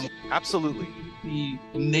from absolutely the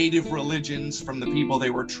native religions from the people they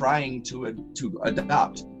were trying to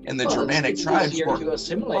adopt, and the Germanic tribes were to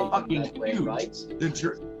assimilate fucking that way, huge. right?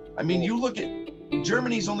 I mean, you look at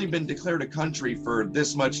Germany's only been declared a country for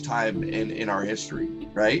this much time in our history,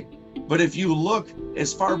 right? But if you look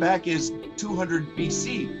as far back as 200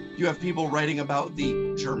 BC, you have people writing about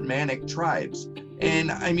the Germanic tribes.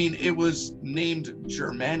 And I mean, it was named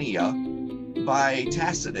Germania by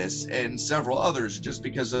Tacitus and several others just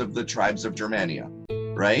because of the tribes of Germania,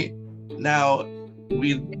 right? Now,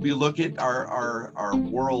 we look at our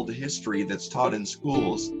world history that's taught in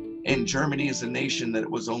schools, and Germany is a nation that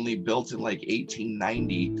was only built in like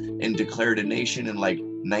 1890 and declared a nation in like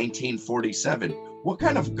 1947. What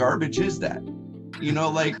kind of garbage is that? You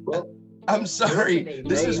know, like, I'm sorry,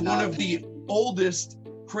 this is one of the oldest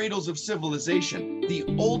cradles of civilization, the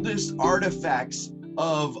oldest artifacts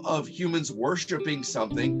of humans worshiping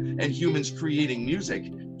something and humans creating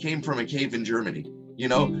music came from a cave in Germany. You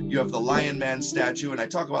know, you have the Lion Man statue, and I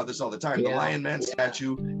talk about this all the time, the Lion Man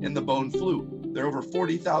statue and the bone flute. They're over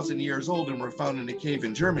 40,000 years old and were found in a cave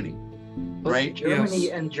in Germany, right?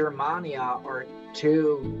 Germany and Germania are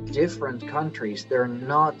two different countries. They're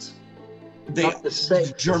not the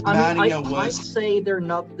same. Germania I might say they're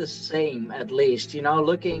not the same, at least. You know,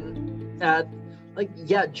 looking at, like,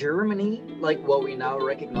 Germany, like what we now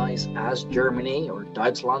recognize as Germany or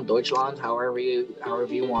Deutschland, however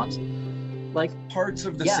you want. Like parts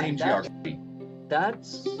of the same geography.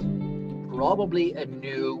 That's probably a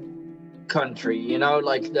new country, you know,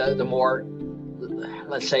 like the more,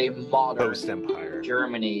 let's say, modern post-empire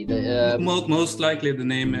Germany. Most likely the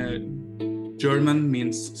name German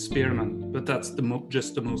means spearman, but that's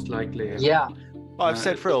just the most likely. Yeah. Well, I've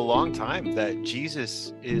said for a long time that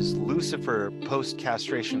Jesus is Lucifer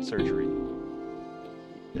post-castration surgery.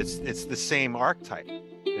 It's the same archetype.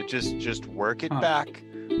 It just work it back,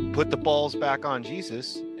 put the balls back on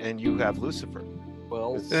Jesus, and you have Lucifer.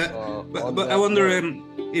 Well, but I wonder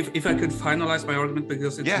if I could finalize my argument,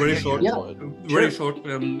 because it's very short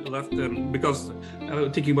left. Because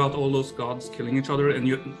thinking about all those gods killing each other, and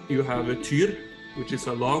you have Tyr, which is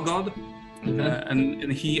a law god,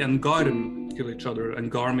 and he and Garm kill each other, and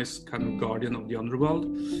Garm is kind of guardian of the underworld,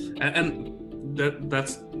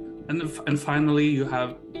 and finally you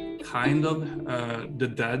have kind of the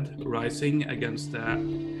dead rising against the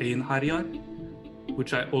Einherjar,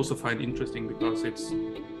 which I also find interesting because it's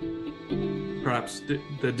perhaps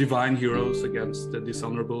the divine heroes against the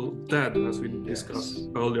dishonorable dead, as we discussed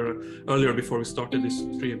earlier before we started this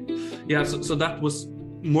stream. Yeah, so that was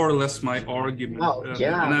more or less my argument. Oh,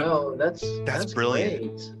 that's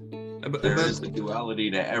brilliant. There is the duality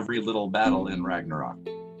to every little battle in Ragnarok.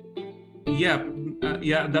 Yeah,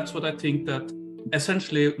 that's what I think, that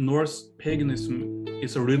essentially Norse paganism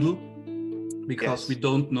is a riddle, because we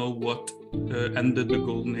don't know what ended the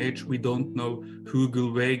Golden Age. We don't know who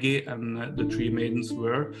Gulvegi and the three maidens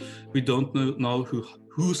were. We don't know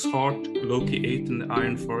whose heart Loki ate in the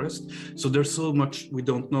Iron Forest. So there's so much we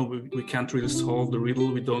don't know. We can't really solve the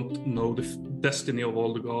riddle. We don't know the destiny of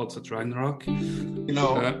all the gods at Ragnarok. You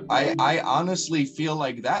know, I honestly feel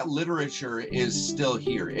like that literature is still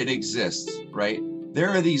here. It exists, right? There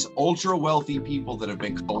are these ultra wealthy people that have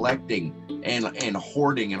been collecting and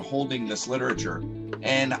hoarding and holding this literature.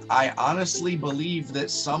 And I honestly believe that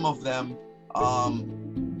some of them,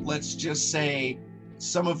 let's just say,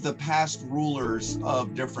 some of the past rulers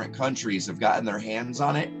of different countries have gotten their hands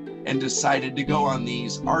on it and decided to go on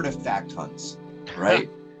these artifact hunts, right?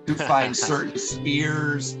 To find certain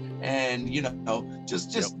spears and, you know,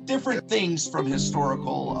 just different things from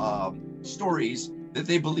historical stories that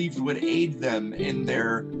they believed would aid them in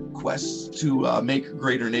their quests to make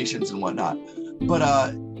greater nations and whatnot. But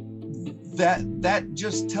that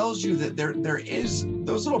just tells you that there is,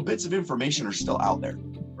 those little bits of information are still out there,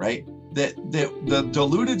 right? that the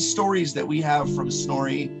diluted stories that we have from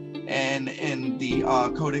Snorri and the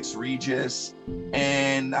Codex Regius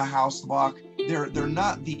and the Hausbach, they're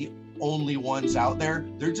not the only ones out there.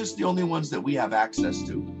 They're just the only ones that we have access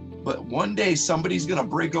to. But one day somebody's gonna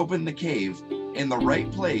break open the cave in the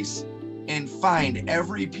right place and find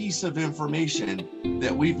every piece of information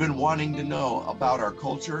that we've been wanting to know about our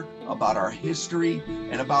culture, about our history,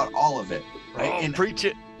 and about all of it. Right? Oh, and preach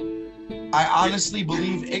it. I honestly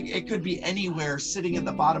believe it could be anywhere sitting at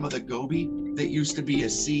the bottom of the Gobi that used to be a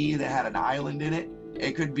sea that had an island in it.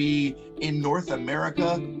 It could be in North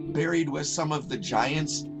America, buried with some of the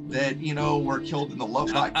giants that, you know, were killed in the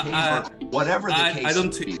Lovelock Cave or whatever the case I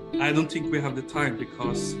don't think we have the time,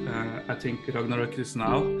 because I think Ragnarok is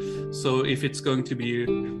now. So if it's going to be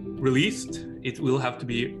released, it will have to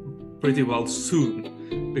be pretty well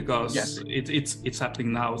soon, because it's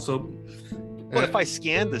happening now. So what if I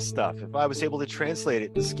scanned this stuff? If I was able to translate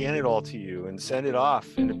it and scan it all to you and send it off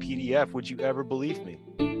in a PDF, would you ever believe me?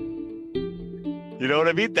 You know what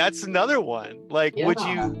I mean? That's another one. Like,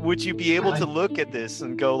 would you be able to look at this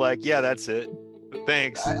and go like, yeah, that's it.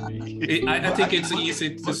 Thanks. I think it's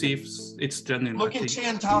easy to see if it's genuine. Look at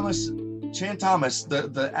Chan Thomas,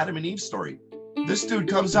 the Adam and Eve story. This dude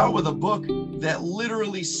comes out with a book that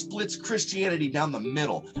literally splits Christianity down the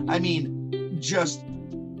middle. I mean, just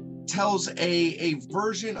tells a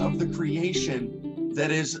version of the creation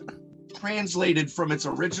that is translated from its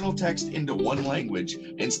original text into one language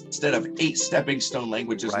instead of 8 stepping stone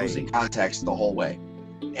languages, losing context the whole way.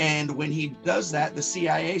 And when he does that, the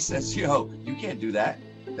CIA says, yo, you can't do that.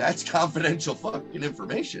 That's confidential fucking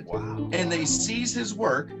information. Wow. And they seize his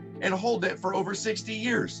work and hold it for over 60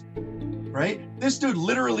 years. Right? This dude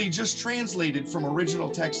literally just translated from original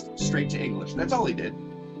text straight to English. That's all he did.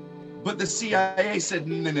 But the CIA said,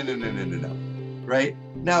 no. Right?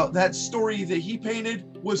 Now, that story that he painted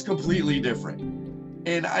was completely different.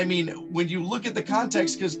 And I mean, when you look at the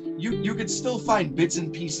context, because you could still find bits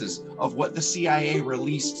and pieces of what the CIA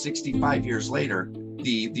released 65 years later,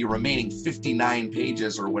 the remaining 59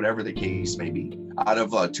 pages or whatever the case may be, out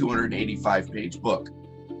of a 285-page book.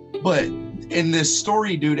 But in this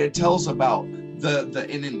story, dude, it tells about the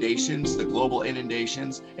inundations, the global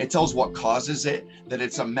inundations. It tells what causes it, that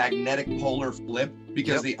it's a magnetic polar flip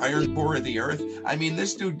because the iron core of the earth. I mean,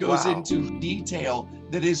 this dude goes into detail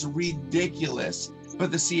that is ridiculous.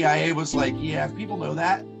 But the CIA was like, yeah, if people know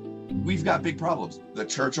that, we've got big problems. The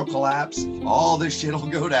church will collapse. All this shit will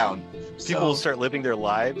go down. People will start living their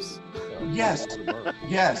lives. Yes.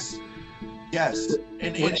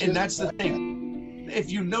 And that's the thing. If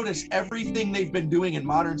you notice, everything they've been doing in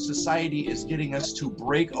modern society is getting us to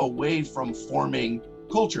break away from forming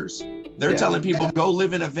cultures. They're telling people, go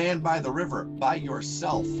live in a van by the river by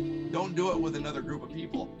yourself. Don't do it with another group of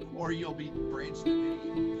people, or you'll be brains.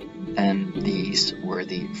 And these were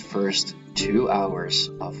the first 2 hours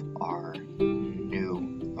of our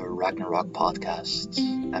new Ragnarok podcast,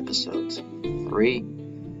 episode 3.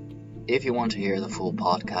 If you want to hear the full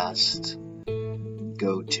podcast,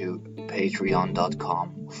 go to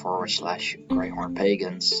patreon.com/Greyhorn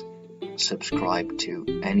Pagans. Subscribe to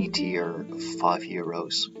any tier,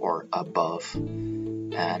 €5 or above,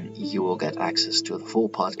 and you will get access to the full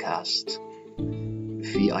podcast.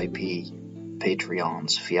 VIP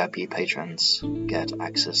patrons get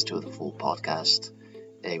access to the full podcast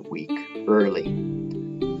a week early.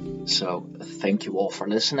 So thank you all for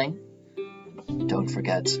listening. Don't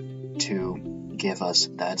forget to give us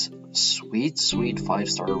that sweet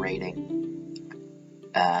 5-star rating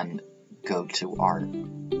and go to our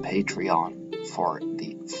Patreon for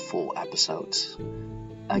the full episodes.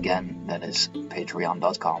 Again, that is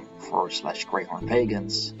patreon.com/Greyhorn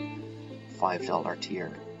Pagans, $5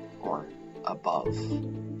 tier or above,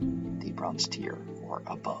 the bronze tier or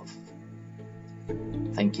above.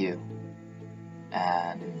 Thank you,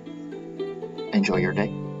 and enjoy your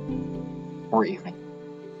day, or evening,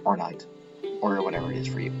 or night, or whatever it is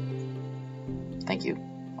for you. Thank you.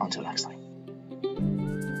 Until next time.